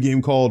up with a new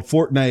game called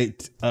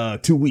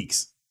Fortnite 2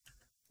 weeks.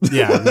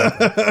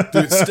 Yeah.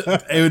 Dude,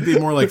 it would be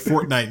more like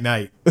Fortnite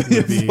Night.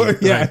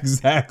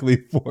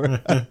 Exactly.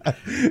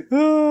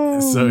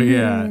 So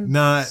yeah,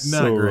 not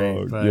so great.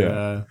 wrong. But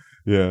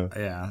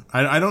yeah.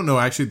 I don't know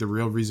actually the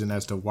real reason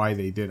as to why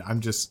they did. I'm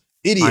just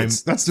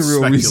idiots. That's the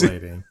real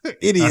reason.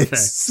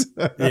 Idiots.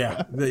 Okay.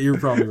 Yeah, you're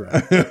probably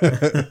right.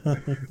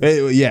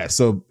 Anyway, yeah.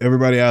 So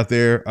everybody out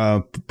there,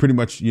 pretty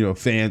much,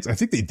 fans. I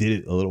think they did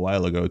it a little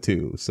while ago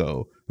too.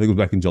 So I think it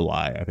was back in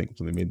July. I think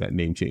when they made that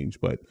name change.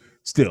 But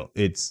still,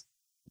 it's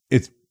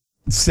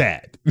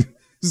sad,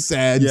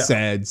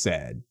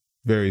 sad,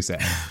 very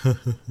sad.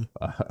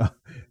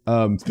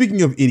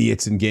 Speaking of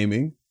idiots in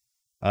gaming,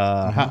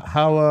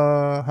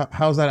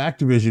 how's that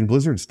Activision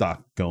Blizzard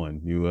stock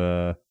going?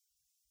 You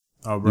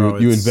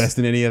you invest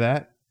in any of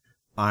that?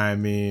 I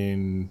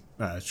mean,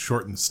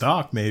 short in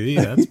stock, maybe.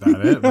 That's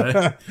about it.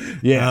 But,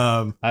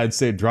 yeah, I'd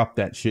say drop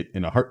that shit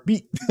in a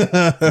heartbeat.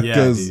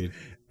 Because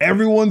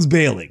everyone's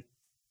bailing.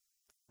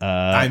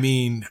 I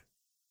mean,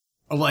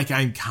 like,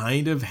 I'm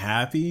kind of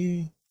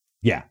happy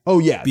Yeah. Oh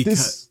yeah.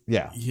 Because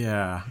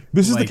Yeah.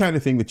 This is the kind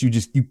of thing that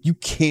you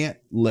can't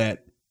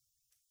let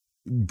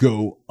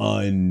go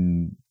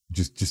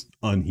just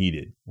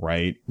unheeded,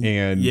 right?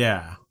 And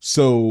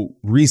so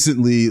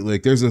recently,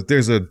 like there's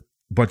a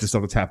bunch of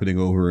stuff that's happening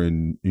over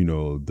in, you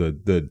know,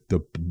 the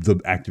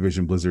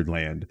Activision Blizzard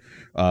land.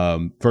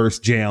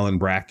 First, J. Allen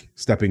Brack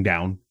stepping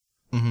down,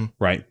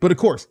 right? But of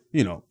course,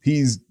 you know,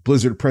 he's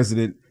Blizzard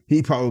president.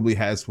 He probably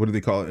has, what do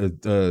they call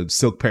it, a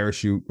silk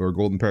parachute or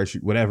golden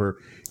parachute, whatever.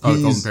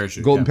 Golden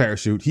parachute. Golden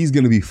parachute. He's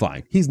going to be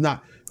fine. He's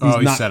not.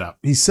 He's set up.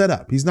 He's set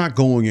up. He's not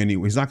going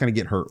anywhere. He's not going to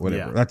get hurt.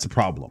 Whatever. Yeah. That's a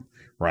problem,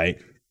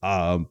 right?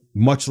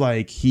 Much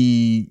like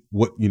his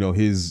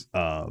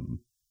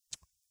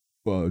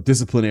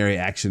disciplinary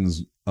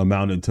actions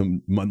amounted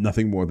to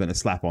nothing more than a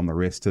slap on the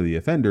wrist to the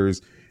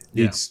offenders.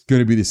 Yeah. It's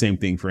going to be the same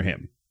thing for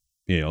him.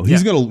 You know,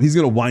 he's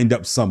gonna wind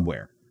up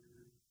somewhere.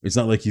 It's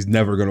not like he's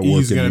never going to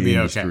work in the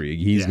industry.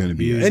 Okay. He's going to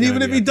be, and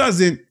even if he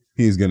doesn't,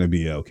 he's going to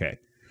be okay.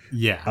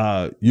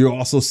 Yeah. You're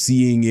also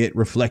seeing it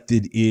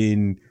reflected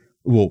in,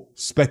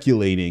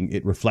 speculating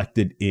it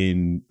reflected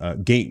in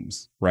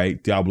games,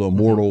 right? Diablo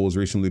Immortal was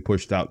recently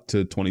pushed out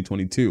to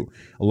 2022.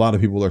 A lot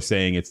of people are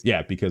saying it's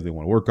because they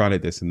want to work on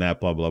it, this and that,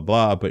 blah, blah,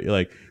 blah. But you're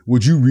like,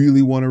 would you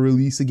really want to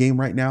release a game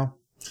right now?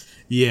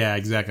 Yeah,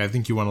 exactly. I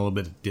think you want a little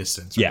bit of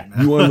distance. Right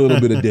now. You want a little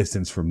bit of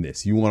distance from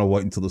this. You want to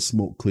wait until the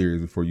smoke clears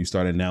before you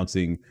start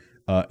announcing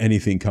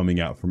anything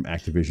coming out from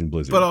Activision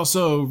Blizzard. But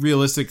also,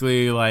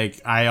 realistically, like,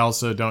 I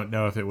also don't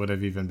know if it would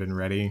have even been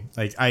ready.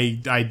 Like,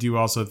 I do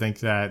also think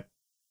that,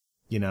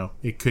 you know,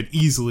 it could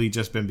easily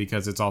just been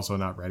because it's also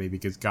not ready,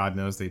 because God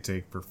knows they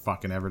take for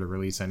fucking ever to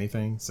release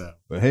anything. So,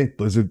 but hey,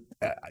 Blizzard,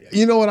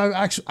 you know what?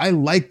 I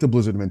like the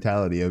Blizzard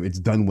mentality of it's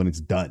done when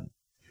it's done.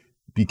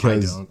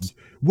 Because,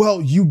 we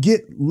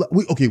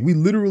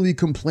literally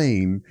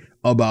complain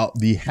about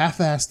the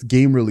half-assed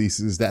game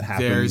releases that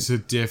happen. There's a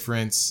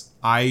difference.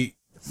 You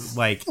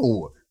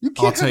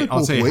can't have it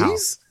both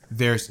ways?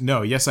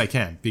 Yes, I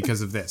can,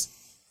 because of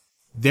this.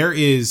 There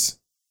is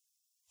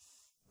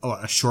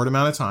a short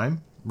amount of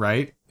time,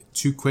 right?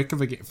 Too quick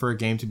for a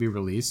game to be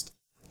released.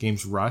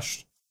 Game's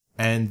rushed.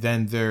 And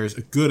then there's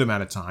a good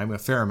amount of time, a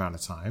fair amount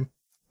of time.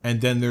 And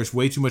then there's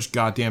way too much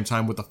goddamn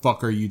time. What the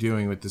fuck are you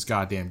doing with this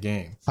goddamn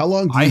game? How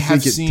long do you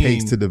think it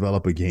takes to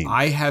develop a game?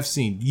 I have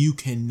seen. You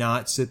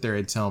cannot sit there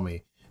and tell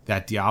me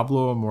that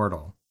Diablo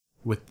Immortal,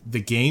 with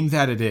the game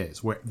that it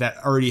is, that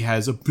already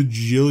has a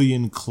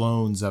bajillion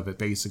clones of it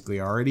basically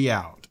already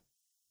out,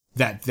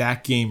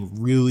 that game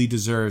really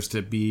deserves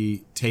to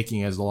be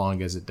taking as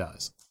long as it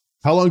does.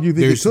 How long do you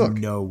think it took?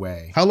 There's no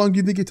way. How long do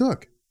you think it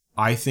took?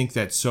 I think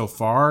that so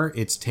far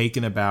it's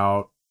taken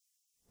about...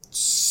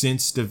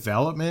 Since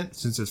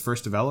its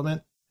first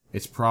development,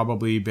 it's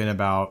probably been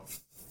about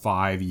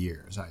 5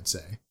 years, I'd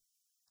say.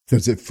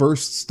 Since it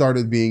first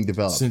started being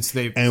developed.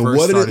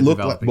 What did it look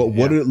like? But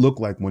what did it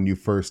look like when it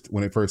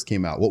first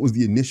came out? What was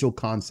the initial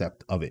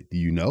concept of it? Do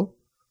you know?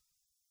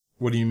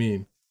 What do you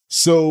mean?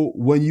 So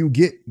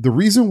the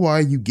reason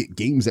why you get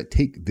games that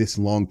take this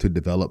long to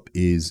develop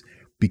is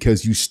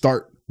because you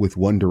start with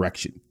one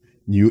direction.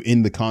 You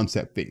in the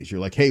concept phase. You're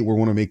like, hey, we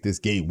want to make this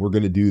game. We're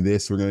going to do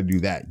this. We're going to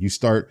do that. You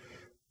start,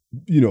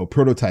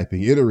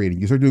 prototyping,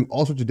 iterating, you start doing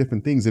all sorts of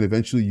different things. And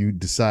eventually you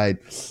decide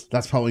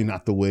that's probably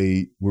not the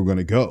way we're going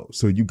to go.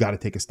 So you got to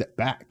take a step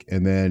back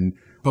and then.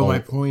 But my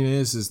point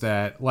is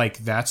that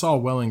that's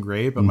all well and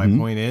great. But my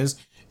point is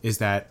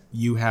that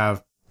you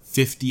have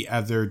 50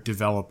 other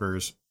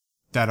developers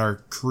that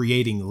are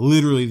creating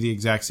literally the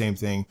exact same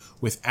thing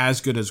with as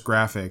good as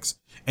graphics.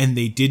 And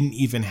they didn't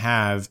even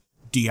have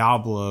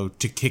Diablo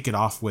to kick it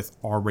off with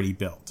already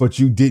built. But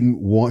you didn't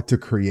want to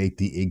create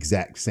the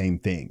exact same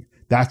thing.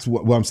 That's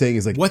what I'm saying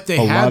is like what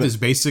they have is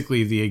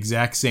basically the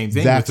exact same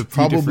thing. That's with a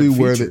few probably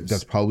where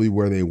that's probably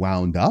where they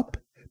wound up.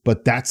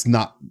 But that's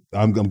not.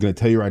 I'm going to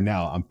tell you right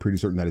now. I'm pretty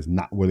certain that is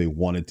not where they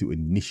wanted to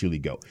initially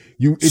go.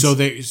 So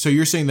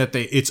you're saying that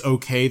it's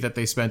okay that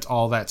they spent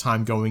all that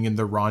time going in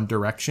the wrong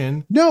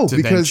direction? No, to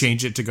then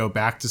change it to go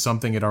back to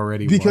something it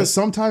already was. Because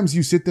sometimes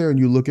you sit there and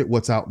you look at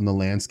what's out in the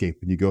landscape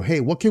and you go, "Hey,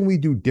 what can we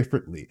do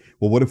differently?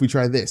 Well, what if we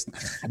try this?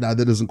 Nah,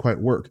 that doesn't quite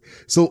work."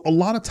 So a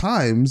lot of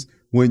times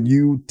when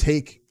you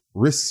take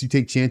risks, you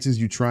take chances,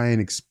 you try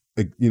and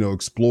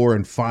explore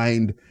and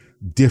find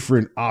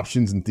different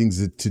options and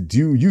things to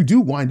do, you do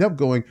wind up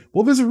going,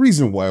 well, there's a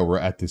reason why we're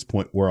at this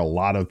point where a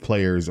lot of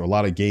players or a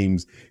lot of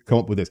games come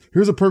up with this.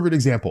 Here's a perfect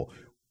example.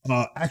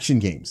 Action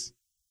games,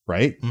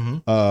 right?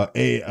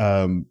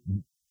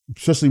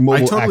 Especially mobile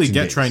action games. I totally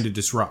get trying to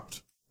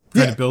disrupt,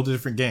 trying to build a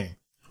different game.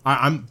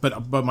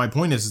 But my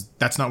point is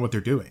that's not what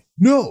they're doing.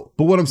 No,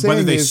 but what I'm saying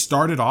whether they is,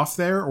 started off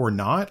there or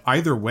not,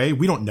 either way,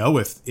 we don't know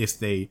if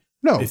they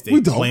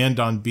planned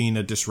on being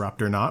a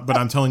disrupt or not. But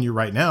I'm telling you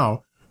right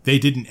now, they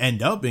didn't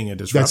end up being a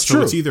disrupt. That's true.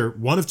 So it's either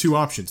one of two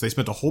options. They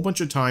spent a whole bunch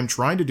of time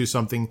trying to do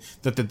something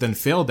that they then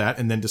failed at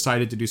and then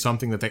decided to do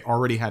something that they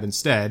already had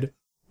instead.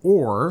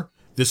 Or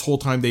this whole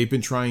time they've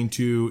been trying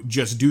to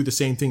just do the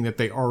same thing that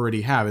they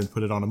already have and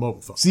put it on a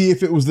mobile phone. See,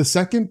 if it was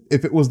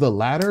the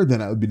latter,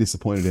 then I would be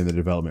disappointed in the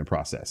development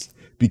process.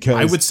 Because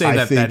I would say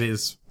that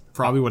is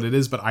probably what it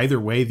is. But either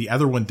way, the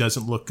other one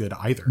doesn't look good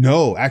either.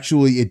 No,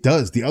 actually it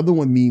does. The other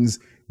one means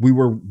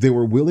they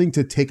were willing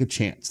to take a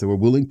chance. They were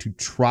willing to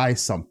try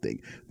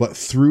something, but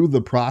through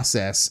the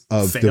process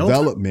of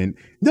development,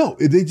 no,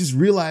 they just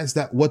realized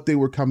that what they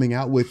were coming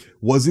out with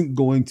wasn't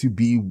going to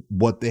be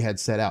what they had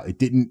set out. It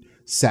didn't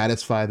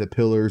satisfy the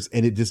pillars,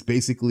 and it just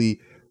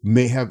basically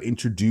may have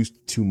introduced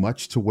too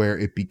much to where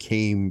it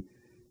became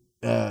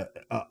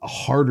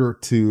harder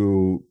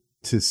to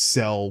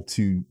sell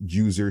to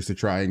users to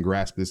try and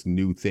grasp this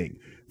new thing.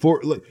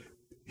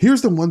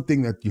 Here's the one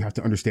thing that you have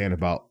to understand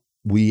about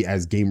we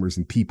as gamers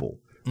and people.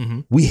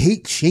 We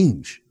hate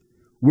change.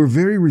 We're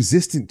very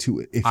resistant to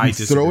it. If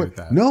you throw it,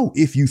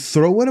 if you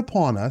throw it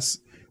upon us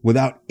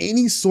without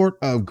any sort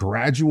of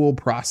gradual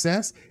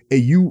process,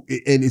 and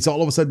it's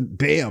all of a sudden,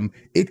 bam,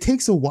 it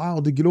takes a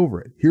while to get over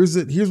it. Here's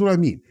what I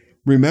mean.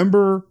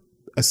 Remember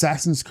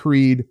Assassin's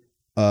Creed,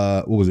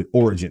 what was it?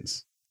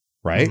 Origins,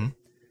 right?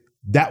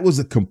 That was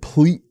a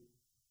complete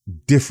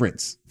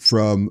difference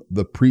from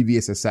the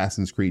previous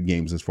Assassin's Creed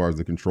games as far as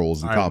the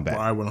controls and combat.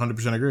 I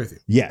 100% agree with you.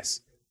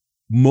 Yes.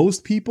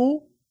 Most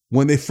people,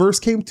 when they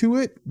first came to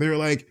it, they were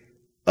like,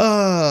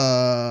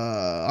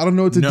 I don't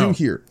know what to do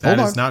here. That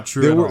is not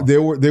true at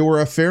all. There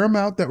were a fair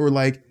amount that were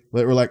like,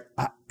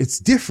 it's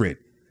different.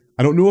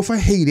 I don't know if I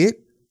hate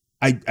it.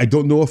 I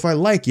don't know if I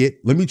like it.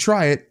 Let me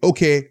try it.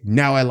 Okay,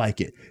 now I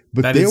like it.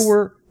 But that's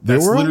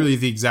literally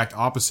the exact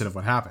opposite of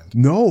what happened.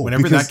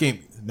 Whenever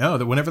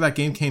that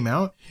game came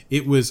out,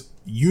 it was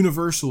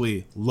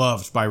universally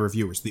loved by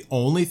reviewers. The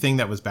only thing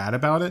that was bad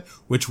about it,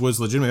 which was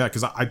legitimately that,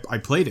 because I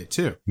played it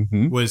too,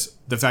 was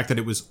the fact that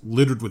it was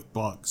littered with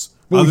bugs.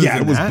 Well,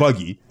 it was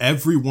buggy.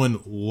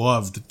 Everyone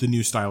loved the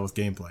new style of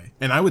gameplay.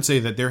 And I would say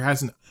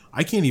that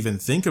I can't even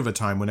think of a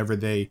time whenever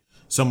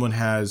someone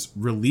has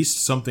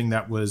released something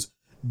that was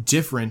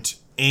different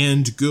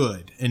and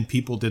good and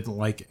people didn't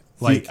like it.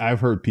 I've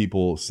heard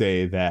people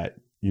say that,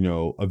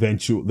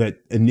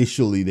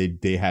 initially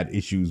they had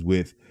issues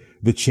with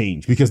the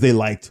change because they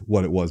liked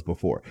what it was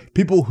before.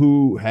 People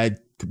who had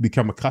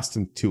become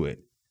accustomed to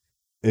it,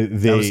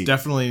 that was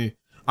definitely,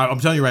 I'm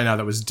telling you right now,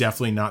 that was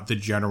definitely not the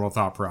general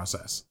thought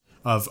process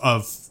of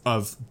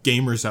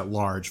gamers at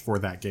large for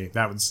that game.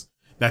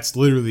 That's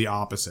literally the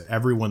opposite.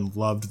 Everyone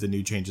loved the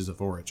new changes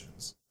of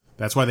Origins.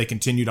 That's why they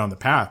continued on the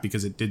path,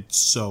 because it did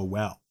so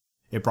well.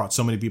 It brought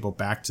so many people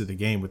back to the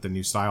game with the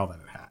new style that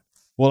it had.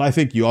 Well, I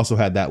think you also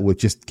had that with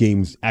just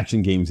games,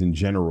 action games in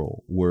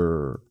general,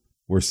 were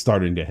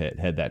starting to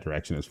head that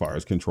direction as far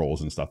as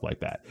controls and stuff like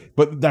that.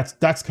 But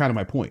that's kind of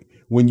my point.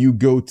 When you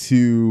go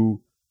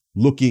to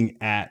looking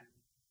at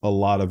a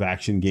lot of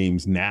action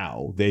games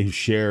now, they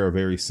share a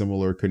very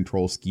similar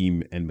control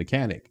scheme and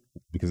mechanic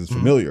because it's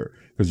familiar,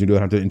 because you don't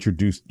have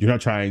to you're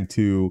not trying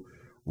to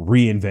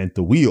reinvent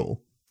the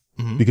wheel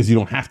because you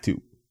don't have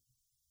to.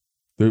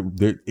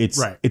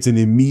 It's an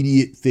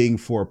immediate thing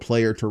for a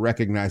player to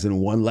recognize, and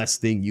one less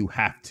thing you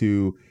have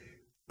to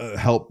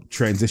help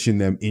transition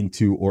them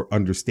into or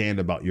understand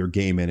about your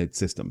game and its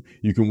system.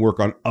 You can work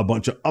on a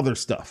bunch of other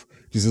stuff,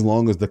 just as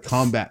long as the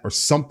combat or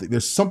something,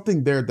 there's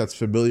something there that's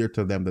familiar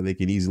to them that they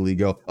can easily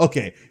go,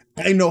 okay,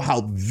 I know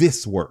how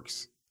this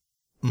works,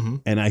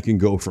 and I can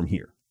go from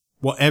here.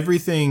 Well,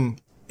 everything,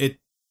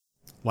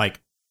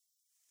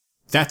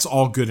 that's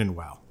all good and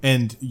well.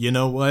 And you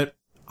know what?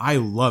 I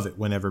love it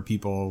whenever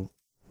people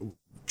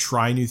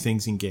try new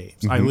things in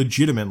games. I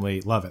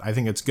legitimately love it. I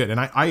think it's good. And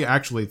I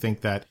actually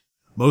think that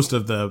most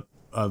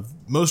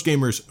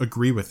gamers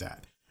agree with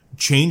that.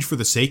 Change for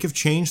the sake of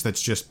change,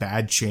 that's just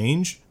bad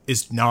change,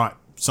 is not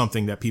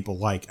something that people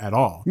like at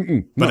all.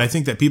 But I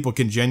think that people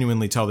can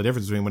genuinely tell the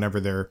difference between whenever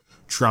they're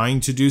trying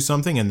to do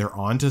something and they're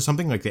on to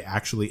something, like they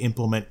actually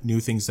implement new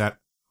things that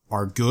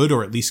are good,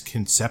 or at least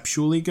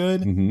conceptually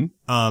good,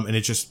 and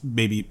it's just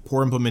maybe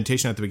poor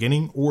implementation at the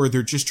beginning, or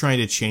they're just trying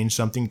to change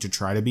something to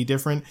try to be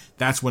different.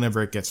 That's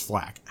whenever it gets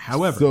flack.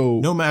 However,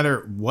 no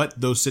matter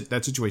what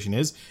that situation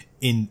is,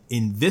 in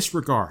this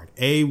regard,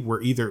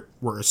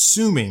 we're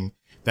assuming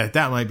that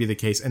might be the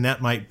case, and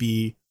that might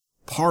be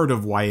part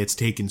of why it's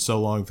taken so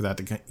long for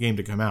that game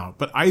to come out.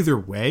 But either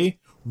way,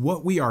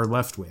 what we are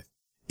left with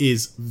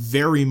is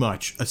very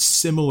much a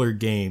similar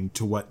game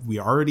to what we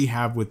already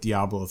have with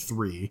Diablo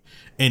 3,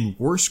 and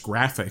worse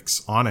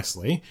graphics,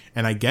 honestly.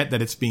 And I get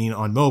that it's being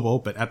on mobile,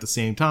 but at the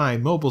same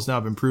time, mobile's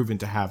now been proven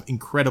to have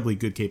incredibly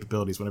good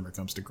capabilities whenever it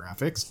comes to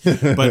graphics.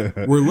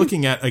 But we're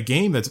looking at a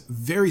game that's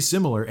very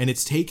similar, and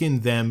it's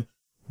taken them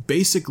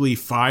basically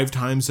 5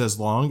 times as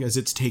long as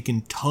it's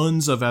taken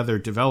tons of other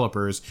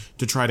developers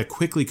to try to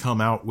quickly come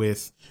out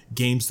with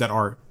games that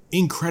are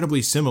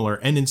incredibly similar,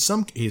 and in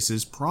some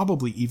cases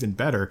probably even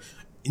better,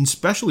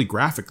 especially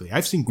graphically.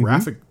 I've seen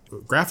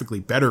graphically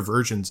better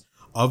versions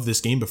of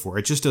this game before.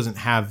 It just doesn't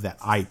have that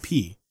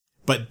IP.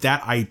 But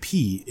that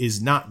IP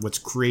is not what's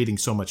creating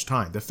so much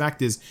time. The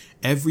fact is,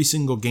 every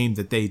single game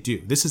that they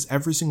do, this is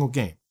every single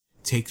game,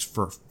 takes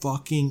for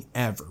fucking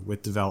ever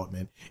with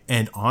development.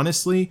 And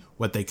honestly,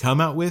 what they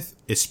come out with,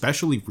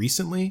 especially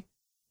recently,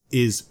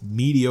 is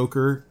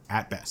mediocre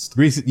at best.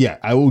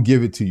 I will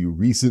give it to you.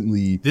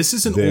 Recently, this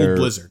is an old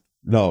Blizzard.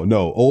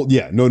 No, old.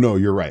 Yeah, no.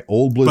 You're right.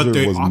 Old Blizzard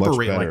was much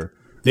better.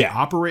 They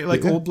operate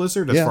like old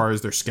Blizzard as far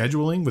as their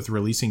scheduling with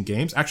releasing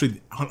games.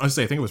 Actually,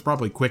 honestly, I think it was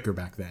probably quicker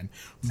back then.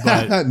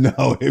 But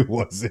no, it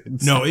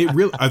wasn't. No, it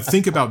really.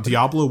 Think about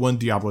Diablo 1,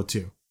 Diablo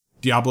 2,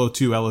 Diablo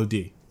 2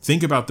 LOD.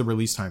 Think about the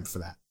release time for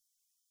that.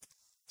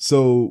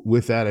 So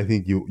with that, I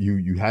think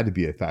you had to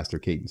be at faster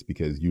cadence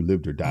because you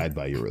lived or died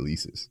by your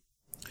releases.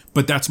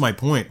 But that's my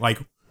point. Like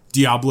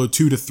Diablo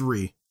 2 to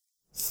 3,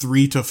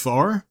 3 to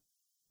 4.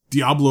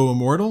 Diablo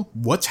Immortal,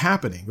 what's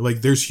happening? Like,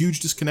 there's huge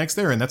disconnects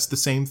there, and that's the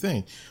same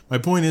thing. My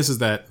point is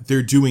that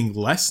they're doing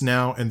less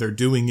now, and they're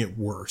doing it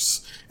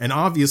worse. And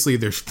obviously,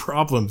 there's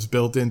problems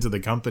built into the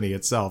company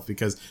itself,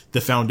 because the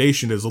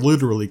foundation is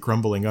literally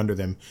crumbling under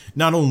them.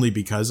 Not only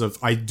because of,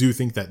 I do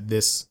think that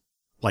this,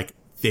 like,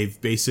 they've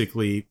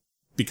basically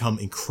become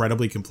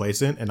incredibly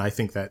complacent, and I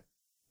think that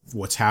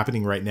what's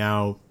happening right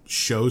now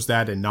shows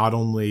that, and not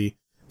only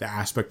the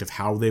aspect of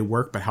how they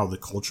work, but how the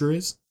culture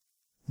is.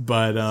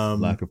 But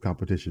lack of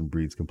competition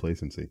breeds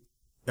complacency.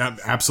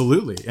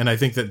 Absolutely. And I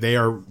think that they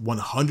are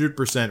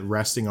 100%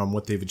 resting on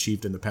what they've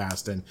achieved in the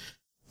past, and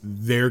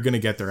they're going to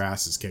get their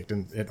asses kicked,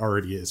 and it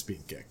already is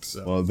being kicked.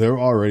 So, well, they're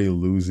already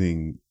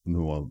losing.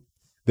 Well,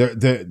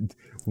 their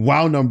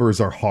WoW numbers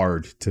are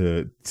hard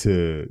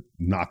to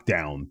knock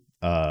down.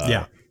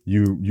 I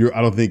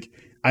don't think.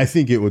 I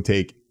think it would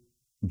take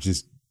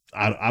just.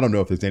 I don't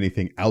know if there's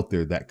anything out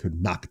there that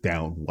could knock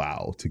down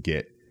WoW to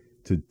get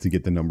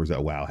the numbers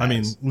that WoW has. I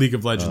mean, League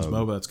of Legends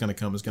MOBA that's going to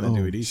come is going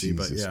to do it easy,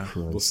 but yeah,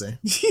 Christ. We'll see.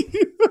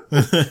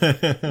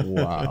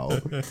 Wow.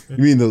 You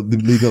mean the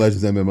League of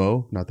Legends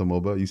MMO, not the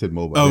MOBA? You said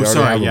MOBA. Oh,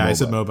 sorry. Yeah, I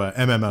said MOBA.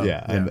 MMO.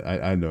 Yeah.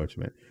 I know what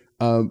you meant.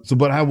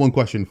 But I have one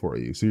question for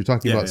you. So you're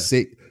talking about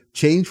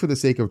change for the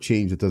sake of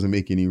change that doesn't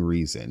make any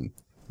reason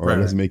or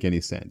doesn't make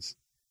any sense.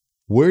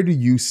 Where do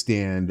you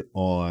stand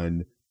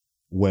on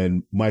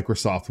when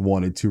Microsoft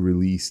wanted to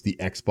release the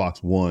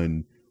Xbox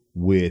One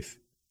with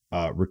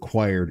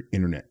required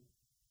internet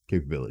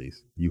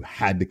capabilities? You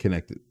had to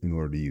connect it in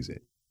order to use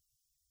it.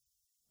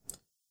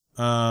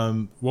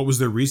 What was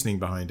their reasoning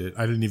behind it?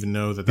 I didn't even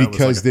know that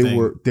because was like a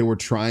thing. They were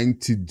trying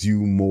to do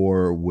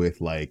more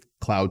with like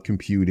cloud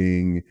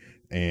computing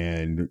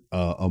and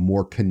a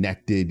more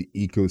connected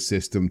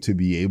ecosystem to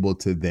be able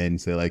to then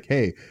say like,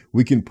 hey,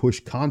 we can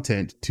push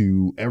content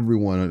to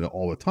everyone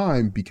all the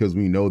time because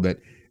we know that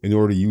in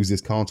order to use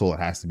this console, it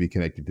has to be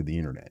connected to the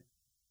internet.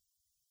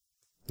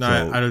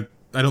 No,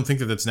 I don't think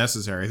that that's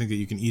necessary. I think that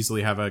you can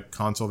easily have a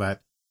console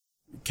that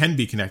can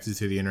be connected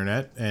to the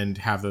internet and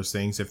have those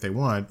things if they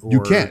want, or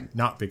you can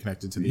not be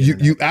connected to the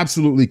internet. You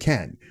absolutely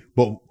can.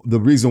 But the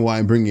reason why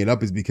I'm bringing it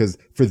up is because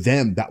for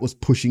them, that was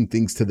pushing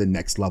things to the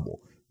next level.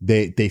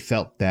 They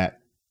felt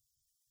that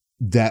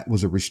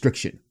was a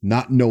restriction,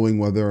 not knowing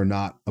whether or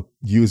not a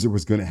user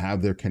was going to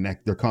have their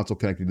console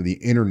connected to the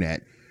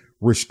internet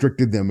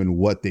restricted them in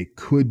what they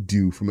could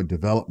do from a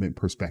development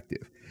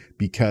perspective.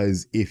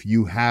 Because if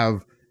you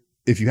have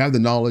the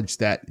knowledge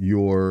that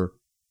your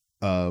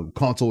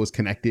console is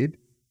connected,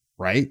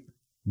 right,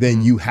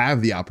 then you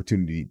have the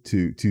opportunity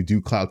to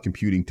do cloud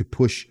computing, to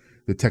push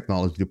the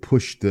technology, to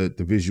push the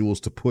visuals,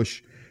 to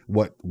push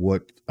what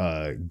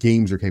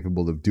games are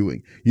capable of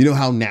doing. You know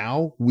how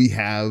now we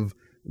have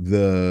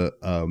the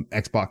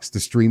Xbox, the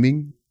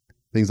streaming,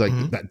 things like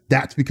that.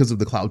 That's because of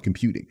the cloud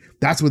computing.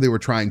 That's where they were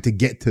trying to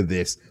get to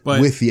this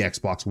with the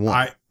Xbox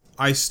One.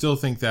 I still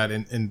think that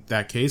in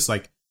that case,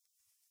 like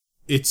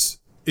it's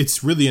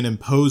really an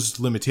imposed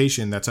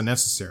limitation that's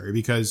unnecessary,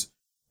 because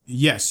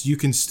yes, you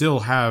can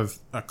still have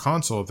a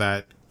console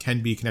that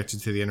can be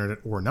connected to the internet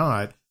or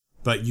not,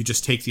 but you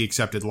just take the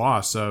accepted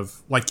loss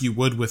of, like you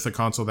would with a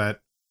console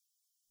that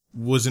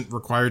wasn't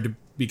required to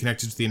be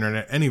connected to the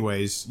internet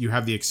anyways. You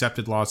have the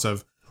accepted loss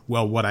of,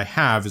 well, what I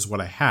have is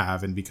what I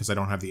have, and because I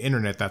don't have the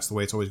internet, that's the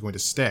way it's always going to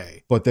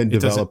stay. But then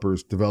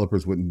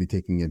developers wouldn't be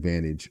taking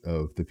advantage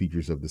of the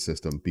features of the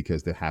system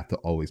because they have to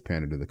always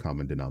pander to the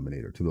common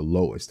denominator, to the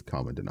lowest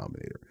common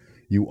denominator.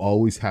 You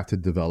always have to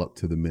develop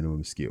to the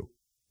minimum SKU.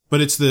 But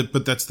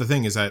that's the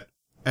thing, is that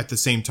at the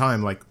same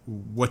time, like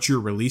what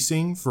you're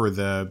releasing for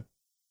the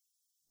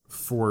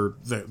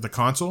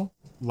console,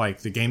 like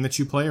the game that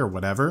you play or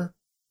whatever,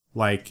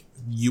 like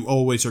you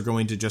always are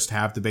going to just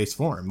have the base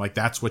form. Like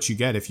that's what you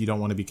get if you don't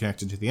want to be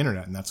connected to the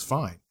internet, and that's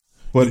fine.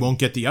 But you won't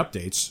get the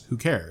updates. Who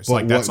cares?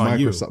 Like that's on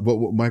you. But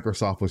what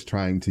Microsoft was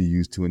trying to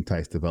use to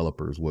entice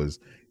developers was,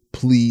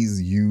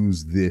 please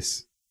use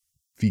this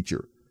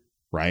feature,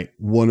 right?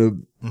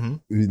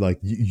 Like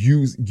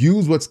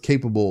use what's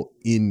capable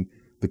in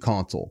the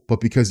console,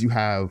 but because you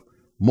have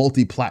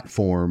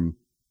multi-platform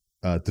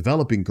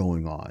developing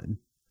going on,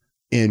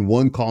 and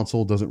one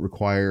console doesn't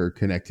require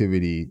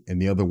connectivity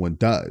and the other one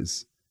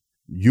does,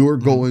 you're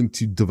going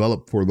to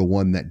develop for the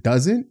one that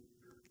doesn't,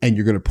 and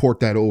you're going to port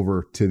that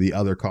over to the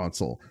other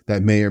console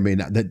that may or may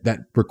not,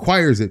 that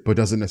requires it, but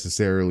doesn't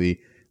necessarily,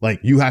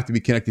 like you have to be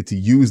connected to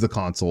use the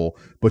console,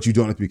 but you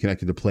don't have to be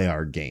connected to play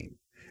our game.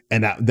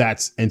 And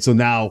so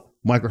now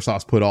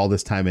Microsoft's put all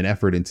this time and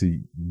effort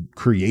into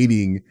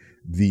creating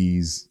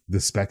the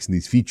specs and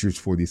these features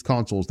for these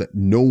consoles that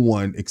no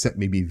one except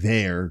maybe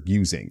they're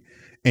using.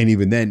 And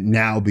even then,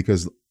 now,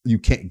 because you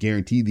can't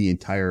guarantee the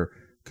entire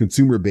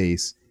consumer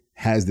base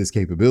has this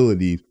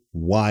capability,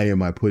 why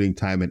am I putting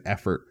time and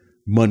effort,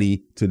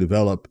 money to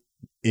develop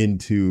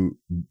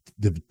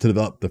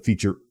the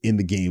feature in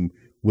the game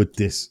with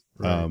this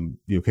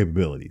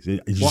capabilities?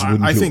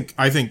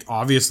 I think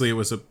obviously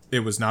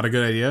it was not a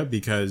good idea,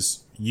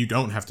 because you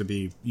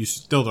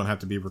still don't have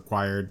to be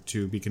required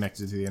to be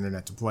connected to the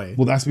internet to play.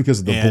 Well, that's because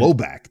of the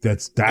blowback.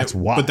 That's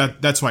why.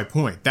 But that's my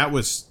point. That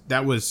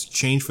was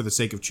change for the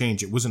sake of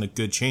change. It wasn't a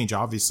good change,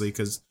 obviously,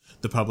 because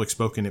the public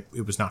spoke and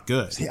it was not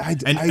good. See,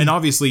 and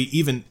obviously,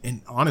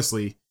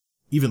 honestly,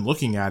 even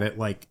looking at it,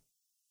 like,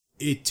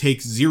 it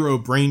takes zero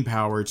brain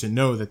power to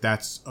know that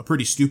that's a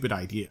pretty stupid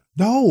idea.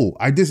 No,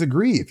 I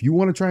disagree. If you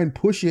want to try and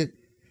push it,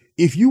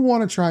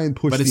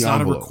 but it's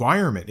not a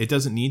requirement. It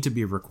doesn't need to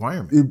be a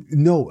requirement.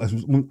 No,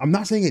 I'm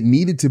not saying it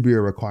needed to be a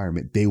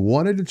requirement. They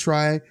wanted to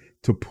try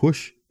to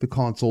push the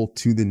console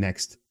to the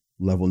next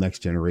level, next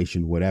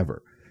generation,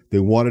 whatever. They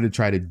wanted to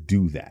try to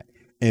do that.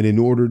 And in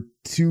order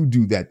to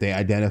do that, they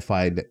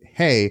identified that,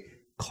 hey,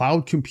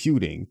 cloud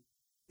computing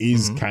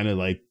is kind of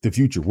like the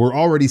future. We're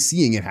already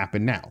seeing it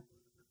happen now.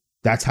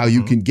 That's how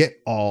you can get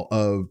all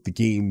of the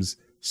games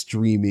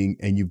streaming,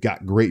 and you've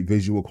got great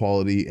visual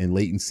quality and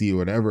latency or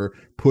whatever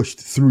pushed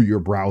through your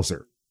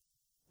browser.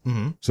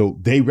 So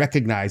they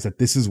recognize that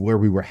this is where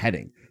we were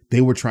heading.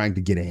 They were trying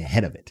to get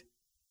ahead of it.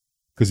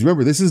 Because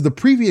remember, this is the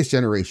previous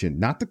generation,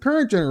 not the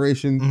current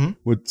generation.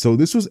 So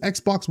this was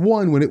Xbox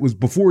One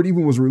before it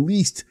even was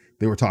released.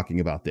 They were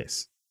talking about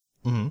this.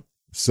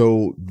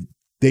 So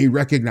they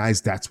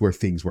recognized that's where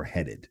things were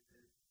headed.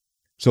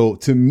 So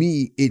to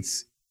me,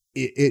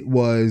 it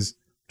was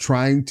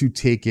trying to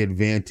take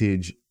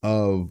advantage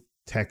of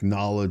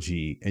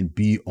technology and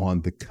be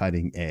on the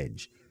cutting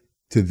edge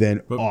to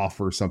then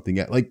offer something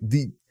like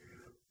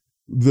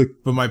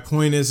but my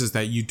point is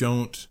that you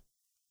don't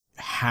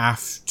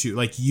have to,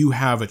 like, you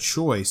have a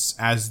choice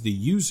as the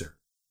user,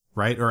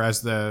 right? Or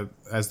as the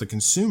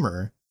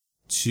consumer,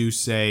 to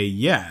say,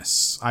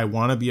 yes, I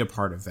want to be a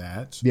part of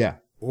that. Yeah.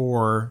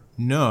 Or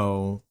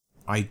no,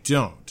 I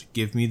don't.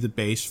 Give me the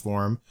base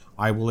form.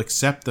 I will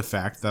accept the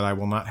fact that I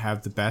will not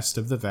have the best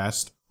of the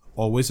best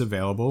always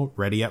available,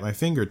 ready at my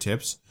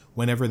fingertips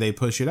whenever they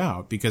push it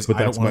out, because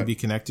I don't want to be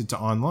connected to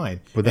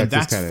online. But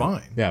that's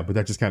fine. Yeah, but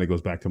that just kind of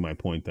goes back to my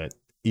point that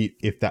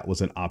if that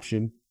was an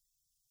option,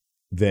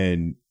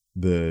 then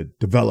the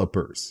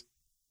developers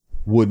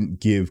wouldn't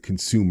give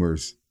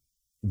consumers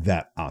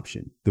that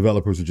option.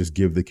 Developers would just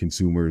give the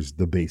consumers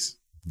the base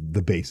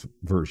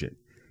version.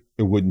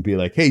 It wouldn't be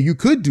like, hey, you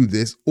could do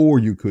this or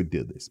you could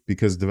do this,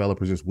 because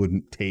developers just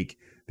wouldn't take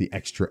the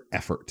extra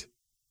effort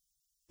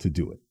to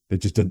do it.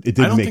 It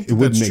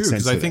wouldn't make sense.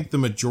 Because I think the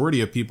majority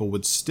of people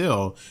would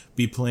still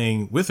be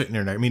playing with the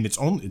internet. I mean, it's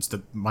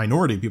the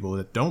minority of people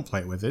that don't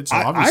play with it. So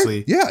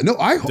obviously,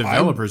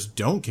 developers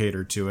don't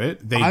cater to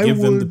it. They give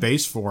them the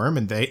base form,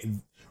 and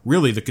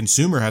the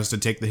consumer has to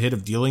take the hit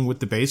of dealing with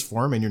the base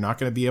form, and you're not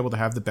going to be able to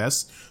have the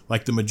best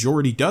like the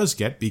majority does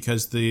get,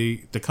 because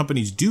the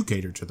companies do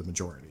cater to the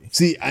majority.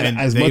 See, and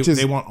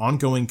they want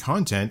ongoing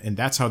content, and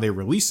that's how they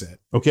release it.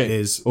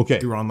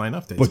 Through online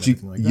updates. But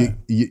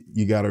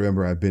you got to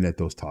remember, I've been at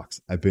those talks.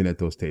 I've been at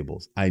those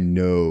tables. I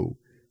know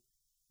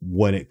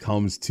when it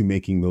comes to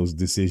making those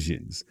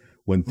decisions,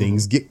 when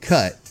things get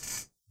cut,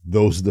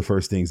 those are the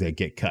first things that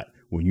get cut.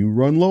 When you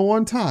run low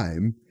on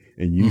time,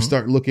 and you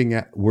start looking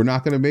at, we're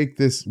not going to make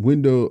this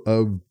window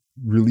of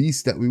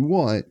release that we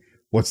want,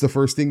 what's the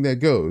first thing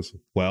that goes?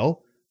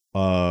 Well,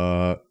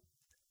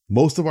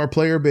 most of our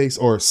player base,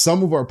 or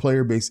some of our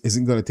player base,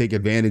 isn't going to take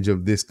advantage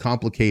of this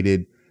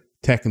complicated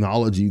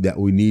technology that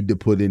we need to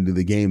put into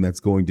the game that's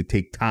going to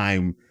take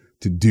time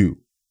to do.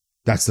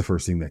 That's the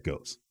first thing that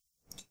goes.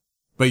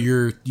 But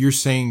you're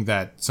saying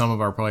that some of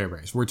our player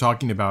base, we're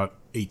talking about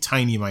a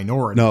tiny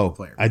minority of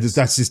player base.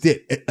 That's just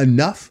it.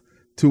 Enough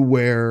to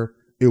where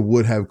it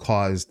would have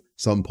caused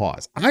some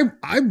pause.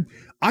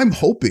 I'm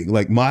hoping,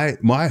 like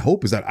my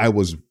hope is that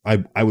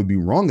I would be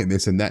wrong in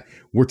this, and that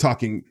we're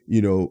talking,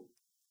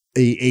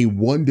 a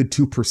 1 to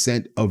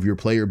 2% of your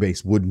player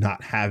base would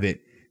not have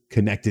it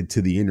connected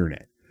to the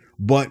internet.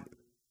 But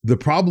the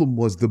problem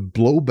was the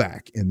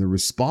blowback and the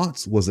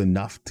response was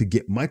enough to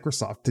get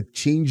Microsoft to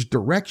change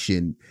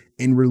direction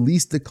and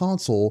release the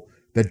console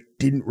that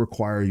didn't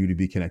require you to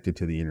be connected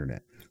to the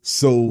internet.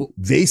 So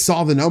they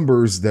saw the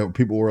numbers that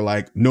people were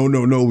like, no,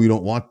 we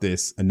don't want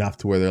this, enough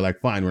to where they're like,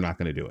 fine, we're not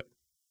going to do it.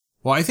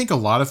 Well, I think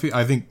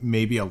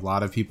maybe a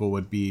lot of people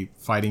would be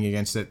fighting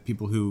against it,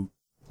 people who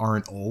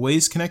aren't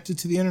always connected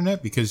to the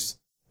internet, because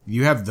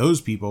you have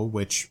those people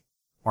which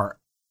are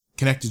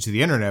connected to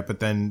the internet, but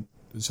then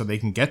so they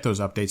can get those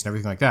updates and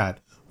everything like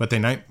that, but they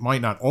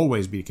might not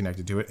always be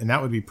connected to it. And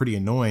that would be pretty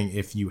annoying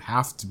if you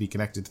have to be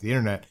connected to the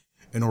internet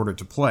in order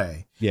to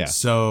play. Yeah.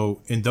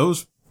 So in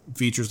those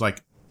features,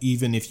 like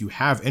even if you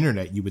have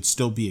internet, you would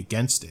still be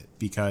against it,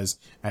 because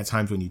at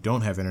times when you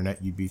don't have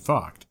internet, you'd be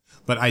fucked.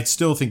 But I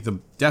still think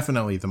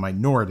definitely the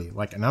minority,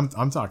 like, and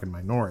I'm talking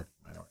minority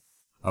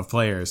of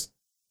players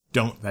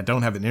that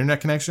don't have an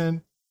internet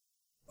connection,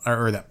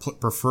 or that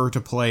prefer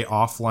to play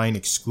offline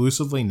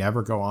exclusively,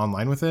 never go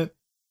online with it.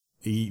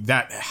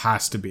 That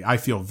has to be. I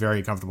feel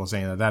very comfortable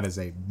saying that is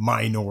a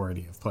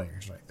minority of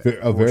players right there.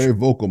 A very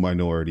vocal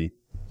minority.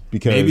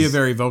 Because maybe a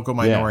very vocal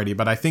minority,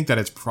 but I think that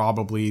it's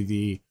probably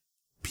the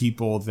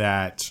people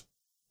that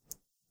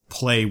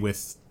play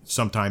with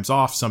sometimes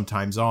off,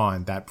 sometimes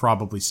on, that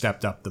probably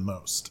stepped up the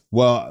most.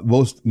 Well,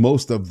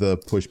 most of the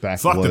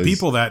pushback was the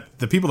people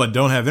that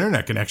don't have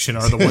internet connection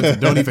are the ones that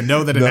don't even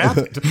know that it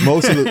happened.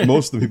 most of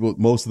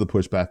the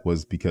pushback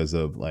was because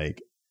of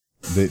like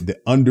the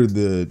under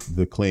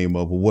the claim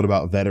of, well, what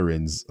about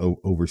veterans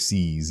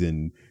overseas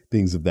and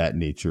things of that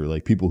nature,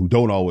 like people who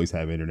don't always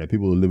have internet,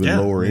 people who live in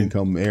lower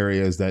income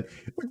areas that,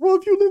 well,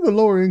 if you live in a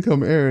lower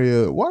income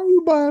area, why are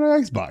you buying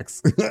an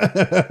Xbox?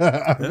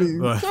 I mean,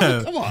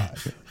 come on.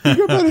 You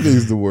got better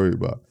things to worry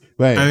about.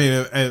 But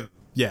I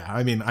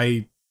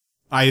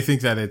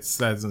think that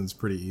that's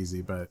pretty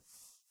easy, but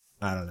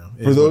I don't know.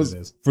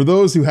 For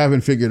those who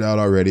haven't figured out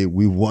already,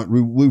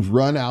 we've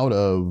run out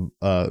of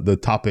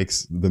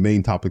the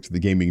main topics of the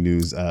gaming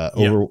news.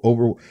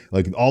 Over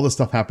like all the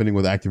stuff happening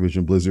with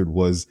Activision Blizzard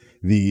was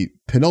the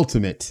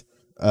penultimate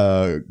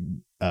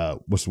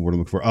what's the word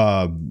I'm looking for,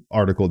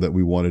 article that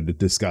we wanted to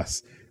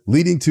discuss,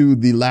 leading to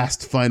the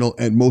last, final,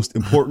 and most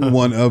important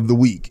one of the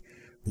week.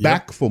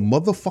 Back for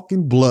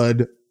motherfucking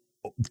blood.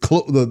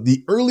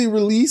 The early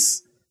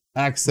release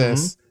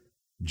access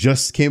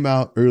just came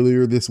out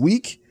earlier this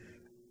week.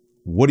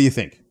 What do you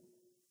think?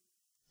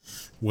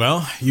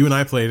 Well, you and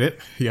I played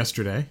it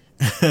yesterday.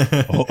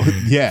 Oh,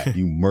 yeah,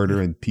 you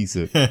murdering piece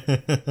of...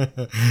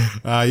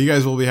 you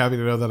guys will be happy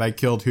to know that I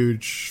killed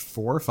Hooch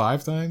 4 or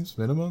 5 times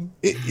minimum.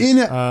 In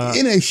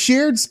a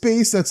shared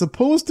space that's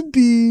supposed to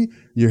be,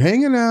 you're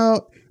hanging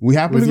out, we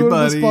happen to go to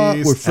the spot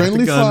where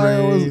friendly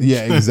fire was...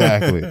 Yeah,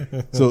 exactly.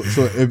 So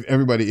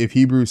if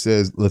Hebrew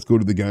says, let's go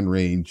to the gun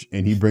range,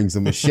 and he brings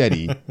a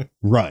machete,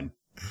 run.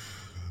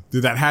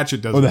 Dude, that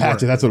hatchet doesn't work. Oh, the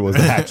hatchet. That's what it was.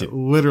 The hatchet.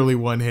 Literally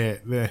one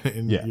hit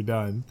and you're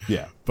done.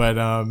 Yeah. But,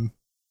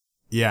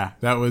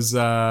 that was,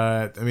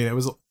 it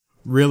was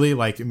really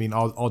like,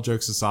 all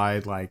jokes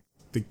aside, like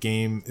the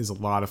game is a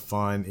lot of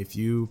fun. If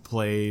you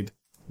played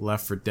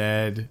Left 4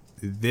 Dead,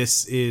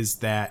 this is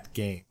that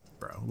game,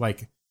 bro.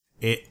 Like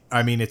it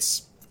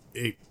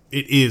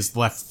is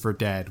Left 4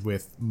 Dead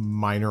with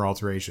minor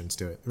alterations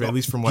to it, at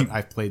least from what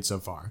I've played so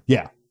far.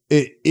 Yeah.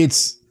 It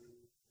is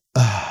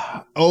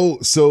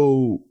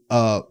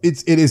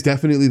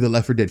definitely the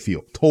Left 4 Dead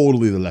feel.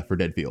 Totally the Left 4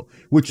 Dead feel,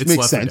 which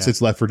makes sense. It's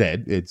Left 4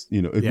 Dead. It's,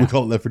 we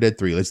call it Left 4 Dead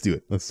 3. Let's do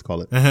it. Let's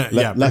call it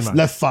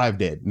Left 5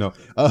 Dead. No.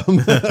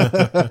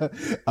 But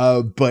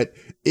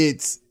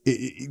it's,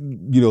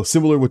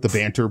 similar with the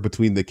banter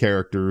between the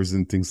characters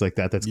and things like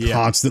that. That's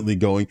constantly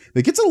going.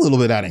 It gets a little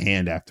bit out of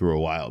hand after a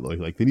while.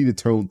 Like they need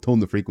to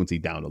tone the frequency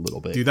down a little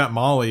bit. Dude, that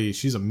Molly,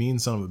 she's a mean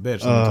son of a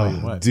bitch. Let me tell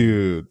you what.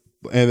 Dude.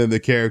 And then the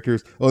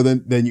characters. Oh,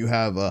 then you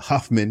have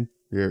Huffman,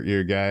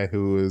 your guy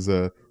who is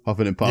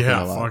huffing and puffing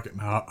a lot. Yeah, fucking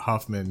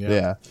Huffman.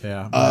 Yeah.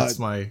 That's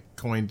my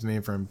coined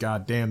name for him.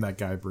 God damn, that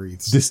guy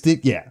breathes.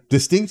 Distinct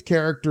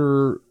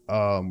character,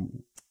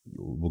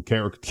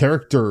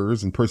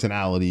 characters and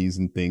personalities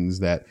and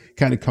things that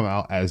kind of come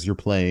out as you're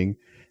playing.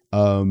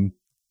 You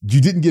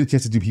didn't get a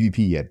chance to do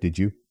PvP yet, did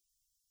you?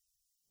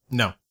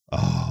 No.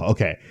 Oh,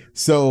 okay.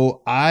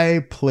 So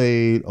I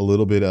played a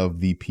little bit of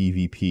the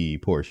PvP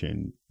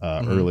portion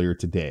earlier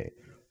today.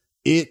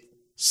 It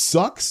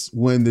sucks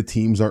when the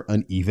teams are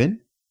uneven,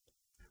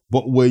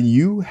 but when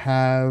you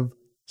have,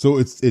 so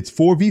it's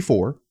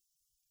 4v4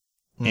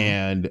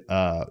 and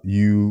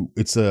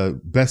it's a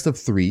best of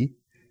 3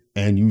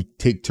 and you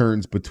take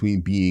turns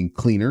between being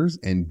cleaners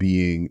and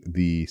being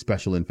the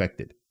special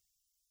infected.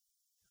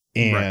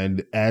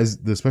 And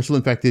as the special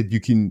infected, you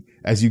can,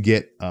 as you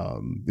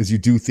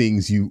do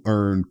things, you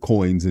earn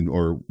coins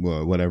or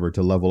whatever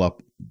to level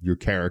up your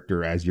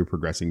character as you're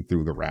progressing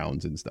through the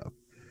rounds and stuff.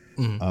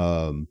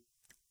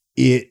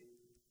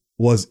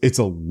 It's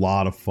a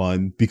lot of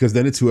fun because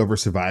then it's whoever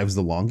survives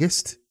the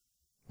longest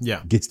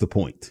gets the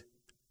point.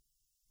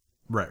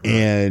 Right.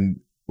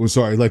 And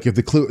like if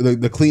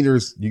the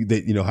cleaners,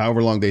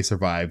 however long they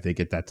survive, they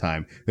get that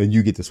time. Then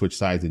you get to switch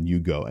sides and you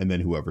go, and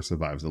then whoever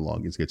survives the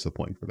longest gets the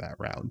point for that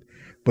round.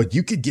 But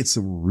you could get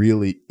some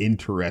really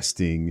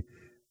interesting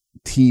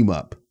team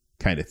up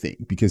kind of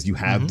thing because you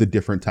have the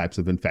different types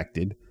of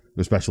infected,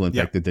 the special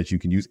infected that you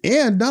can use,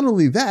 and not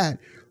only that,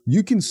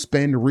 you can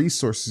spend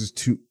resources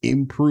to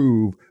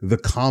improve the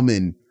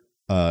common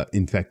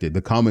infected,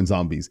 the common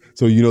zombies.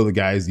 So the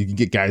guys, you can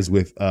get guys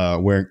with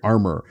wearing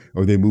armor,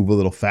 or they move a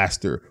little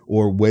faster,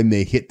 or when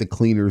they hit the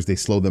cleaners they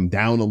slow them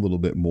down a little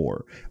bit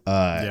more.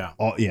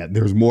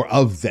 There's more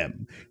of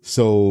them,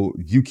 so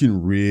you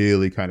can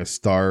really kind of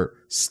start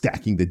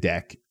stacking the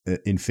deck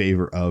in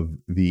favor of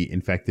the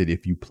infected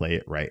if you play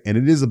it right. And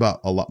it is about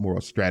a lot more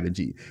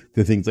strategy.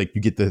 The things like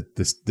you get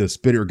the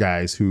spitter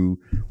guys who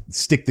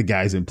stick the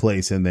guys in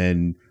place, and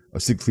then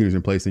stick cleaners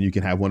in place, and you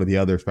can have one of the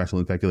other special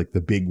infected, like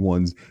the big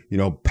ones,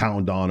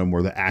 pound on them,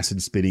 or the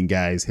acid spitting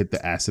guys hit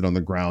the acid on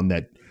the ground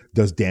that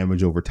does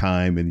damage over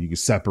time, and you can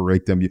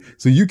separate them.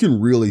 So you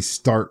can really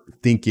start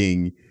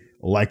thinking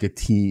like a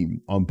team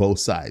on both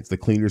sides. The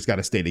cleaners got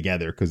to stay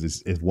together,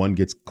 because if one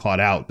gets caught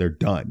out, they're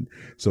done.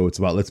 So it's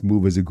about, let's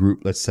move as a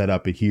group. Let's set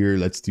up it here.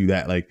 Let's do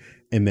that.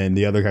 And then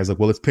the other guy's like,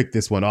 well, let's pick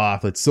this one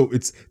off. So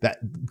it's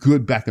that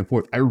good back and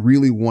forth. I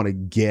really want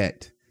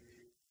to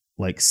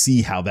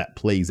see how that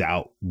plays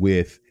out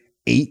with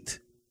 8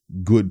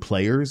 good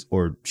players,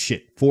 or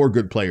 4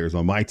 good players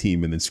on my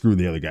team, and then screw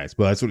the other guys.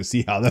 But I just want to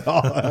see how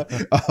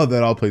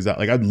that all plays out.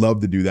 I'd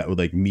love to do that with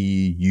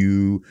me,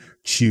 you,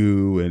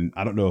 Chew, and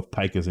I don't know if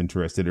Pike is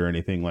interested or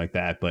anything like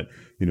that, but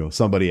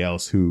somebody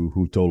else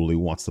who totally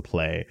wants to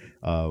play.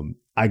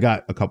 I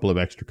got a couple of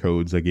extra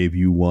codes. I gave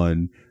you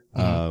one.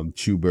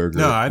 Chew Burger.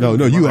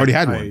 No, you already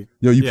had one.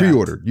 No, you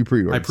pre-ordered. You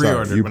pre-ordered. I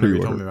pre-ordered. Sorry, you whenever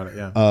pre-ordered. you told me about it.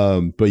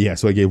 Yeah. But yeah,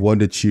 so I gave one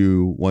to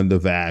Chew, one to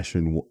Vash,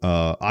 and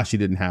Ashi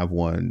didn't have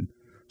one.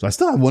 So I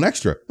still have one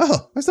extra.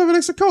 Oh, I still have an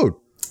extra code.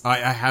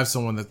 I have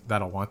someone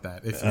that'll want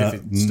that if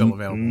it's still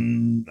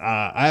available.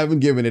 I haven't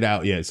given it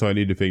out yet, so I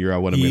need to figure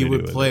out what I'm going to do.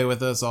 He would play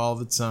with us all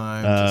the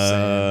time. Just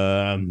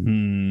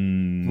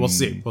saying. We'll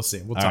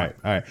see. We'll talk.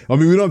 All right. I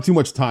mean, we don't have too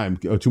much time,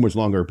 too much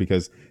longer,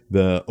 because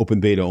the open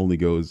beta only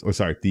goes,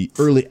 the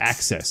early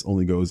access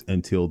only goes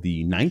until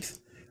the 9th.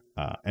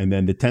 And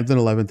then the 10th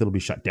and 11th, it'll be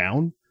shut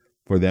down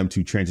for them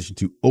to transition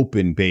to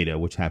open beta,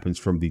 which happens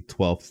from the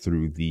 12th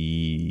through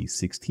the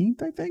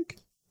 16th, I think.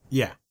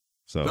 Yeah.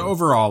 So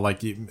overall, a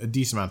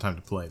decent amount of time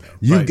to play, though.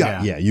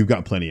 You've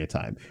got plenty of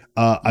time.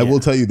 I will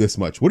tell you this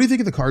much. What do you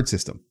think of the card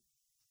system?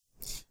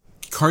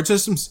 Card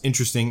system's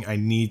interesting. I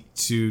need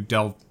to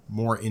delve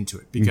more into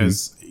it,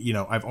 because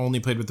I've only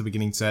played with the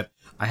beginning set.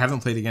 I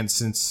haven't played again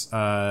since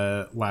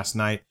last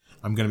night.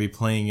 I'm going to be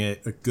playing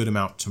it a good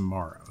amount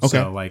tomorrow. Okay.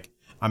 So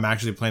I'm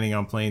actually planning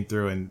on playing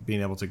through and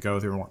being able to go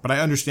through more. But I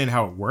understand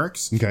how it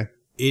works. Okay.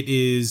 It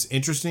is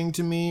interesting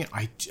to me.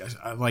 I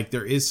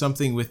there is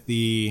something with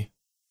the...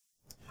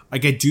 I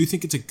do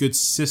think it's a good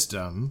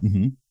system.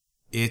 Mm-hmm.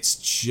 It's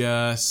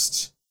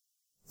just,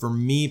 for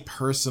me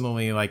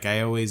personally,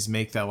 I always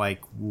make that,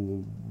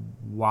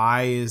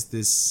 why is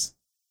this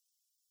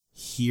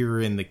here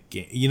in the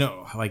game?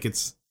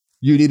 It's...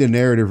 You need a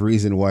narrative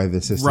reason why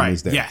the system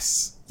is there.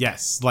 Yes.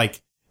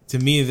 To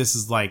me, this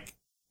is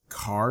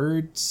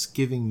cards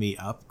giving me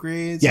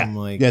upgrades. Yeah.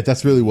 Yeah,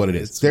 that's really what it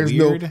is.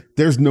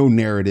 There's no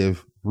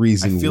narrative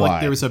reason why. I feel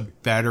like there was a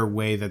better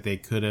way that they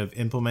could have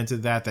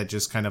implemented that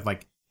just kind of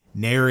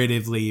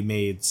narratively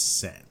made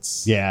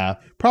sense. Yeah,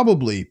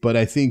 probably. But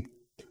I think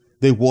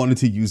they wanted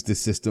to use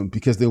this system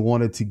because they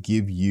wanted to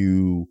give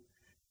you,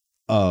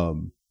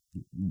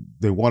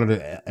 they wanted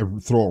to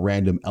throw a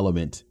random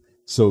element.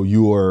 So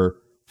you're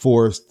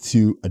forced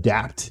to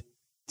adapt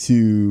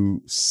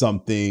to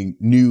something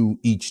new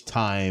each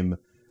time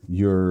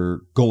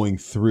you're going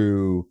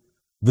through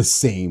the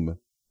same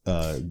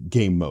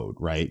game mode,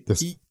 right?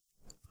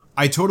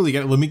 I totally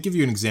get it. Let me give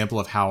you an example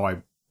of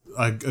how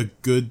a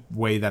good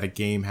way that a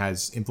game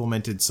has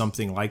implemented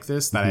something like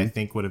this that I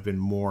think would have been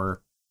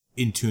more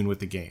in tune with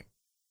the game.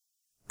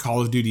 Call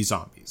of Duty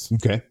Zombies.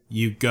 Okay.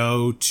 You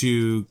go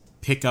to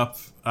pick up,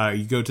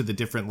 you go to the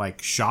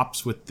different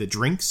shops with the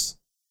drinks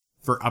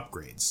for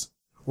upgrades.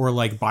 Or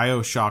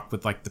BioShock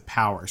with the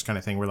powers kind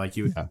of thing where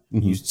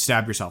you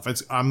stab yourself.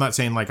 I'm not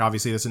saying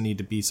obviously it doesn't need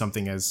to be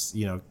something as,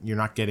 you're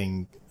not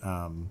getting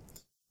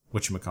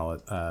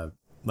whatchamacallit,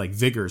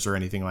 vigors or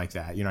anything like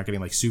that. You're not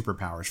getting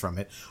superpowers from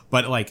it.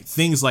 But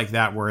things like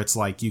that where it's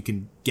you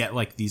can get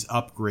these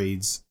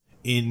upgrades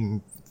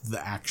in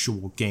the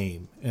actual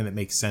game and it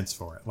makes sense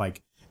for it.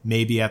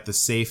 Maybe at the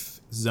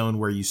safe zone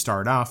where you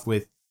start off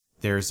with,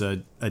 there's a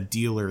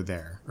dealer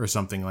there or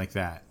something like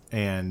that.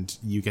 And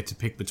you get to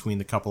pick between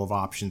the couple of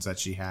options that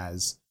she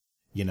has,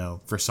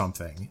 for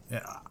something.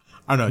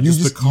 I don't know.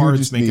 The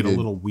cards make it a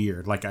little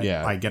weird.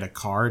 I get a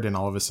card and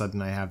all of a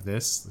sudden I have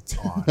this. It's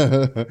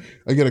odd.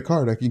 I get a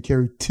card. I can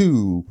carry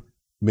 2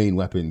 main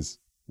weapons.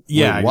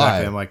 Yeah, Wait,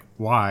 exactly. why? I'm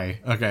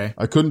why? Okay.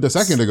 I couldn't a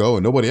second ago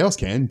and nobody else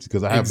can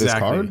because I have this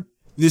card.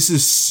 This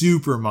is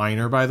super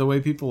minor, by the way,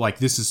 people.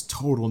 This is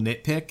total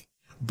nitpick.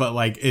 But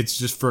it's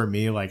just for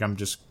me,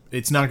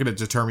 it's not going to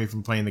deter me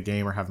from playing the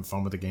game or having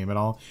fun with the game at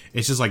all.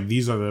 It's just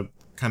these are the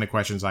kind of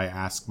questions I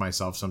ask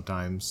myself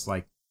sometimes.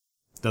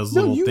 Those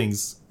little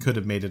things could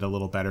have made it a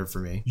little better for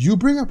me. You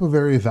bring up a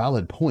very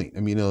valid point. I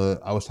mean,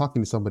 I was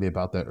talking to somebody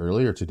about that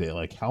earlier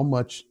today. How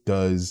much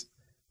does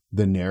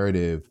the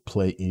narrative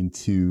play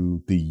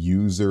into the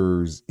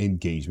user's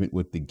engagement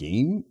with the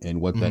game and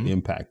what that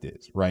impact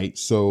is, right?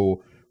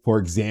 So, for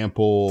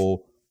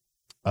example,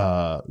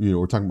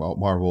 we're talking about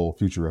Marvel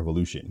Future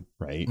Revolution,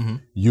 right?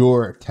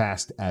 You're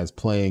tasked as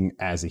playing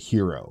as a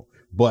hero,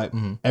 but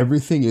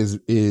everything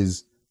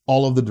is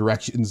all of the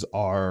directions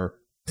are,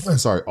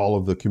 all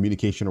of the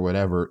communication or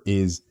whatever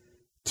is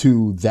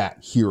to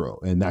that hero,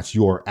 and that's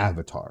your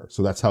avatar.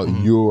 So that's how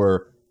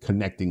you're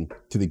connecting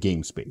to the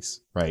game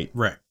space, right?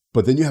 Right.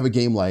 But then you have a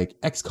game like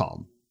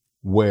XCOM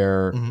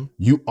where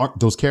you aren't,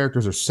 those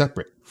characters are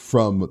separate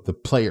from the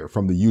player,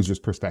 from the user's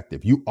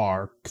perspective. You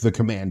are the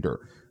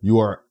commander. You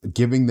are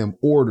giving them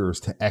orders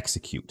to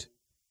execute.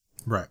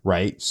 Right.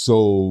 Right.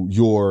 So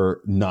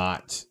you're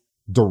not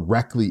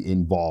directly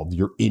involved.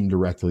 You're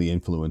indirectly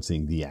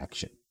influencing the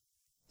action.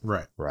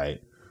 Right.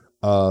 Right.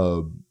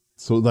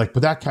 So like,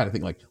 but that kind of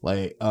thing,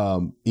 like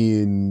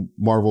in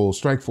Marvel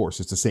Strike Force,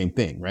 it's the same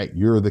thing, right?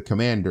 You're the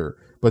commander,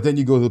 but then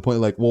you go to the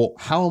point like, well,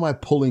 how am I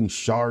pulling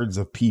shards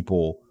of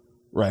people,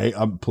 right?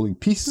 I'm pulling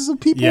pieces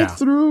of people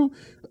through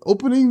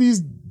opening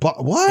these.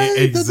 What?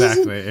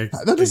 Exactly.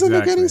 That doesn't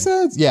make any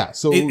sense. Yeah.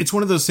 So it's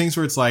one of those things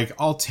where it's like,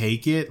 I'll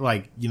take it,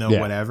 like, you know,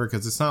 whatever,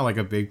 because it's not like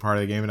a big part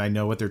of the game and I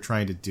know what they're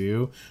trying to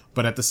do.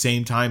 But at the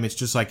same time, it's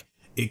just like,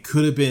 it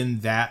could have been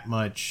that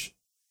much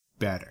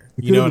better.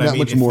 You know what I mean?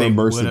 Much more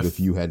immersive if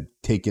you had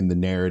taken the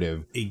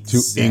narrative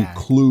to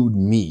include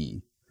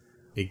me,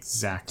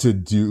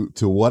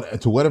 to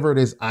whatever it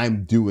is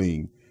I'm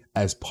doing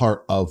as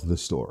part of the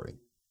story.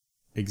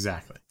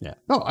 Exactly. Yeah.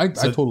 No, I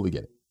totally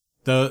get it.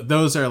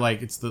 Those are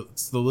like it's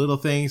the little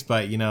things,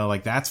 but you know,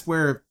 like that's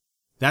where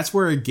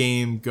a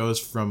game goes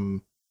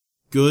from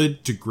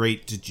good to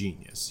great to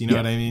genius. You know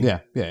what I mean?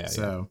 Yeah.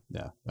 So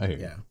I hear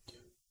you.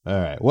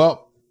 All right.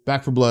 Well,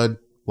 Back 4 Blood.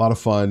 A lot of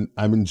fun.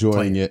 I'm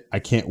enjoying it. I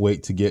can't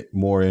wait to get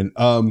more in.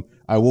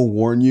 I will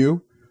warn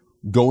you,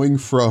 going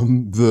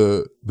from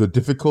the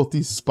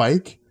difficulty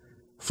spike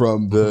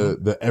from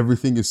the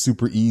everything is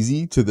super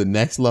easy to the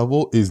next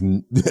level is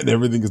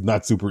everything is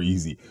not super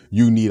easy.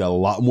 You need a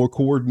lot more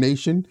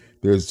coordination.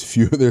 There's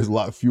a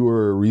lot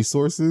fewer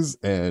resources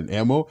and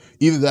ammo.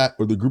 Either that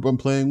or the group I'm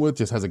playing with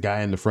just has a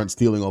guy in the front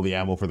stealing all the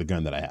ammo for the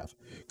gun that I have.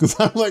 Because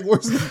I'm like,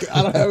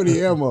 I don't have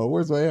any ammo.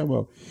 Where's my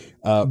ammo?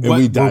 And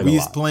we died a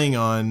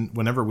lot.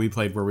 Whenever we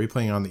played, were we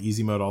playing on the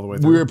easy mode all the way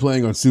through? We were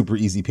playing on super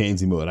easy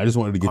pansy mode. I just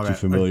wanted to get you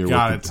familiar with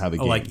how the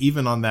game. Like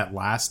even on that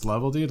last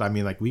level, dude. I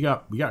mean, like we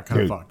got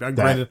kind of fucked.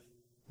 Granted,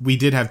 we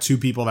did have two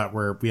people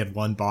we had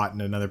one bot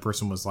and another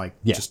person was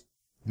like just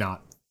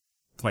not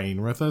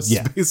playing with us.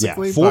 Yeah,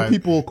 basically. Four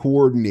people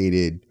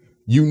coordinated.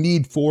 You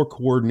need 4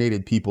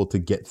 coordinated people to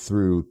get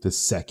through the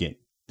second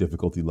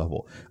difficulty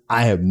level.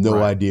 I have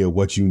no idea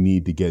what you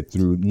need to get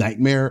through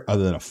Nightmare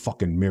other than a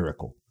fucking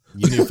miracle.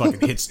 You need a fucking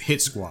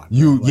hit squad.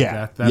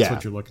 That's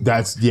what you're looking for.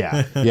 That's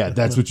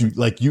what you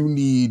like. You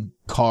need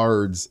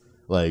cards,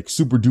 like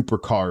super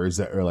duper cards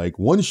that are like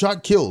one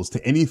shot kills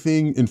to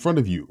anything in front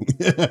of you.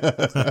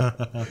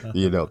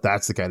 You know,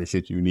 that's the kind of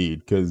shit you need.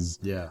 Because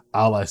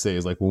all I say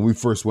is like when we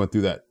first went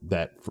through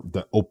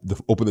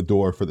open the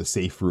door for the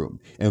safe room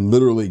and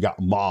literally got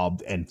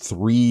mobbed and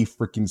 3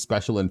 freaking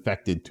special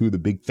infected, 2 of the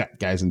big fat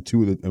guys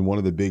and one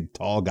of the big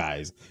tall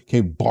guys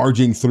came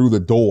barging through the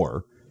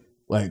door.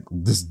 Like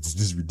this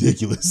is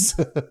ridiculous.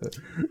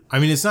 I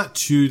mean, it's not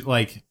too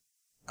like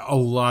a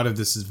lot of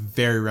this is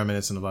very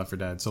reminiscent of Left 4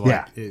 Dead. So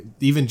like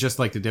even just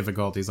like the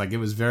difficulties, like it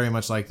was very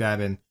much like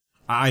that. And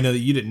I know that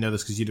you didn't know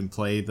this because you didn't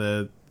play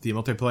the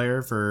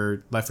multiplayer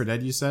for Left 4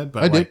 Dead. You said,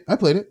 but I did. I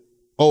played it.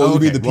 Oh, you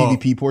mean the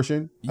PvP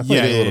portion? I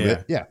played it a little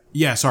bit. Yeah.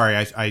 Yeah. Sorry,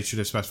 I should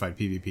have specified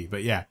PvP,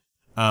 but yeah.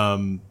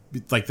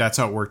 Like that's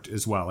how it worked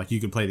as well. Like you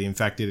could play the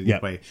infected and you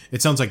play.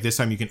 It sounds like this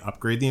time you can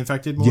upgrade the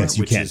infected more,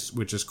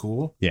 which is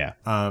cool. Yeah.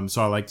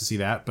 So I like to see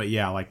that. But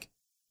yeah, like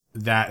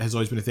that has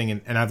always been a thing,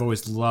 and I've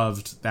always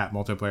loved that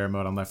multiplayer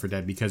mode on Left 4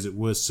 Dead because it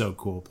was so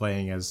cool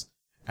playing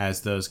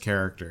as those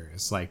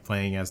characters, like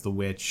playing as the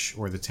witch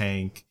or the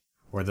tank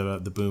or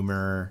the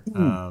boomer.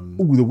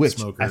 The witch.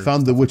 Smoker, I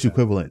found the witch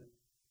equivalent.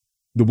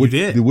 The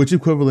witch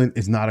equivalent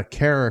is not a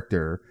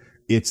character.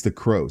 It's the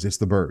crows. It's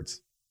the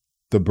birds.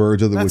 The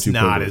birds of the witch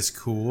equivalent. That's not as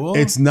cool.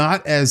 It's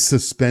not as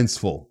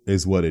suspenseful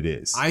is what it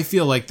is. I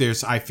feel like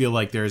there's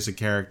a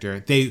character.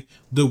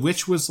 The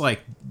witch was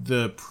like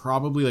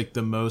probably like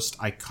the most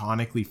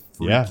iconically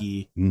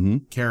freaky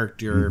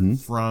character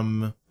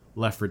from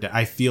Left 4 Dead.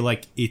 I feel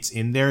like it's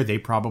in there. They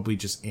probably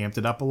just amped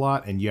it up a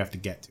lot and you have to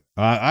get to it.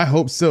 I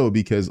hope so,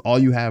 because all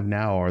you have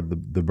now are the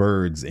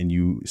birds, and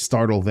you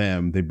startle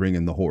them, they bring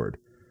in the horde.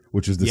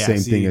 Which is the same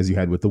thing as you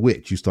had with the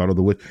witch. You startled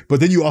the witch, but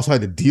then you also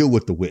had to deal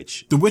with the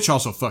witch. The witch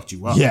also fucked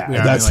you up. Yeah,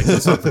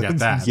 let's not forget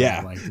that.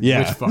 The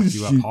witch fucked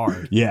you up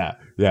hard. Yeah.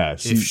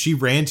 If she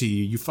ran to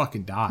you, you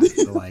fucking died.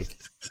 So like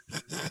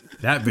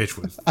that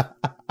bitch was.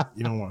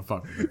 You don't want to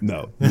fuck with her.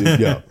 No.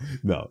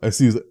 As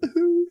soon as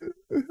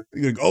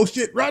you're like, oh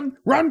shit, run.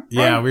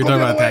 Yeah, we were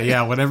talking about that.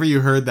 Yeah, whenever you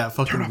heard that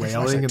fucking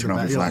wailing in the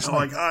back, you're like, oh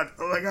my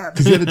god.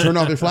 Because you had to turn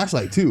off their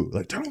flashlight too.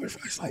 Like, turn on their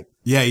flashlight.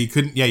 Yeah, you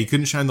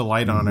couldn't shine the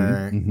light on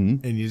her,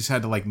 and you just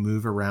had to like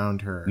move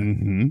around her.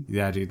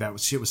 Yeah, dude,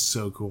 shit was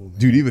so cool, man.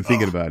 Dude, even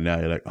thinking about it now,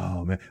 you're like,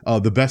 oh man. Oh,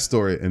 the best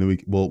story, and then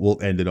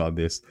we'll end it on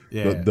this.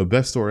 Yeah. The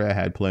best story I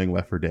had playing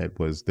Left 4 Dead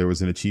was there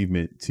was an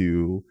achievement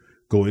to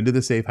go into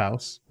the safe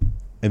house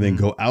and then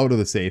go out of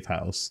the safe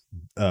house,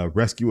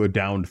 rescue a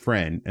downed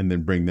friend, and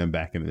then bring them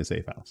back into the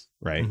safe house,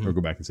 right? Or go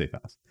back to the safe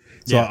house.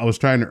 So I was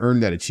trying to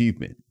earn that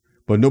achievement,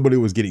 but nobody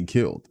was getting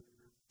killed.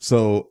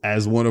 So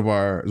as one of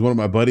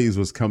my buddies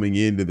was coming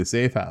into the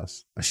safe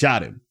house, I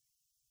shot him,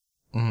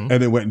 and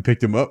then went and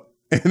picked him up,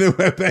 and then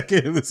went back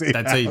into the safe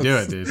house. That's how you do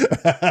it, dude.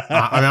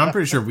 I mean, I'm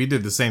pretty sure we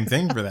did the same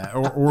thing for that,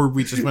 or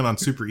we just went on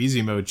super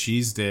easy mode,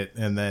 cheesed it,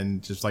 and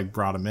then just like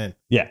brought him in.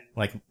 Yeah,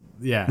 like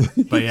yeah,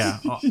 but yeah,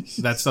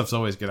 that stuff's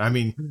always good. I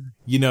mean,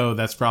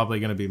 that's probably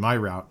going to be my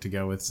route to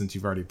go with since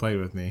you've already played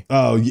with me.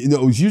 Oh,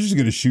 you're just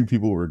going to shoot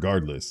people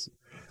regardless.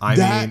 I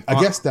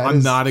guess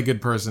I'm not a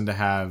good person to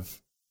have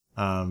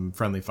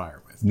friendly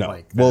fire with. No,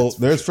 like,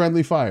 there's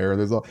friendly fire.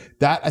 There's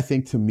that. I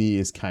think to me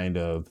is kind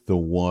of the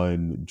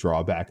one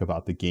drawback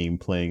about the game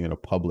playing in a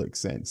public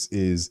sense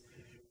is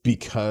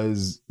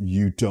because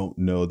you don't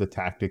know the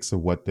tactics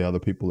of what the other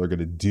people are going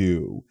to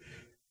do.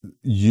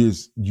 You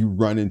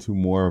run into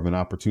more of an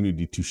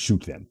opportunity to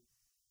shoot them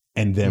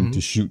and them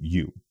to shoot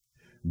you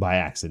by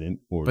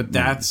accident. But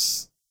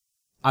that's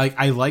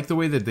I like the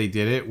way that they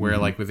did it where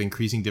like with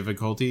increasing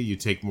difficulty you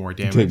take more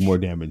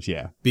damage.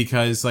 Yeah,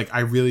 because like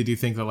I really do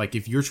think that like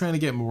if you're trying to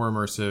get more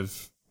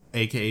immersive,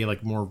 aka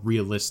like more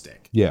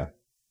realistic, if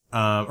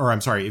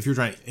you're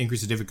trying to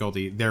increase the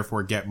difficulty,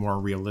 therefore get more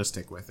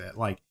realistic with it,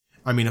 like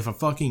I mean if a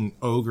fucking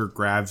ogre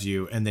grabs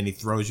you and then he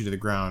throws you to the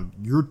ground,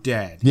 you're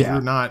dead.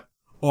 You're not,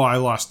 oh, I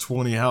lost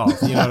 20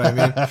 health. You know what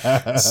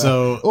I mean?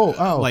 So,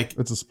 like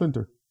it's a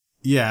splinter.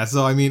 Yeah.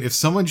 So, I mean, if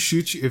someone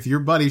shoots you, if your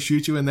buddy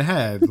shoots you in the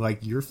head,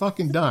 like you're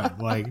fucking done.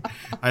 Like,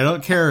 I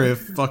don't care if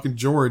fucking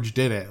George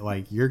did it.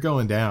 Like, you're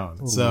going down.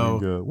 Oh,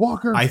 so,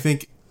 Walker. I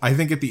think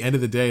at the end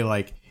of the day,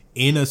 like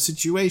in a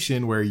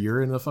situation where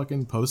you're in a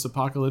fucking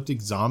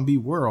post-apocalyptic zombie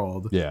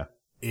world. Yeah.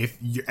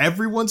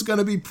 Everyone's going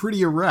to be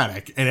pretty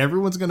erratic and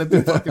everyone's going to be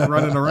fucking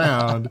running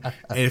around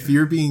if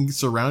you're being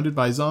surrounded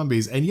by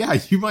zombies, and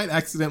you might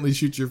accidentally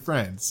shoot your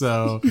friend.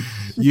 So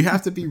you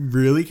have to be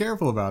really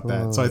careful about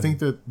that. So I think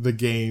that the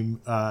game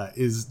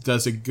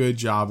does a good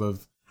job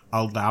of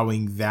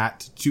allowing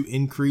that to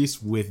increase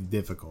with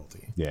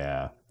difficulty.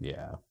 Yeah.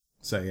 Yeah.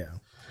 So yeah.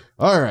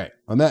 All right.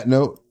 On that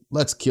note,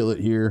 let's kill it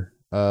here.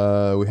 We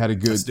had a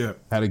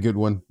good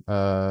one.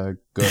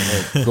 Go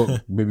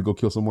ahead. Maybe go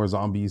kill some more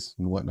zombies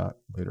and whatnot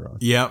later on.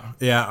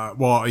 Yeah.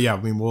 Well, yeah,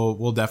 I mean,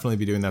 we'll definitely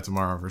be doing that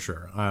tomorrow for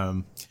sure.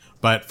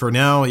 But for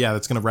now,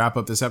 that's going to wrap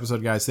up this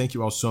episode, guys. Thank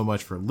you all so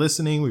much for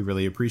listening. We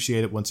really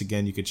appreciate it. Once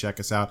again, you can check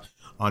us out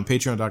on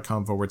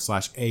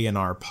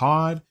patreon.com/ANR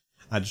pod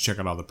to check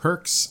out all the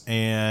perks.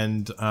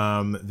 And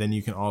then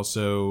you can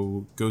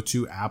also go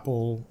to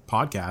Apple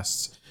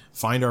Podcasts,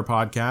 find our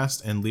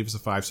podcast and leave us a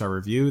 5-star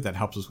review. That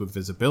helps us with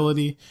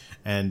visibility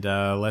and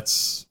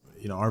lets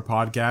our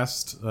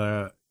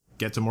podcast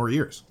get to more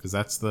ears, because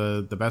that's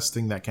the best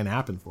thing that can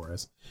happen for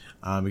us,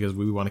 because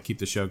we want to keep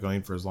the show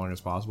going for as long as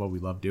possible. We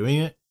love doing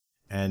it.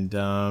 And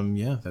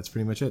that's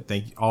pretty much it.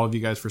 Thank all of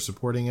you guys for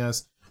supporting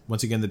us.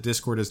 Once again, the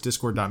Discord is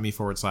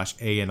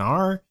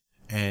discord.me/ANR.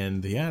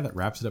 And that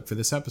wraps it up for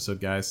this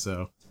episode, guys.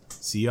 So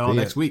see y'all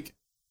next week.